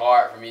really hit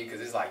hard for me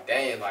because it's like,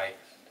 dang, like,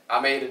 I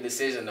made a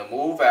decision to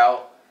move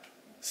out,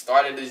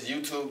 started this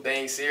YouTube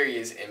thing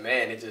serious, and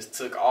man, it just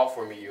took off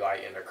for me,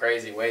 like, in a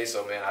crazy way.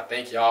 So, man, I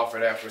thank y'all for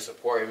that, for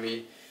supporting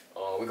me.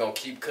 We're going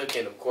to keep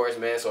cooking, of course,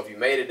 man. So if you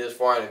made it this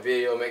far in the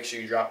video, make sure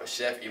you drop a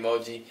chef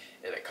emoji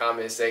in the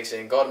comment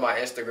section. Go to my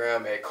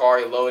Instagram at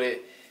CariLoaded.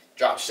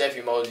 Drop chef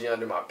emoji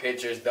under my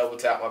pictures. Double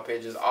tap my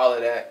pictures, all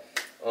of that.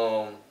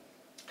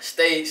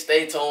 Stay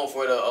tuned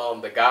for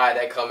the guide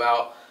that come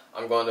out.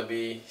 I'm going to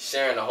be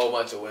sharing a whole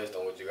bunch of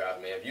wisdom with you guys,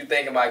 man. If you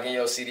thinking about getting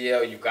your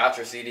CDL, you got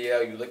your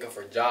CDL, you looking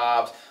for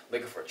jobs,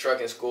 looking for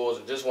trucking schools,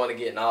 or just want to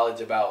get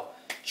knowledge about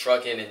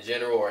trucking in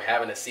general or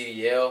having a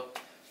CDL,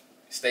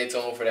 stay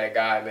tuned for that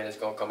guide, man. It's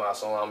going to come out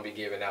soon. I'm going to be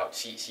giving out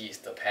cheat sheets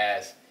to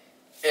pass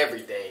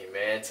everything,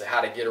 man, to how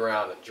to get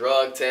around the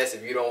drug test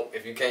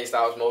if you can't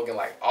stop smoking,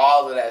 like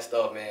all of that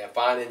stuff, man.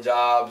 Finding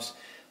jobs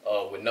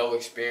with no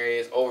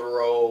experience, over the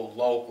road,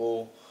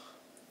 local,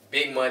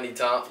 big money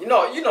time. You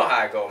know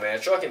how it go, man.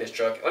 Trucking is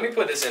trucking. Let me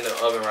put this in the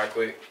oven right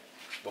quick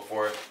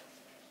before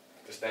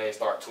this thing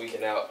start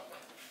tweaking out.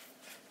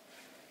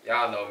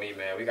 Y'all know me,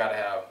 man. We gotta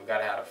have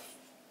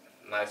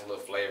a nice little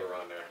flavor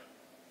on there.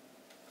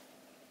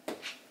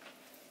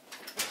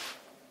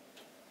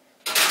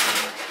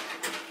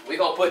 We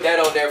gonna put that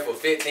on there for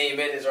 15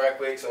 minutes right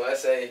quick. So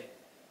let's say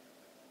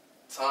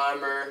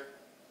timer.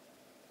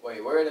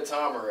 Wait, where the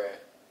timer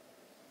at?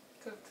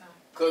 Cook time.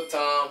 Cook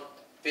time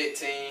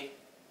 15.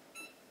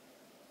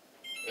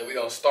 And we're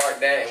gonna start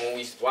that,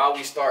 and while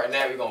we starting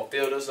that, we're gonna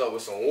fill this up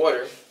with some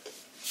water.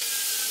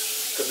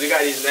 Cause we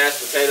got these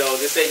mashed potatoes.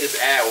 This ain't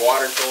just add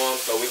water to them,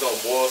 so we're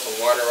gonna boil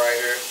some water right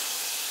here.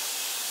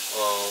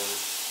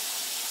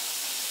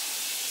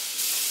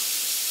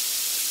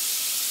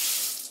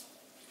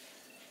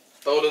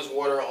 Throw this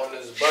water on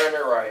this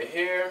burner right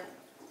here.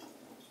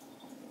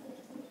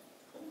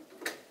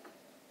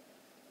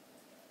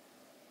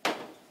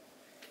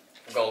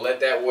 We're gonna let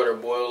that water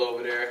boil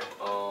over there.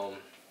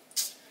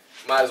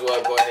 Might as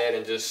well go ahead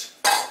and just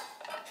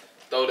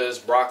throw this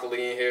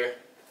broccoli in here.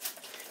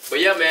 But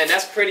yeah, man,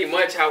 that's pretty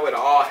much how it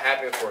all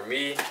happened for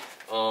me.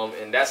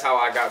 And that's how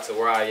I got to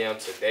where I am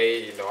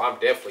today. You know, I'm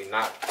definitely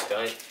not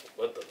done.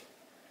 What the?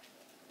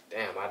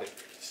 Damn,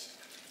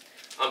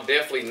 I'm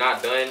definitely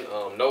not done.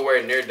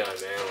 Nowhere near done,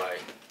 man.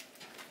 Like,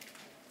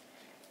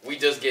 we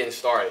just getting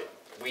started.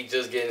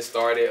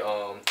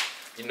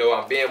 You know,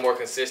 I'm being more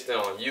consistent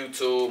on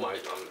YouTube. I'm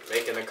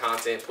making the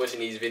content,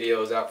 pushing these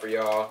videos out for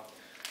y'all.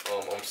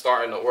 I'm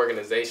starting an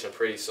organization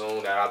pretty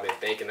soon that I've been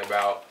thinking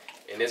about,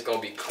 and it's gonna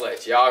be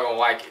clutch. Y'all gonna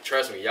like it.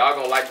 Trust me, y'all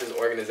gonna like this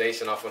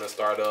organization I'm gonna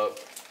start up.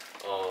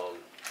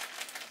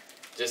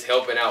 Just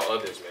helping out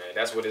others, man.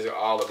 That's what it's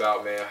all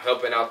about, man.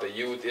 Helping out the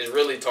youth. It's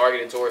really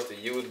targeted towards the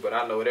youth, but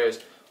I know there's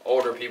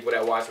older people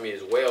that watch me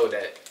as well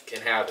that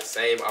can have the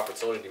same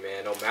opportunity,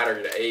 man. No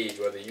matter the age,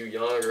 whether you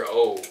young or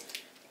old,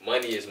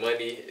 money is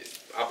money,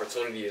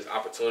 opportunity is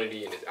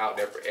opportunity, and it's out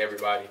there for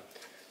everybody.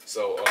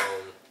 So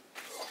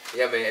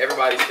yeah, man,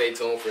 everybody stay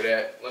tuned for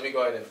that. Let me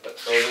go ahead and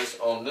throw this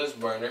on this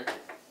burner.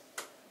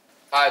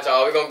 All right,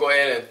 y'all, we're gonna go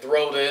ahead and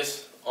throw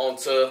this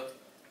onto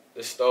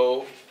the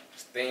stove,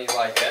 things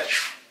like that.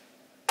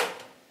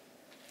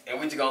 And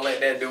we just gonna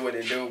let that do what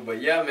it do.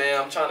 But yeah, man,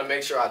 I'm trying to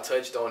make sure I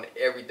touched on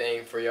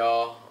everything for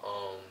y'all.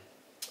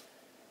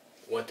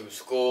 Went through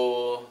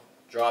school,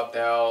 dropped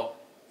out,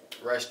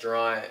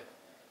 restaurant,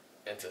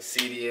 into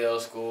CDL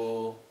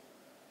school,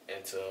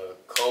 into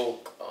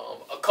Coke.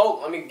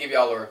 Coke, let me give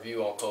y'all a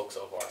review on Coke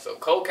so far. So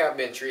Coke have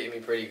been treating me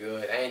pretty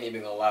good. I ain't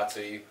even gonna lie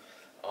to you.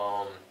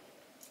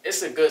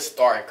 It's a good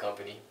starting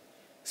company.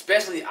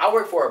 Especially, I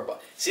work for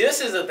see, this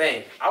is the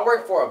thing. I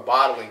work for a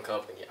bottling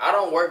company. I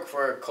don't work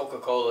for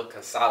Coca-Cola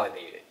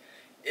Consolidated.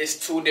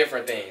 It's two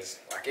different things.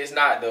 Like, it's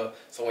not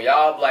so when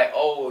y'all be like,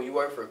 oh, you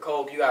work for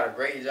Coke, you got a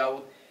great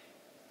job.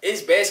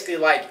 It's basically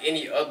like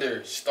any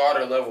other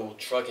starter level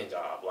trucking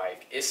job.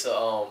 Like, it's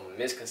a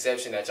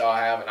misconception that y'all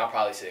have, and I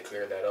probably should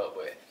clear that up.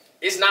 But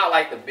it's not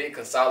like the big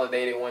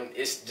consolidated one.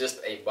 It's just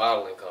a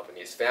bottling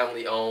company. It's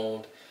family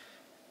owned.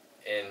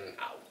 And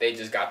they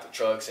just got the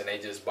trucks and they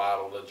just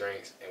bottle the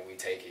drinks and we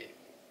take it.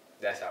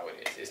 That's how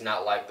it is. It's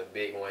not like the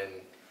big one,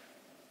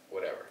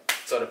 whatever.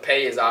 So the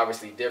pay is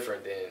obviously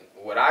different than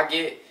what I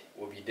get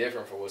will be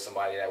different for what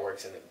somebody that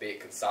works in the big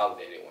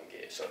consolidated one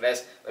gets. So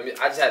that's,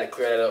 I just had to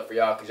clear that up for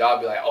y'all because y'all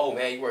be like, oh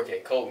man, you work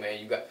at Coke,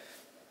 man.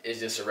 It's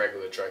just a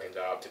regular trucking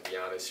job, to be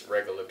honest.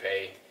 Regular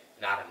pay,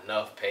 not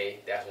enough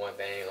pay. That's one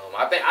thing.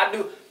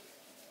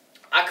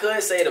 I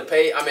could say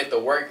the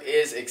work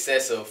is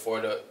excessive for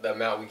the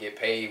amount we get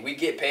paid. We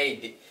get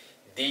paid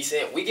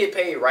decent. We get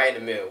paid right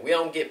in the middle. We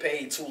don't get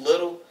paid too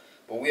little,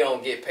 but we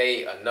don't get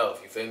paid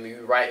enough. You feel me? We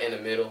right in the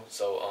middle.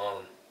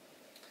 So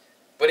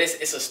but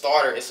it's a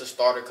starter. It's a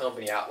starter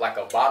company. Like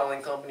a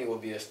bottling company would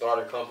be a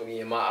starter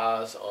company in my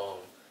eyes.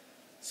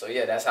 So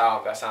yeah, that's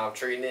how I'm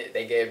treating it.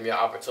 They gave me an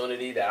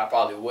opportunity that I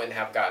probably wouldn't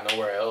have got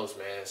nowhere else,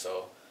 man.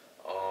 So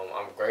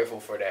I'm grateful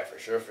for that for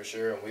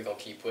sure. And we're gonna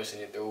keep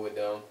pushing it through with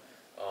them.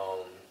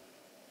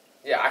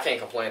 Yeah, I can't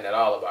complain at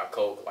all about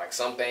Coke. Like,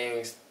 some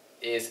things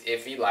is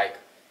iffy. Like,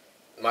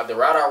 the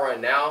route I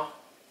run now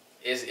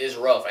is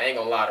rough. I ain't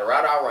gonna lie. The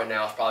route I run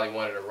now is probably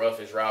one of the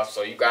roughest routes.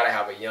 So you gotta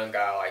have a young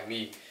guy like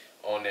me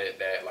on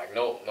that like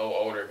no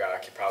older guy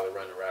can probably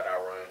run the route I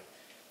run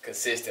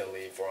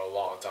consistently for a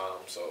long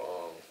time.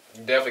 So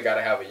you definitely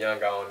gotta have a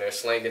young guy on there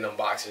slinging them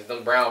boxes.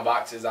 Them brown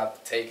boxes I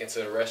take into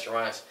the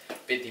restaurants,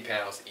 50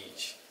 pounds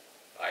each.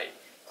 Like,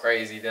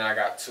 crazy. Then I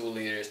got 2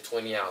 liters,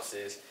 20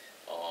 ounces.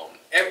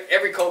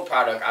 Every Coke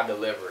product I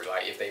deliver,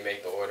 like, if they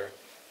make the order.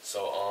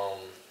 So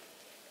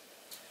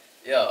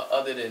yeah,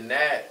 other than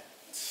that,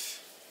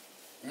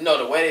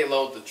 the way they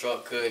load the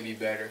truck could be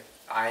better.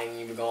 I ain't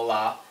even gonna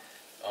lie.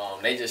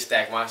 They just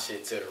stack my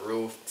shit to the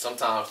roof.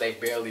 Sometimes they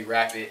barely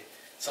wrap it.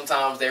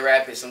 Sometimes they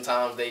wrap it,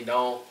 sometimes they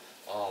don't.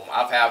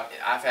 I've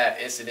had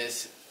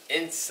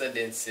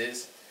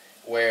incidences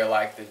where,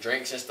 like, the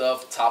drinks and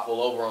stuff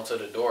topple over onto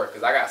the door,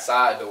 because I got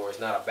side doors,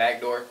 not a back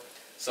door.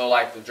 So,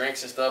 like, the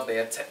drinks and stuff,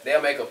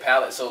 they'll make a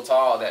pallet so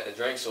tall that the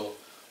drinks will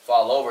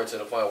fall over to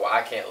the point where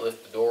I can't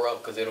lift the door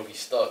up because it'll be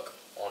stuck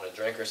on a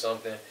drink or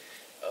something.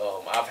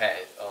 I've had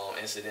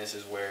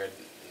incidences where,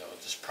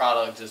 just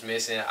product just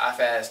missing. I've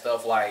had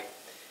stuff like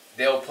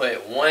they'll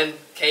put one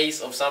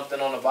case of something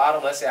on the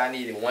bottom. Let's say I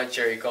needed 1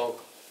 cherry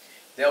Coke.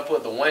 They'll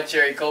put the 1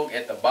 cherry Coke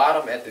at the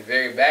bottom, at the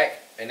very back,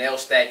 and they'll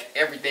stack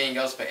everything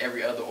else for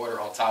every other order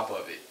on top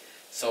of it.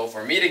 So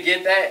for me to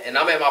get that, and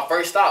I'm at my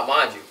first stop,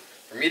 mind you,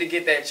 for me to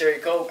get that cherry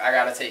Coke, I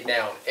gotta take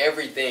down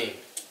everything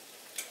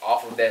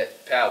off of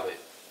that pallet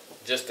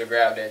just to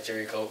grab that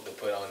cherry Coke to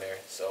put on there.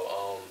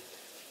 So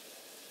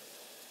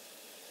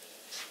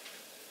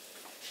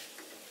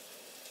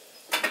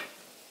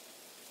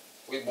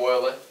we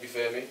boiling, you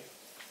feel me?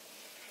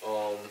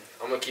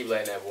 I'm gonna keep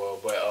letting that boil,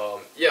 but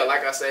yeah,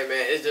 like I say,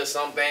 man, it's just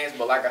some things,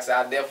 but like I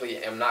said, I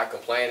definitely am not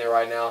complaining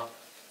right now.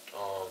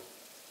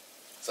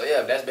 So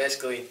yeah, that's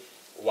basically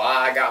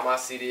why I got my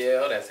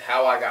CDL. That's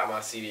how I got my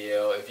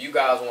CDL. If you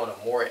guys want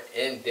a more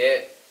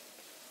in-depth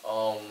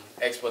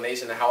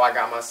explanation of how I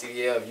got my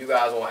CDL, if you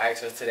guys want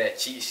access to that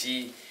cheat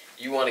sheet,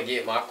 you want to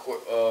get my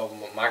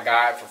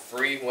guide for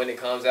free when it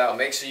comes out,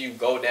 make sure you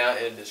go down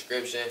in the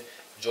description,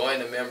 join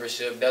the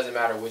membership. Doesn't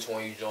matter which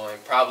one you join.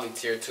 Probably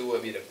tier 2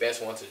 would be the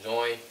best one to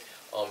join.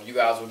 You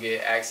guys will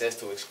get access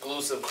to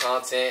exclusive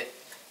content,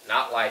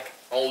 not like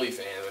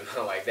OnlyFans or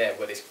nothing like that,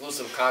 but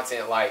exclusive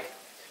content like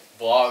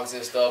vlogs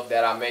and stuff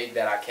that I make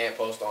that I can't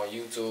post on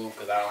YouTube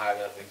because I don't have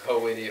nothing to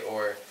go with it,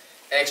 or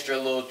extra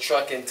little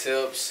trucking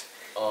tips,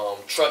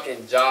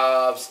 trucking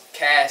jobs,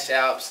 cash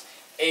apps,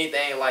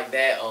 anything like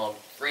that.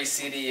 Free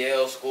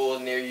CDL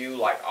schools near you,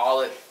 like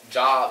all of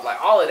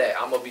that.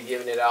 I'm gonna be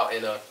giving it out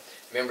in a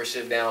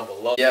membership down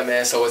below. Yeah,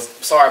 man. So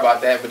sorry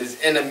about that, but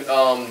it's in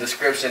the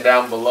description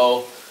down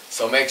below.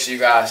 So make sure you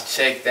guys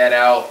check that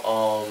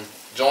out.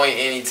 Join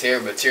any tier,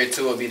 but tier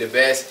 2 will be the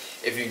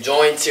best. If you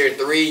join tier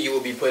 3, you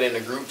will be put in a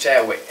group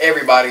chat with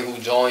everybody who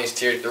joins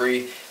tier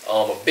 3.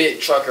 a big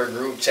trucker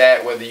group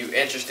chat, whether you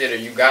interested or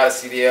you got a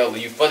CDL or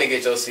you finna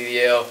get your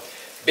CDL.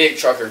 Big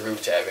trucker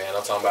group chat, man.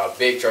 I'm talking about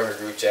big trucker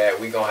group chat.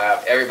 We gonna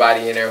have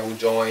everybody in there who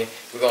join.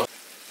 We gonna.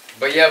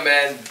 But yeah,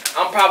 man,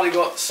 I'm probably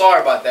going.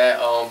 Sorry about that,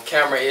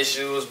 camera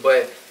issues.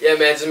 But yeah,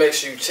 man, just make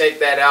sure you check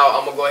that out.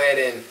 I'm gonna go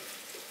ahead and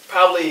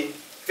probably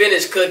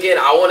finish cooking.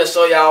 I want to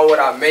show y'all what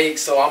I make,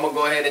 so I'm gonna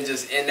go ahead and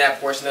just end that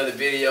portion of the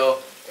video,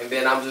 and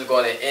then I'm just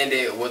gonna end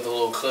it with a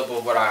little clip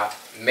of what I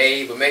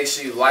made. But make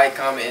sure you like,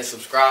 comment, and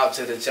subscribe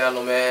to the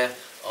channel, man.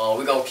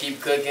 We're gonna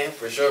keep cooking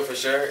for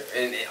sure,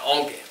 and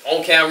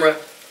on camera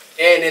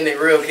and in the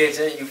real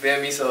kitchen. You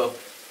feel me? So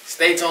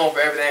stay tuned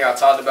for everything I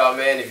talked about,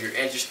 man. If you're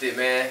interested,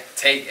 man,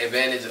 take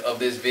advantage of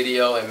this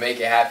video and make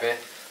it happen.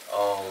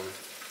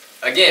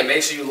 Again,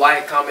 make sure you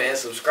like, comment, and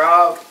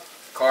subscribe.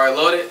 Car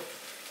Loaded.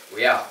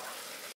 We out.